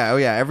part. Oh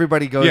yeah.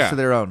 Everybody goes to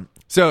their own.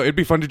 So it'd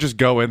be fun to just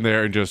go in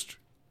there and just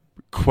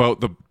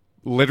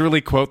literally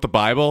quote the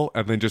Bible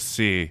and then just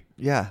see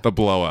the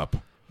blow up.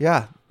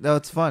 Yeah. No,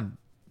 it's fun.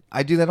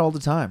 I do that all the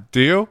time. Do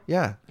you?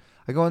 Yeah.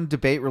 I go and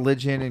debate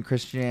religion and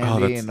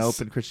Christianity and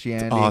open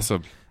Christianity.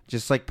 Awesome.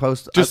 Just like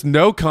post. Just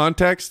no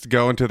context.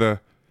 Go into the.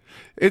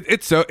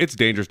 It's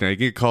dangerous now. You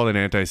can get called an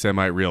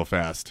anti-Semite real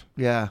fast.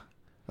 Yeah.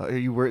 Are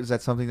you worried? Is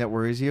that something that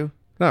worries you?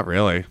 Not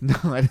really. No,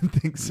 I didn't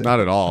think so. Not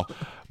at all.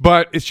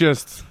 But it's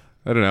just,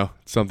 I don't know.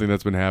 It's something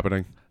that's been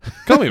happening.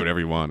 Call me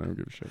whatever you want. I don't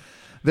give a shit.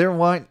 Their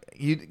wine.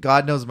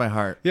 God knows my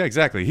heart. Yeah,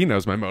 exactly. He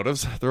knows my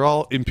motives. They're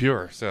all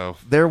impure. So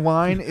their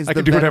wine is. I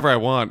can do whatever I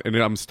want, and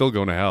I'm still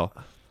going to hell.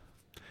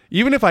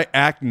 Even if I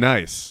act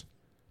nice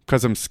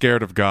because I'm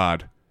scared of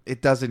God,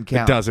 it doesn't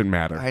count. It doesn't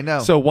matter. I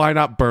know. So why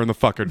not burn the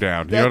fucker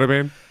down? You know what I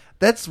mean?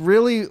 That's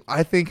really,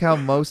 I think, how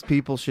most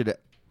people should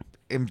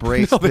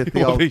embrace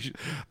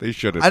they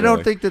shouldn't. I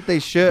don't think that they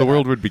should. The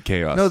world would be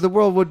chaos. No, the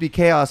world would be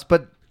chaos,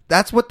 but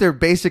that's what they're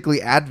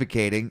basically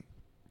advocating.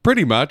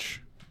 Pretty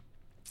much.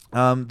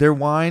 Their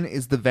wine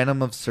is the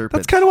venom of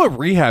serpents. That's kind of what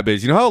rehab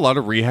is. You know how a lot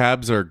of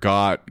rehabs are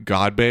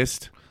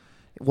God-based?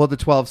 Well, the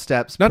 12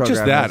 steps. Not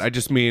just that. I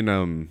just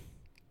mean...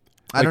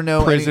 I don't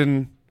know.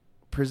 Prison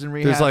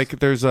rehab.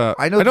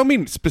 I don't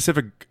mean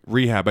specific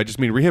rehab. I just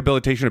mean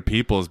rehabilitation of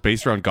people is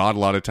based around God a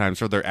lot of times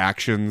for their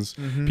actions.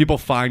 Mm-hmm. People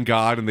find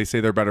God and they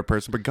say they're a better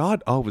person, but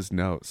God always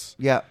knows.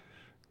 Yeah,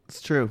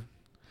 it's true.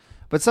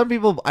 But some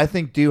people, I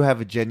think, do have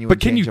a genuine.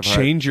 But can you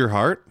change your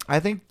heart? I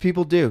think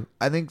people do.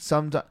 I think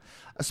sometimes,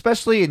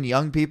 especially in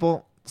young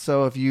people.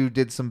 So if you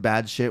did some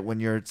bad shit when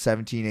you're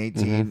 17,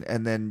 18,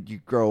 and then you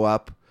grow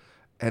up,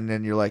 and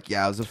then you're like,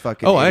 yeah, I was a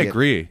fucking idiot. I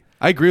agree.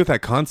 I agree with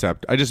that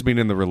concept. I just mean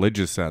in the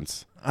religious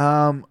sense.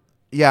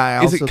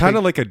 Yeah. Is it kind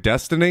of like a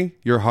destiny,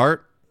 your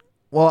heart?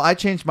 Well, I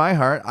changed my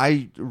heart.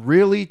 I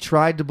really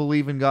tried to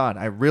believe in God.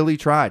 I really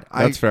tried.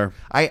 That's fair.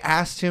 I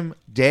asked him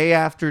day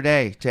after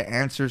day to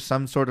answer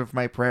some sort of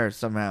my prayers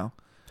somehow.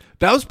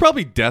 That was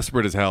probably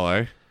desperate as hell,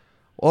 eh?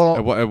 Well,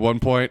 at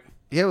one point.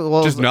 Yeah.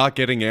 Well, just not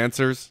getting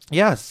answers.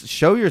 Yes.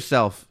 Show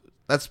yourself.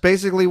 That's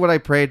basically what I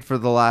prayed for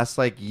the last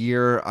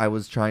year I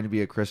was trying to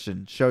be a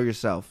Christian. Show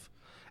yourself.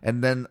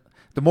 And then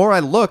the more I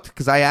looked,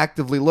 because I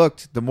actively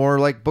looked, the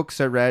more books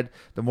I read,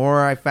 the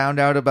more I found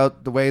out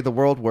about the way the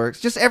world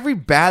works. Just every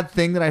bad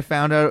thing that I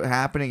found out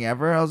happening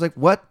ever, I was like,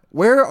 what?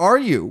 Where are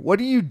you? What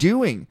are you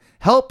doing?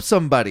 Help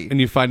somebody.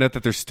 And you find out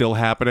that they're still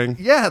happening?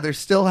 Yeah, they're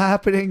still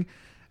happening.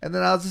 And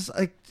then I was just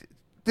like,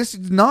 this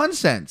is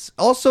nonsense.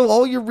 Also,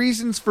 all your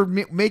reasons for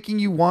making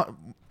you want...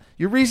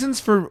 Your reasons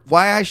for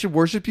why I should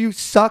worship you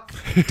suck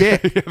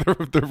dick. Yeah,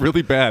 they're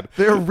really bad.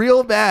 They're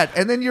real bad.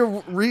 And then your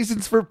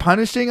reasons for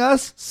punishing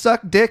us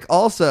suck dick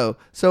also.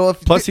 So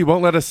Plus, he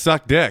won't let us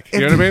suck dick.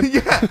 You know what I mean?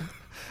 Yeah.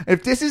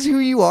 If this is who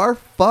you are,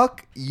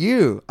 fuck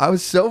you. I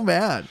was so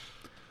mad.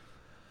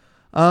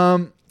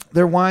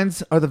 Their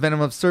wines are the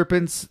venom of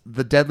serpents,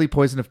 the deadly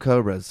poison of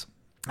cobras.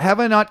 Have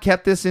I not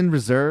kept this in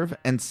reserve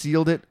and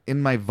sealed it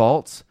in my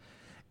vaults?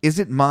 Is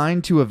it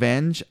mine to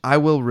avenge? I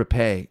will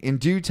repay. In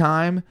due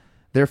time...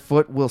 their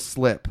foot will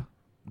slip.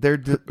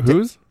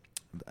 Whose?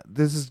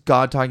 This is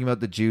God talking about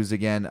the Jews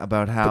again,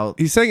 about how...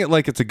 He's saying it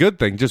like it's a good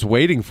thing, just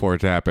waiting for it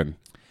to happen.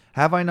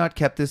 Have I not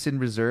kept this in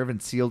reserve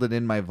and sealed it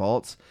in my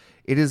vaults?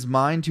 It is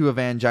mine to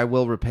avenge, I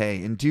will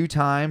repay. In due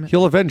time...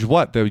 He'll avenge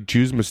what? The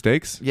Jews'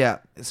 mistakes? Yeah.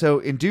 So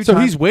in due time...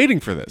 So he's waiting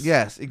for this.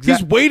 Yes, exactly.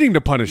 He's waiting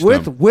to punish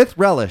them. With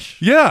relish.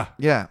 Yeah.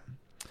 Yeah.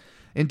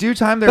 In due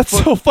time, That's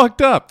so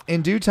fucked up.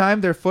 In due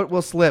time, their foot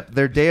will slip.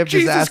 Their day of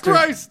disaster... Jesus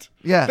Christ!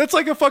 Yeah. That's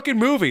like a fucking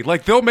movie.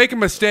 Like, they'll make a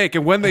mistake,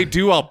 and when they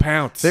do, I'll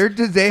pounce. Their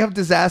day of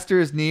disaster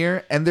is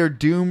near, and their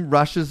doom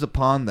rushes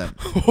upon them.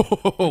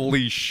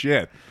 Holy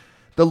shit.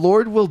 The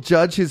Lord will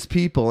judge his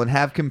people and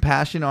have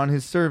compassion on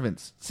his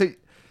servants.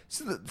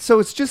 So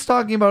it's just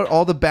talking about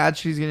all the bad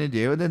shit he's going to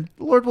do, and then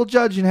the Lord will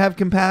judge and have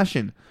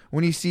compassion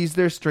when he sees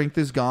their strength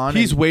is gone.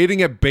 He's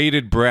waiting at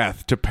bated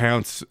breath to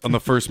pounce on the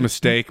first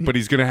mistake, but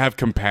he's going to have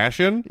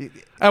compassion?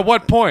 At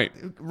what point?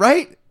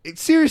 Right?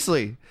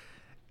 Seriously.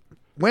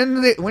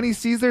 When he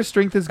sees their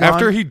strength is gone.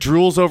 After he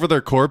drools over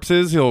their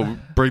corpses, he'll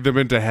bring them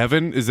into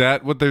heaven? Is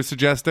that what they're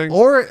suggesting?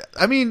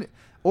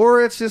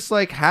 Or it's just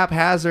like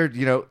haphazard,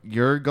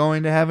 you're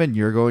going to heaven,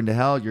 you're going to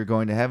hell, you're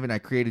going to heaven. I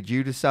created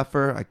you to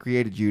suffer. I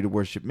created you to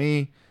worship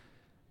me.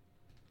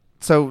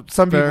 So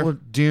some people are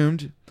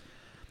doomed.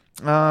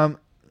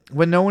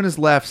 When no one is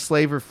left,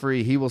 slave or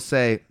free, he will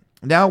say,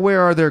 now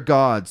where are their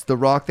gods, the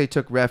rock they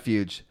took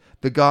refuge,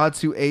 the gods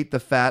who ate the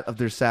fat of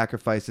their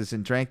sacrifices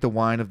and drank the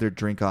wine of their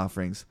drink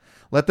offerings?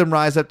 Let them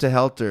rise up to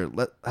help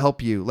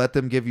you. Let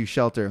them give you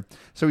shelter.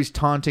 So he's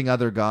taunting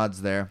other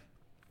gods there.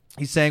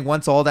 He's saying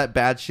once all that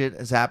bad shit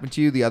has happened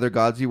to you, the other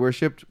gods you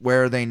worshipped,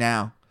 where are they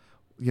now?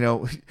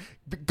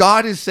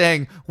 God is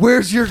saying,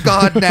 where's your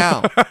God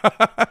now?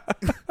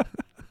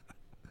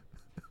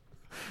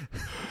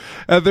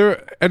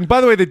 And by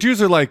the way, the Jews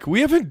are like,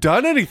 we haven't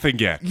done anything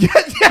yet.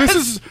 Yes. This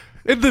is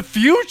in the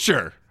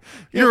future.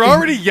 You're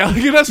already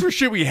yelling at us for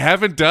shit we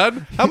haven't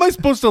done? How am I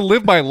supposed to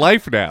live my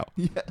life now?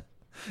 Yeah.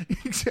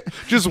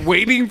 Just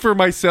waiting for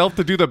myself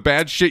to do the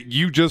bad shit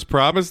you just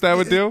promised I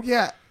would do?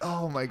 Yeah.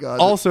 Oh, my God.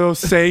 Also,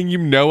 saying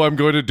I'm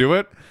going to do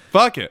it?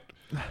 Fuck it.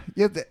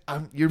 Yeah,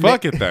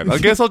 Fuck it then. I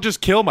guess I'll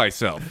just kill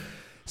myself.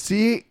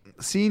 See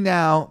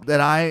now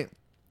that I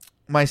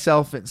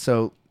myself,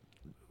 so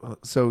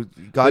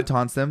God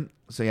taunts them.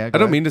 So yeah, I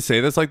don't mean to say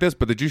this like this,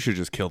 but the Jews should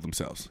just kill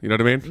themselves. You know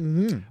what I mean?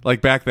 Mm-hmm.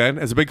 Like back then,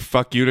 as a big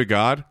fuck you to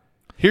God,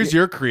 here's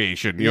your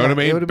creation. You know what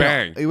I mean?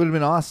 Bang. It would have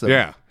been awesome.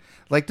 Yeah.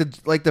 Like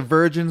the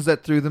virgins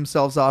that threw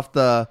themselves off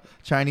the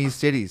Chinese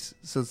cities.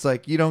 So it's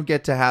like, you don't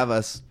get to have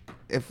us.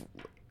 If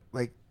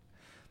like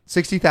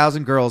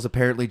 60,000 girls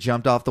apparently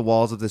jumped off the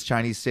walls of this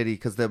Chinese city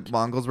because the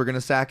Mongols were going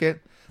to sack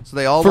it. So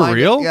they all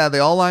they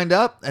all lined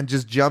up and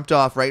just jumped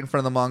off right in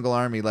front of the Mongol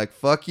army. Like,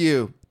 fuck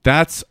you.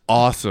 That's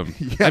awesome.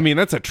 Yeah. I mean,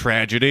 that's a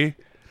tragedy,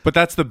 but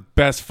that's the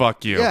best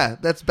fuck you. Yeah,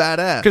 that's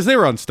badass. Because they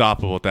were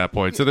unstoppable at that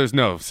point, so there's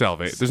no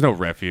salvation. There's no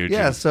refuge.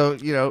 Yeah, so,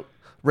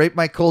 rape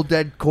my cold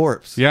dead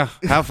corpse. Yeah,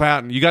 have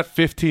fat. You got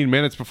 15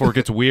 minutes before it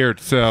gets weird,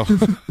 so.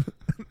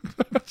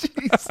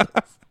 Jesus.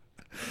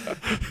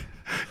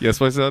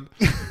 Yes, my son?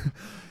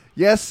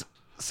 Yes,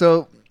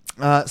 so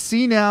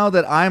see now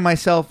that I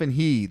myself and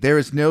he, there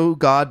is no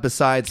God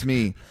besides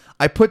me.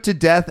 I put to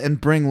death and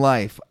bring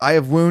life. I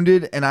have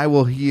wounded and I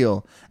will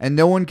heal, and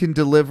no one can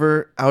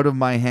deliver out of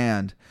my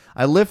hand.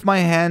 I lift my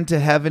hand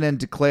to heaven and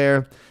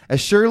declare, as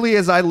surely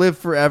as I live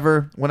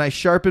forever, when I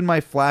sharpen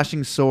my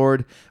flashing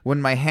sword, when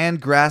my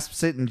hand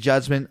grasps it in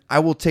judgment, I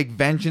will take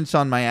vengeance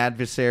on my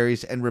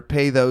adversaries and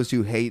repay those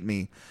who hate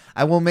me.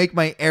 I will make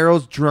my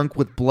arrows drunk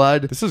with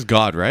blood. This is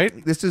God,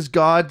 right? This is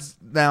God's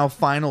now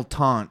final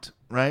taunt,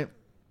 right?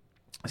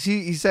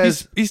 See, he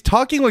says... He's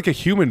talking like a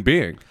human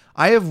being.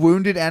 I have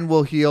wounded and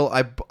will heal.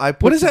 I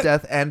put to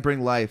death and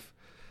bring life.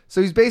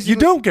 So he's basically... You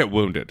don't get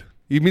wounded.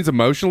 He means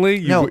emotionally?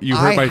 You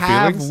hurt my feelings?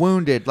 I have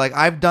wounded. Like,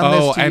 I've done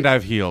this to you. And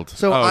I've healed.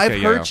 So I've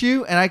hurt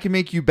you, and I can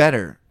make you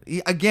better.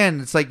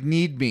 Again, it's like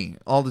need me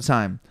all the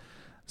time.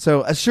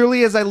 So as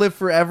surely as I live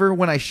forever,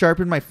 when I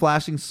sharpen my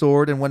flashing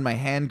sword and when my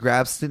hand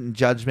grasps it in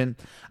judgment,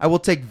 I will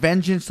take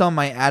vengeance on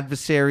my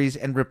adversaries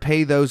and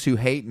repay those who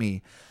hate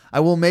me. I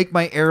will make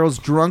my arrows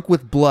drunk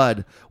with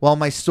blood, while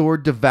my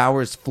sword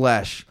devours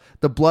flesh.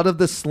 The blood of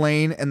the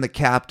slain and the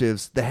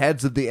captives, the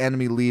heads of the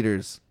enemy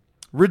leaders.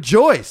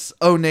 Rejoice,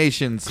 O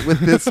nations, with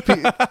this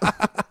people.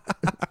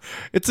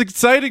 It's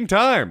exciting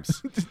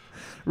times.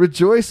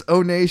 Rejoice,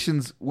 O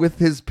nations, with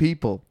his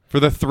people. For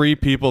the 3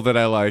 people that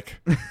I like.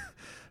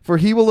 For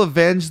he will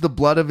avenge the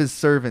blood of his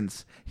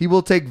servants. He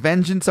will take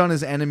vengeance on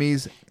his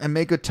enemies and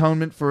make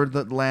atonement for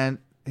the land,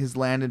 his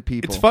land and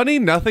people. It's funny,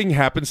 nothing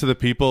happens to the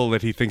people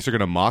that he thinks are going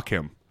to mock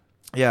him.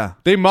 Yeah.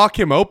 They mock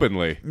him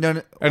openly.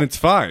 No, and it's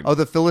fine. Oh,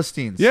 the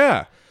Philistines.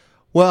 Yeah.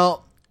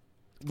 Well,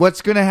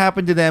 what's going to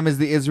happen to them is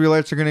the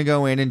Israelites are going to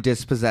go in and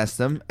dispossess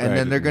them, and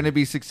then they're going to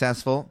be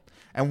successful.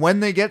 And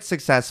when they get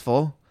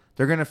successful,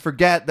 they're going to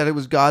forget that it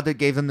was God that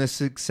gave them this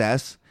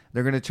success.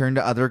 They're going to turn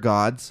to other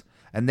gods,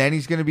 and then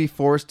he's going to be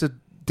forced to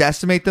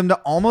decimate them to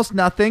almost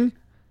nothing,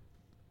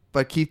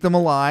 but keep them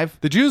alive.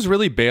 The Jews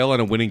really bail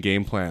on a winning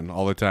game plan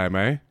all the time,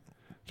 eh?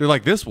 They're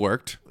like, this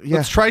worked. Yeah.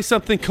 Let's try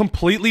something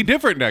completely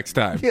different next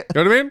time. Yeah.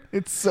 You know what I mean?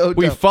 It's so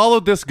We dumb.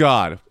 followed this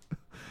God.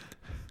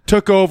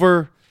 Took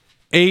over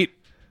 8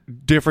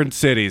 different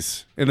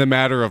cities in the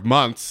matter of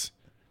months.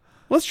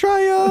 Let's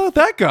try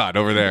that God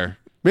over there.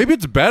 Maybe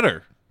it's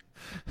better.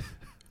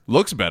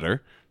 Looks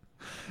better.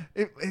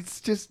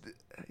 It's just,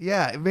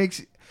 yeah, it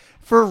makes,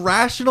 for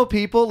rational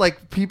people,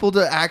 like people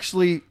to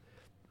actually,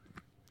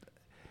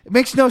 it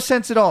makes no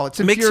sense at all. It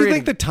makes you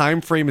think the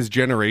time frame is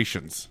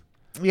generations.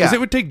 Because Yeah. it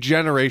would take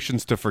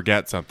generations to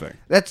forget something.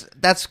 That's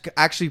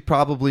actually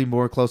probably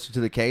more closer to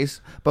the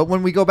case. But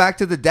when we go back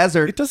to the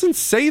desert, It doesn't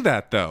say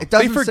that, though. It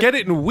They doesn't forget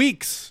it in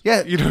weeks.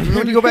 yeah, You know what I when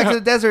mean? you go back Yeah. to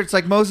the desert, it's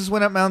like Moses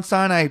went up Mount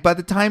Sinai. By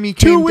the time he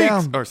 2 came weeks.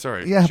 down, Oh,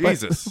 sorry. yeah,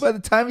 Jesus. By the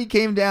time he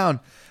came down,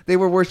 they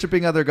were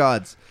worshiping other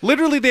gods.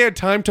 Literally, they had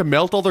time to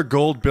melt all their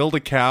gold, build a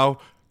cow,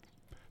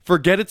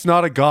 forget it's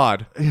not a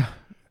god,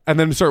 and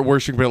then start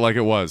worshiping it like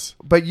it was.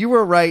 But you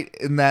were right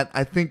in that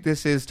I think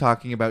this is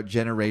talking about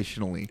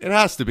generationally. It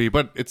has to be,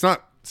 but it's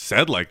not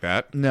said like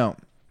that. No.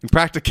 In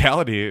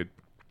practicality,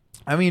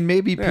 I mean,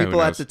 maybe Yeah, who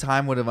people at knows? the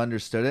time would have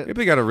understood it.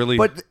 maybe they got to really.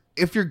 But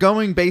if you're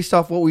going based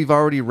off what we've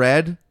already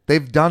read,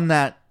 they've done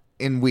that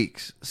in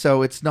weeks.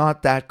 So it's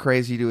not that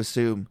crazy to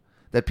assume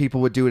that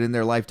people would do it in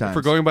their lifetimes. if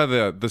we're going by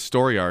the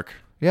story arc,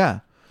 Yeah.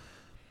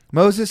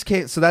 Moses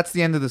came. So that's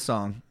the end of the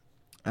song.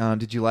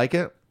 Did you like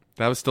it?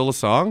 that was still a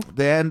song?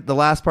 The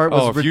last part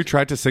was. Oh, if you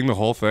tried to sing the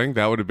whole thing,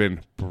 that would have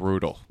been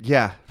brutal.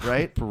 Yeah,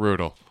 right?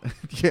 Brutal.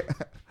 Yeah.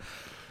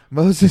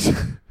 Moses.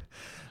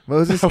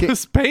 Moses That came.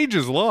 was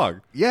pages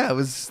long. Yeah, it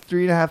was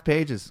 3.5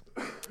 pages.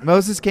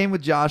 Moses came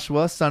with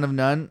Joshua, son of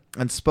Nun,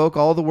 and spoke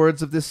all the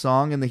words of this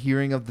song in the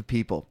hearing of the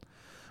people.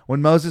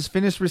 When Moses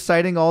finished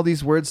reciting all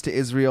these words to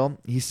Israel,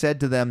 he said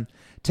to them,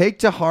 "Take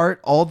to heart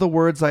all the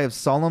words I have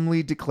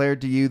solemnly declared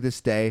to you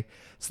this day,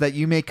 so that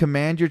you may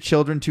command your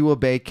children to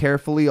obey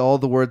carefully all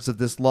the words of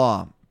this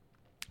law.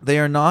 They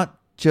are not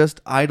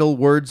just idle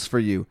words for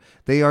you.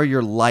 They are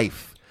your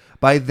life.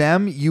 By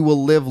them you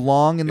will live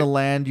long in the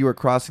land you are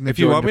crossing the If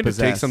you Jordan want me to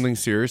possess." take something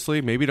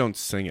seriously, maybe don't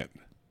sing it.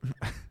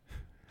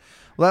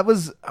 Well, that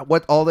was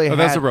what all they Oh, had.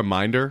 that's a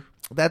reminder.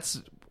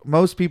 That's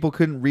most people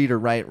couldn't read or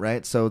write,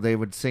 right? So they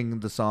would sing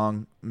the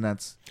song, and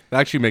that's That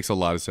actually makes a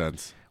lot of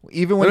sense.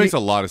 even That when makes you,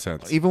 a lot of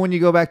sense. even when you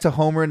go back to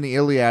Homer and the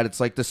Iliad, it's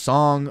like the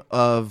song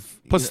of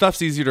Plus,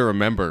 stuff's easy to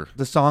remember.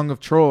 the song of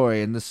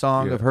Troy and the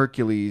song Yeah. of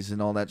Hercules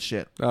and all that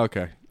shit.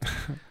 Okay.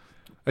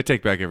 I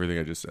take back everything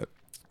I just said.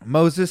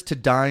 Moses to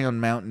die on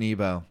Mount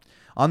Nebo.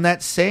 On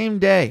that same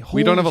day,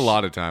 We don't have a holy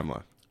lot of time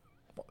left.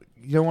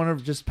 You don't want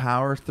to just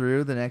power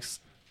through the next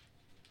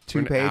two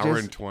An pages? hour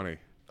and 20.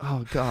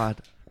 Oh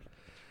God,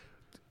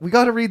 we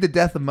got to read the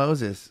death of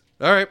Moses.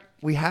 All right.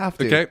 We have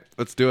to. Okay.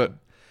 Let's do it.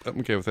 I'm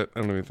okay with it. I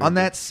don't know anything. On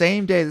that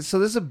same day, so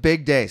this is a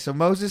big day. So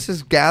Moses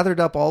has gathered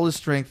up all his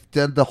strength,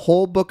 did the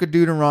whole book of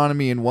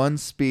Deuteronomy in one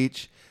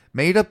speech,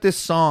 made up this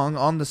song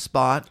on the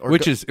spot,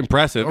 Which is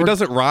impressive. or- It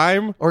doesn't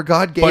rhyme, or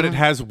God gave but him, it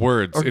has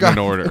words or in God- an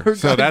order. or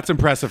So God- that's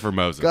impressive for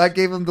Moses. God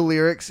gave him the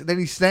lyrics. Then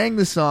he sang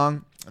the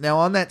song. Now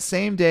on that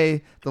same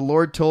day, the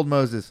Lord told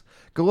Moses,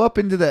 "Go up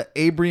into the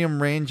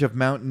Abraham range of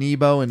Mount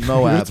Nebo in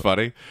Moab." It's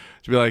funny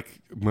to be like,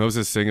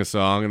 Moses sing a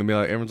song, and then be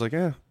like, everyone's like,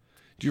 yeah,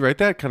 did you write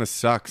that? Kind of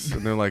sucks.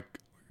 And they're like,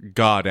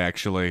 God,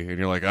 actually. And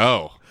you're like,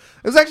 oh.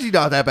 It was actually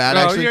not that bad.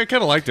 No, Actually, yeah, I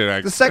kind of liked it, the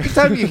actually. second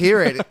time you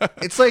hear it,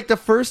 it's like the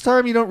first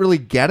time you don't really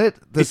get it.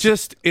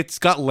 It's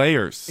got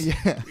layers.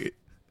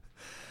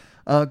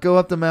 Yeah. Go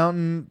up the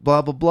mountain,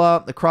 blah, blah,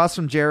 blah, across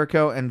from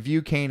Jericho and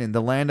view Canaan,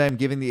 the land I am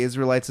giving the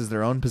Israelites as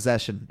their own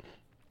possession.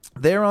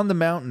 There on the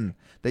mountain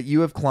that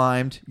you have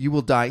climbed, you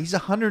will die. He's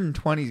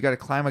 120. He's got to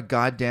climb a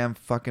goddamn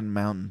fucking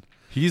mountain.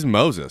 He's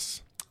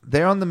Moses.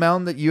 There on the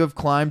mountain that you have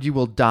climbed, you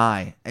will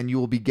die, and you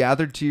will be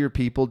gathered to your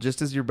people,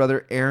 just as your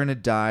brother Aaron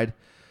had died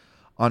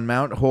on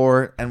Mount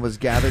Hor and was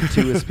gathered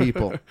to his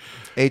people.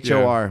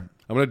 H-O-R.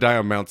 I'm going to die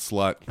on Mount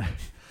Slut.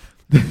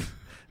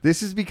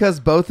 This is because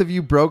both of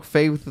you broke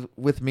faith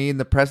with me in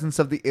the presence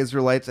of the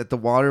Israelites at the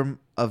water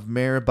of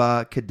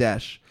Meribah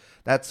Kadesh.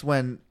 That's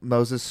when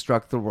Moses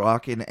struck the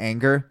rock in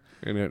anger.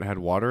 And it had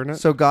water in it?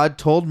 So God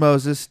told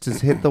Moses to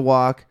hit the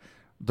rock,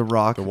 The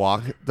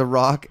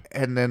walk.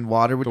 and then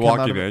water would The come walk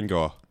out you of it. didn't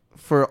go.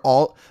 For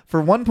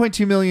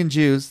 1.2 million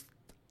Jews.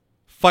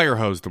 Fire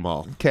hosed them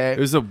all. Okay. It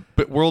was the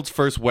world's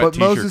first wet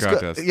t-shirt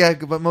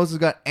contest. But Moses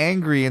got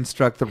angry and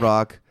struck the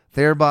rock,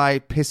 thereby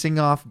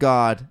pissing off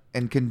God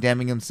and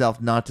condemning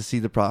himself not to see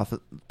the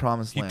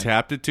promised He land.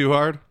 tapped it too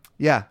hard.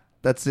 Yeah,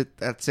 that's it.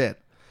 That's it.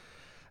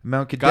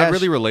 Mount Kadesh. God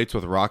really relates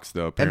with rocks,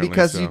 though. And Apparently,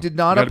 because so you did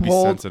not gotta be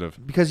uphold, sensitive.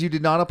 because you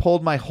did not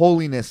uphold my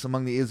holiness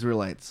among the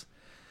Israelites.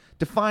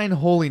 Define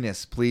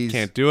holiness, please.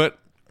 Can't do it.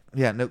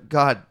 Yeah, no,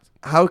 God.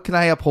 How can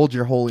I uphold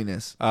your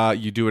holiness?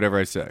 You do whatever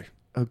I say.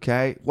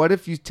 Okay. What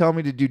if you tell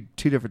me to do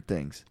two different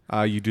things?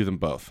 You do them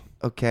both.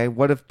 Okay.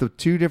 What if the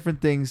two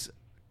different things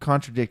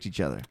contradict each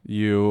other?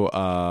 You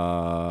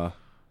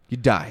You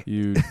die.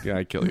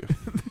 I kill you.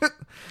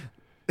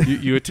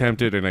 you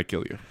attempt it and I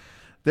kill you.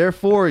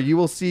 Therefore, you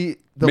will see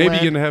the Maybe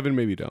land in heaven,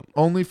 maybe don't.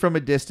 only from a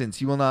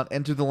distance. You will not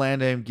enter the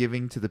land I am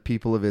giving to the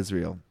people of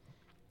Israel.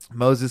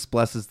 Moses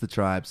blesses the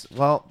tribes.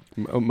 Well,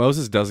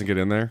 Moses doesn't get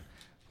in there.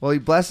 he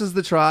blesses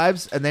the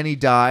tribes and then he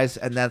dies,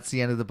 and that's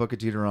the end of the book of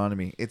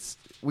Deuteronomy.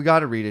 We got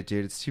to read it,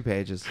 dude. It's 2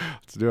 pages.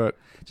 Let's do it.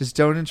 Just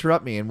don't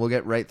interrupt me, and we'll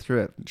get right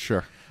through it.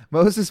 Sure.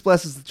 Moses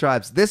blesses the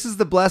tribes. This is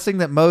the blessing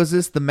that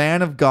Moses, the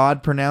man of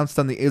God, pronounced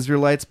on the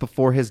Israelites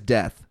before his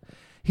death.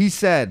 He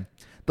said,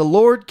 "The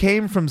Lord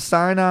came from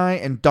Sinai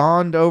and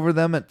dawned over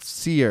them at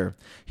Seir.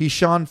 He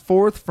shone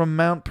forth from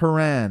Mount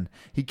Paran.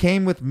 He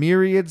came with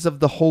myriads of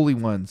the holy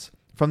ones.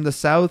 from the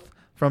south,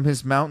 from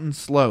his mountain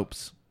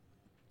slopes.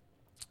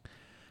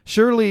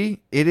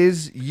 Surely it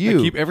is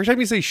you. Every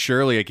time you say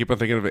Shirley, I keep on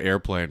thinking of an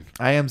airplane.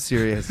 I am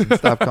serious.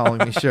 Stop calling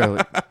me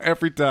Shirley.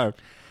 Every time.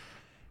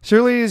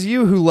 Surely it is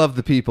you who love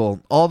the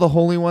people. All the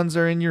holy ones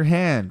are in your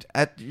hand.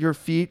 At your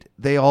feet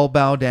they all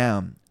bow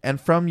down,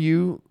 and from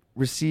you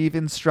receive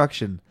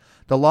instruction.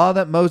 The law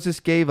that Moses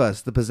gave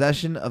us, the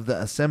possession of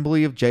the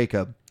assembly of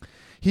Jacob.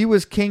 He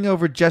was king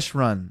over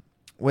Jeshurun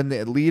when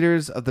the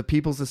leaders of the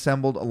peoples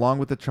assembled along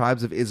with the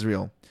tribes of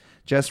Israel.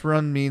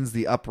 Jeshurun means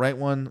the upright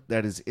one.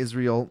 That is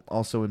Israel,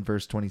 also in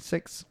verse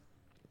 26.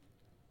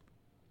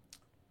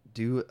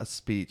 Do a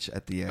speech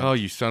at the end. Oh,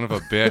 you son of a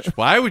bitch.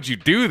 Why would you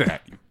do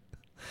that?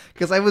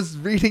 Because I was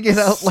reading it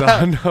out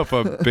loud. Son of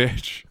a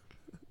bitch.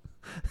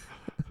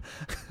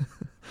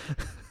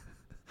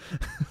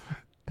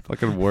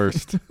 Fucking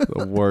worst.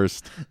 The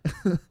worst.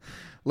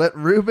 Let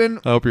Reuben...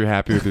 I hope you're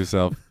happy with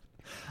yourself.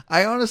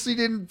 I honestly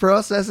didn't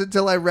process it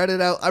until I read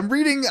it out. I'm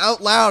reading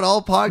out loud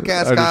all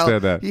podcasts, I Kyle.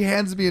 understand that. He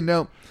hands me a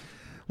note.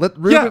 Let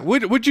Reuben...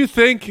 Yeah, would you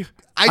think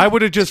I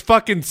would have just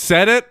fucking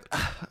said it?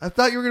 I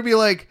thought you were going to be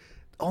like,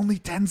 only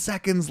 10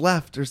 seconds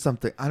left or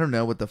something. I don't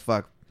know what the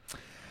fuck.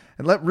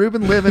 And let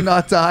Reuben live and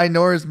not die,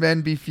 nor his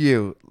men be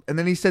few. And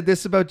then he said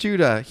this about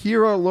Judah.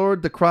 Hear, O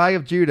Lord, the cry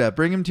of Judah.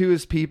 Bring him to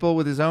his people.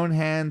 With his own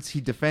hands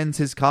he defends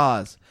his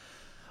cause.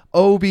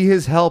 Oh, be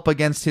his help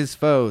against his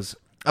foes.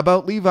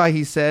 About Levi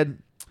he said,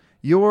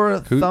 your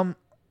thumb...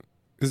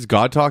 Is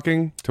God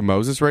talking to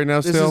Moses right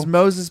now still? This is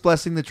Moses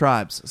blessing the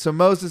tribes. So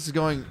Moses is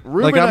going,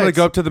 Reubenites, like, I'm going to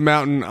go up to the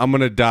mountain. I'm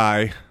going to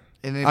die.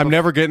 and then I'm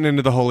never getting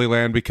into the Holy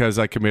Land because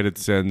I committed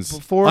sins.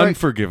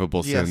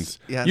 Unforgivable sins.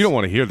 Yes. You don't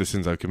want to hear the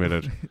sins I've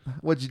committed.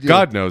 What'd you do?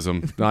 God knows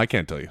them. No, I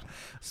can't tell you.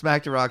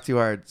 Smacked a rock too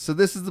hard. So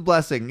this is the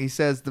blessing. He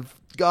says,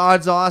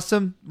 God's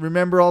awesome.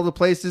 Remember all the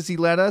places he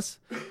led us?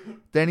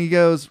 Then he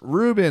goes,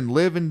 Reuben,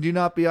 live and do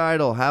not be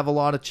idle. Have a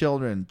lot of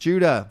children.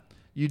 Judah,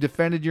 you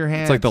defended your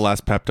hands. It's like the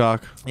last pep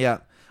talk. Yeah.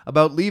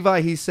 About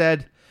Levi, he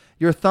said,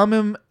 your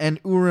Thummim and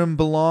Urim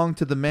belong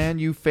to the man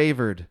you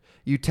favored.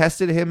 You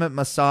tested him at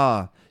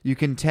Massah. You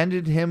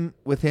contended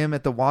with him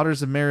at the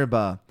waters of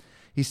Meribah.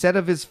 He said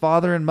of his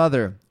father and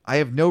mother, I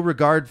have no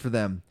regard for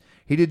them.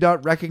 He did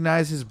not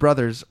recognize his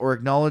brothers or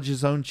acknowledge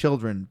his own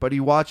children, but he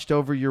watched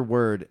over your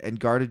word and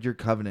guarded your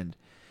covenant.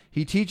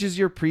 He teaches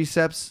your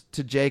precepts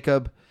to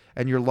Jacob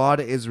and your law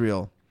to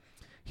Israel.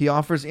 He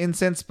offers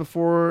incense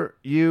before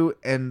you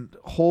and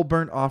whole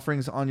burnt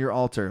offerings on your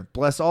altar.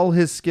 Bless all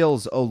his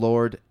skills, O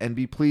Lord, and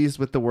be pleased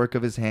with the work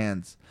of his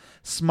hands.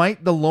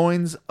 Smite the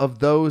loins of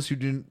those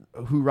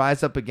who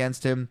rise up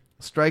against him.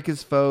 Strike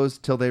his foes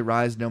till they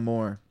rise no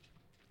more.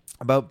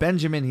 About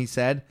Benjamin, he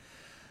said,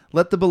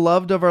 Let the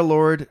beloved of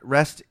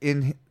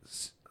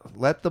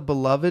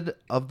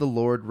the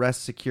Lord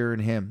rest secure in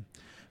him,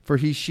 for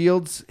he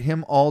shields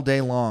him all day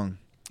long.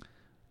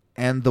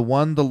 And the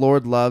one the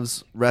Lord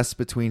loves rests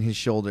between his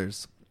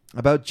shoulders.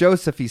 About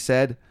Joseph, he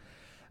said,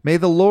 May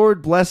the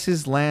Lord bless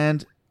his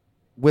land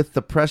with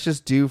the precious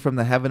dew from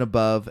the heaven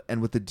above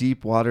and with the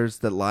deep waters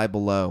that lie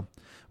below.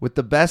 With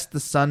the best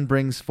the sun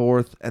brings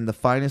forth and the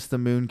finest the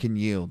moon can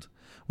yield.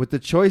 With the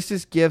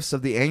choicest gifts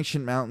of the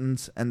ancient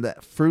mountains and the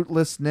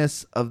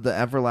fruitlessness of the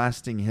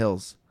everlasting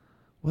hills.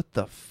 What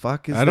the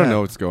fuck is that? I don't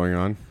know what's going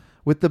on.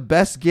 With the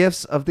best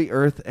gifts of the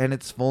earth and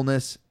its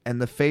fullness, and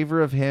the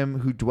favor of him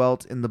who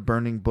dwelt in the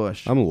burning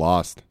bush. I'm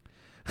lost.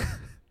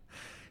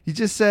 He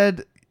just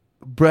said,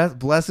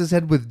 bless his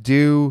head with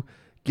dew,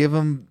 give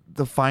him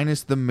the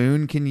finest the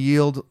moon can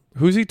yield.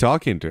 Who's he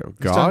talking to?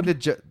 God?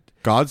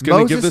 God's Moses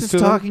going to give this to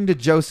is them? talking to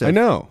Joseph. I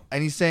know.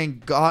 And he's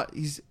saying, I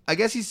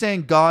guess he's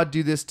saying, God,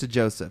 do this to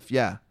Joseph.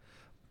 Yeah.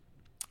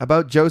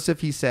 About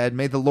Joseph, he said,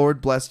 May the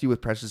Lord bless you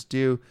with precious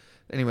dew.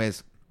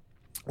 Anyways,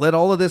 let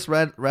all of this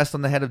rest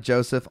on the head of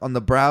Joseph, on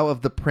the brow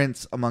of the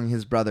prince among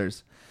his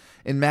brothers.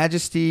 In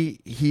majesty,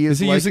 he is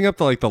he using up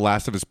the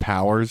last of his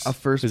powers?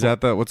 Is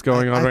that what's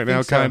going on right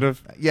now, kind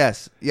of?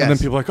 Yes. And then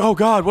people are like, oh,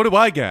 God, what do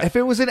I get? If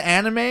it was an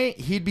anime,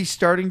 he'd be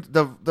starting,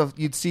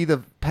 you'd see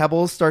the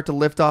pebbles start to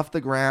lift off the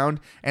ground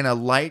and a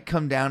light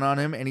come down on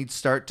him and he'd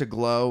start to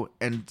glow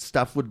and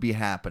stuff would be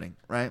happening,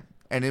 right?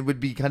 And it would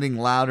be cutting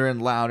louder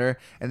and louder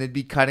and it'd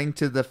be cutting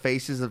to the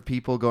faces of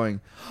people going...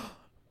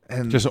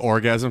 And just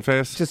orgasm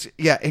face? Just,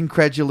 yeah,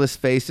 incredulous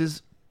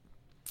faces.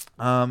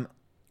 His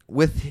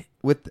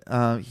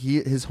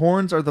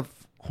horns are the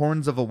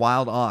horns of a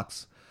wild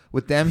ox.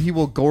 With them he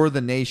will gore the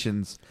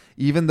nations,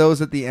 even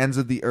those at the ends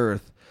of the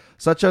earth.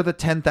 Such are the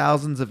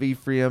 10,000s of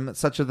Ephraim,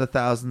 such are the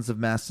thousands of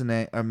Manasseh.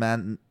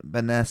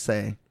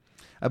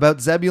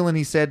 About Zebulun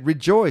he said,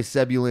 Rejoice,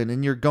 Zebulun,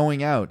 in your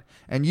going out,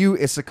 and you,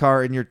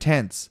 Issachar, in your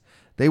tents.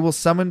 They will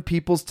summon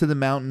peoples to the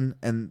mountain,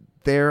 and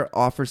there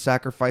offer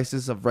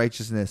sacrifices of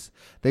righteousness.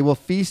 They will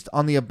feast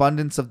on the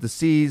abundance of the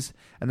seas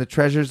and the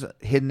treasures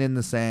hidden in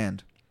the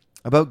sand.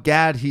 About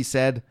Gad, he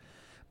said,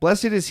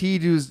 Blessed is he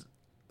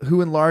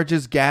who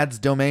enlarges Gad's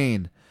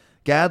domain.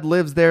 Gad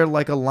lives there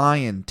like a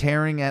lion,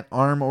 tearing at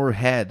arm or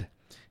head.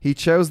 He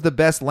chose the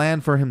best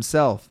land for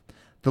himself.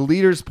 The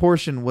leader's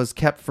portion was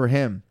kept for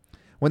him.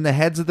 When the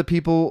heads of the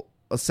people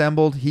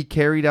assembled, he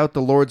carried out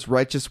the Lord's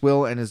righteous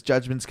will and his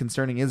judgments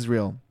concerning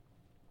Israel.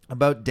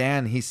 About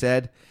Dan, he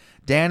said,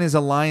 Dan is a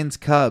lion's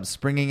cub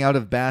springing out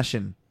of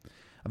Bashan.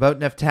 About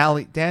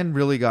Naphtali, Dan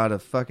really got a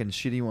fucking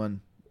shitty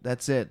one.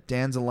 That's it.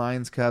 Dan's a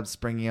lion's cub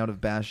springing out of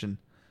Bashan.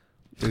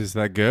 Is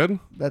that good?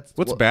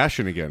 What's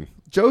Bashan again?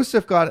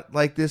 Joseph got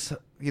like this, a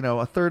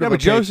third Yeah, of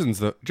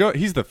a but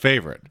he's the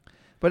favorite.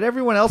 But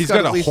everyone else He's got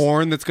got at a least,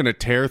 horn that's going to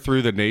tear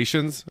through the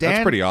nations.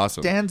 That's pretty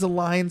awesome. Dan's a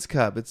lion's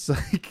cub. It's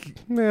like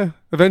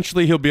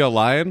Eventually he'll be a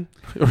lion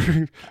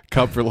or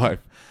cub for life.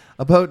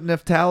 About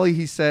Naphtali,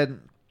 he said,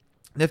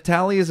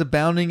 Naphtali is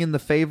abounding in the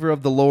favor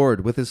of the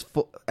Lord with his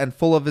and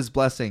full of his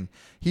blessing.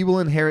 He will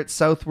inherit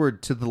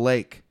southward to the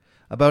lake.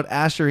 About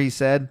Asher, he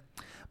said,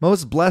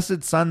 most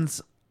blessed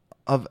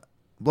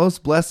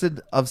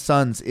of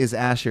sons is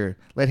Asher.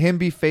 Let him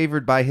be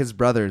favored by his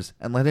brothers,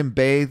 and let him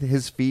bathe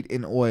his feet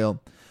in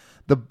oil.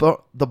 The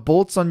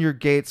bolts on your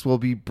gates will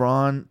be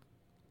iron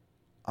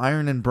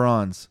and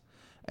bronze,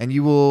 and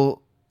you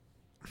will.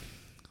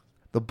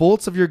 The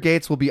bolts of your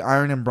gates will be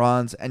iron and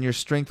bronze, and your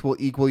strength will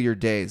equal your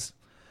days.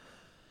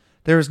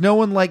 There is no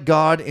one like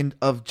God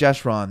of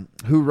Jeshurun,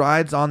 who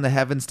rides on the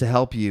heavens to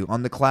help you,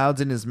 on the clouds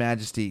in his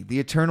majesty. The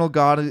eternal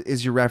God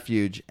is your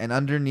refuge, and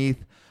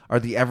underneath are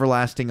the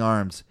everlasting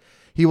arms.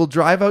 He will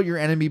drive out your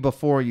enemy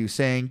before you,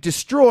 saying,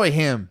 destroy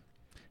him!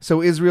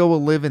 So Israel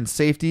will live in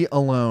safety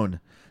alone.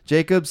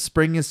 Jacob's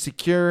spring is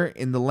secure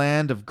in the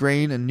land of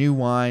grain and new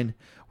wine,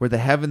 where the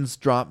heavens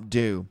drop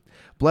dew.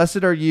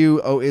 Blessed are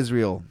you, O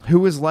Israel,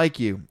 who is like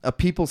you, a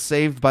people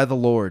saved by the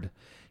Lord.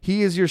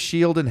 He is your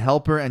shield and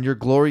helper and your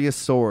glorious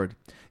sword.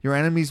 Your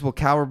enemies will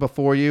cower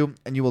before you,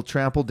 and you will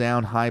trample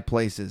down high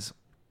places,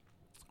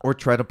 or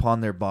tread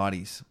upon their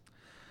bodies.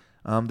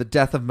 The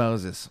death of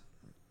Moses.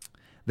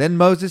 Then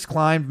Moses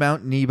climbed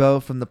Mount Nebo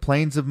from the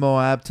plains of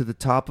Moab to the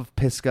top of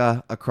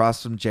Pisgah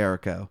across from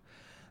Jericho.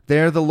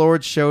 There the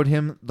Lord showed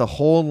him the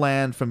whole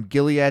land from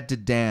Gilead to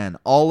Dan,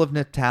 all of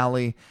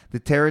Naphtali, the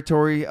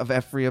territory of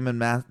Ephraim and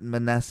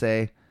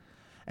Manasseh,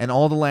 and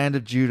all the land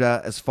of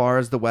Judah as far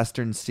as the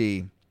western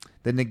sea,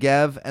 the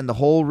Negev and the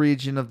whole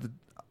region of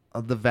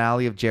the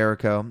valley of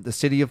Jericho, the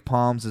city of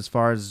palms as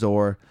far as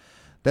Zor.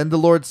 Then the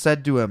Lord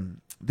said to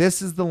him,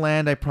 this is the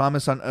land I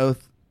promised on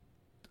oath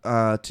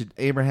to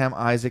Abraham,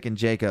 Isaac, and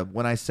Jacob,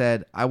 when I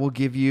said, I will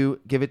give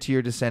it to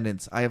your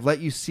descendants. I have let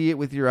you see it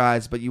with your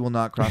eyes, but you will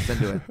not cross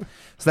into it.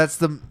 So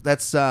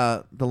that's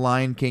the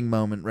Lion King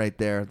moment right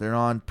there. They're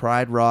on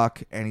Pride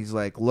Rock, and he's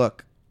like,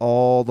 look,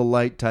 all the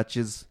light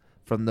touches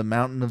from the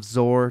mountain of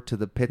Zor to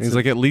the pits. He's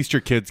like, at least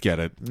your kids get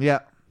it. Yeah.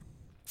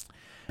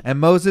 And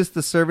Moses,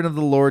 the servant of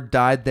the Lord,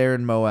 died there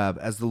in Moab,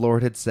 as the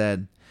Lord had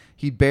said.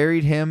 He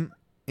buried him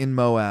in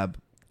Moab,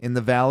 in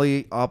the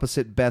valley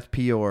opposite Beth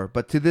Peor,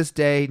 but to this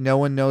day no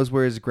one knows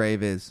where his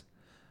grave is.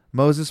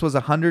 Moses was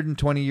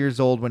 120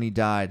 years old when he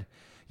died,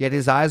 yet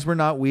his eyes were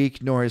not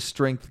weak, nor his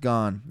strength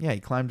gone. Yeah,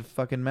 he climbed a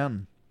fucking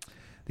mountain.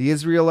 The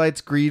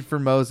Israelites grieved for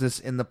Moses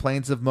in the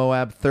plains of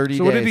Moab 30 days.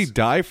 So what did he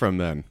die from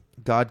then?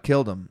 God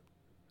killed him.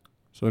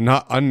 So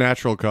not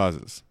unnatural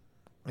causes.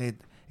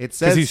 It says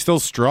because he's still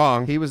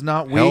strong. He was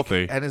not weak,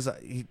 healthy.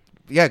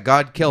 And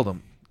God killed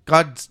him.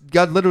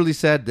 God literally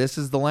said, this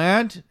is the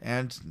land,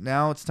 and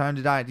now it's time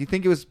to die. Do you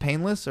think it was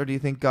painless, or do you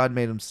think God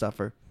made him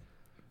suffer?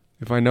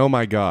 If I know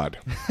my God,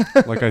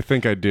 like I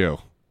think I do,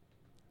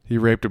 he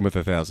raped him with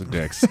 1,000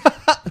 dicks.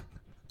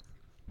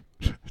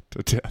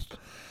 To death.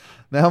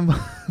 Now,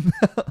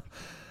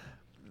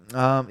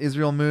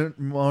 Israel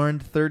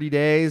mourned 30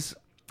 days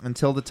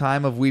until the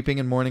time of weeping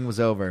and mourning was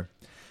over.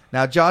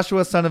 Now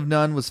Joshua, son of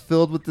Nun, was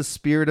filled with the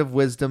spirit of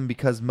wisdom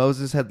because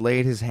Moses had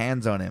laid his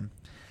hands on him.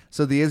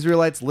 So the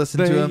Israelites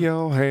listened to him. Lay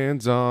your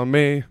hands on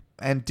me.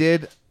 And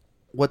did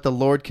what the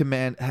Lord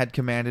had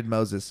commanded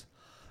Moses.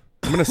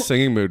 I'm in a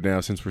singing mood now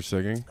since we're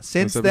singing.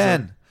 Since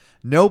then,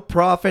 no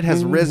prophet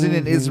has risen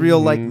in Israel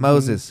like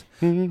Moses,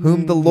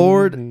 whom the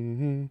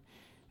Lord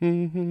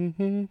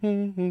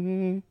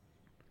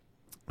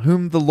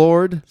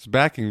it's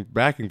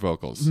backing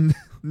vocals.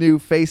 Knew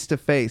face to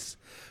face,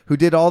 who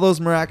did all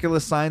those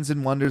miraculous signs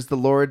and wonders the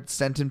Lord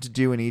sent him to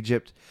do in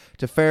Egypt,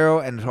 to Pharaoh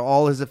and to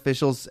all his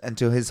officials and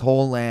to his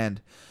whole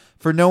land.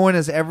 For no one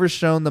has ever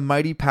shown the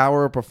mighty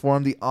power or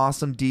performed the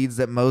awesome deeds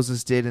that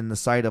Moses did in the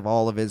sight of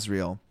all of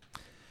Israel.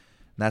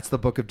 That's the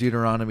book of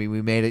Deuteronomy.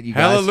 We made it, you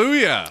guys.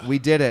 Hallelujah! We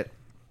did it.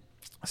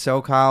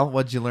 So, Kyle,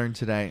 what'd you learn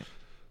today?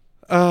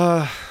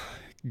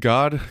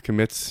 God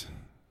commits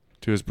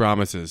to his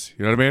promises.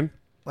 You know what I mean?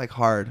 Like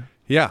hard.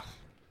 Yeah.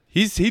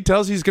 He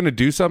tells you he's going to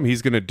do something,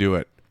 he's going to do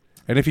it.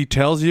 And if he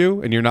tells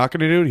you and you're not going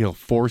to do it, he'll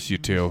force you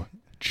to,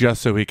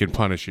 just so he can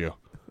punish you.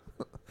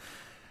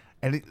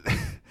 But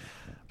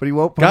he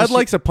won't punish God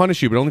likes to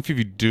punish you, but only if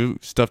you do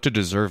stuff to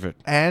deserve it.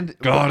 And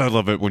God, I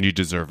love it when you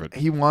deserve it.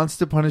 He wants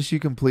to punish you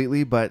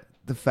completely, but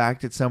the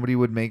fact that somebody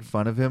would make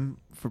fun of him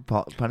for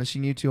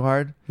punishing you too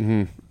hard,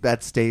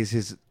 that stays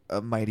his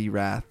mighty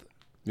wrath.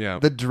 Yeah.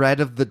 The dread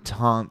of the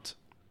taunt.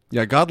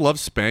 Yeah, God loves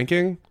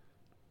spanking,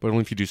 But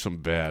only if you do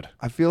something bad.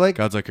 I feel like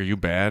God's like, are you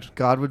bad?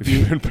 God would If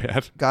you've be been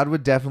bad. God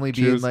would definitely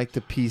be in Cheers. like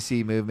the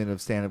PC movement of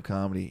stand-up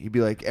comedy. He'd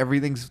be like,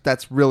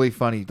 that's really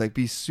funny. Like,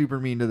 be super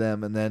mean to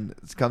them, and then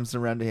it comes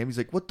around to him. He's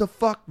like, what the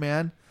fuck,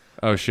 man?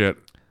 Oh, shit.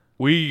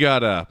 We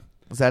gotta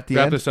Was that the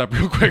wrap end? this up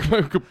real quick.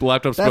 My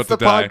laptop's That's the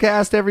about to die.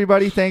 podcast,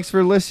 everybody. Thanks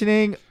for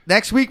listening.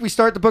 Next week, we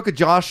start the book of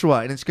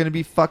Joshua, and it's going to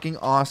be fucking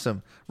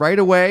awesome. Right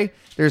away,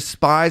 there's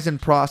spies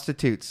and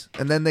prostitutes,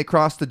 and then they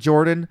cross the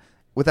Jordan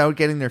without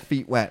getting their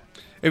feet wet.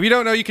 If you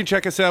don't know, you can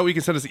check us out. You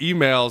can send us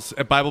emails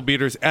at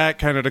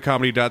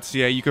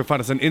BibleBeaters@CanadaComedy.ca. You can find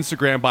us on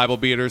Instagram, Bible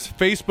Beaters,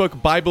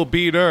 Facebook, Bible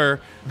Beater.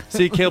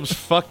 See Caleb's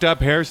fucked up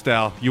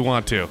hairstyle. You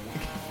want to.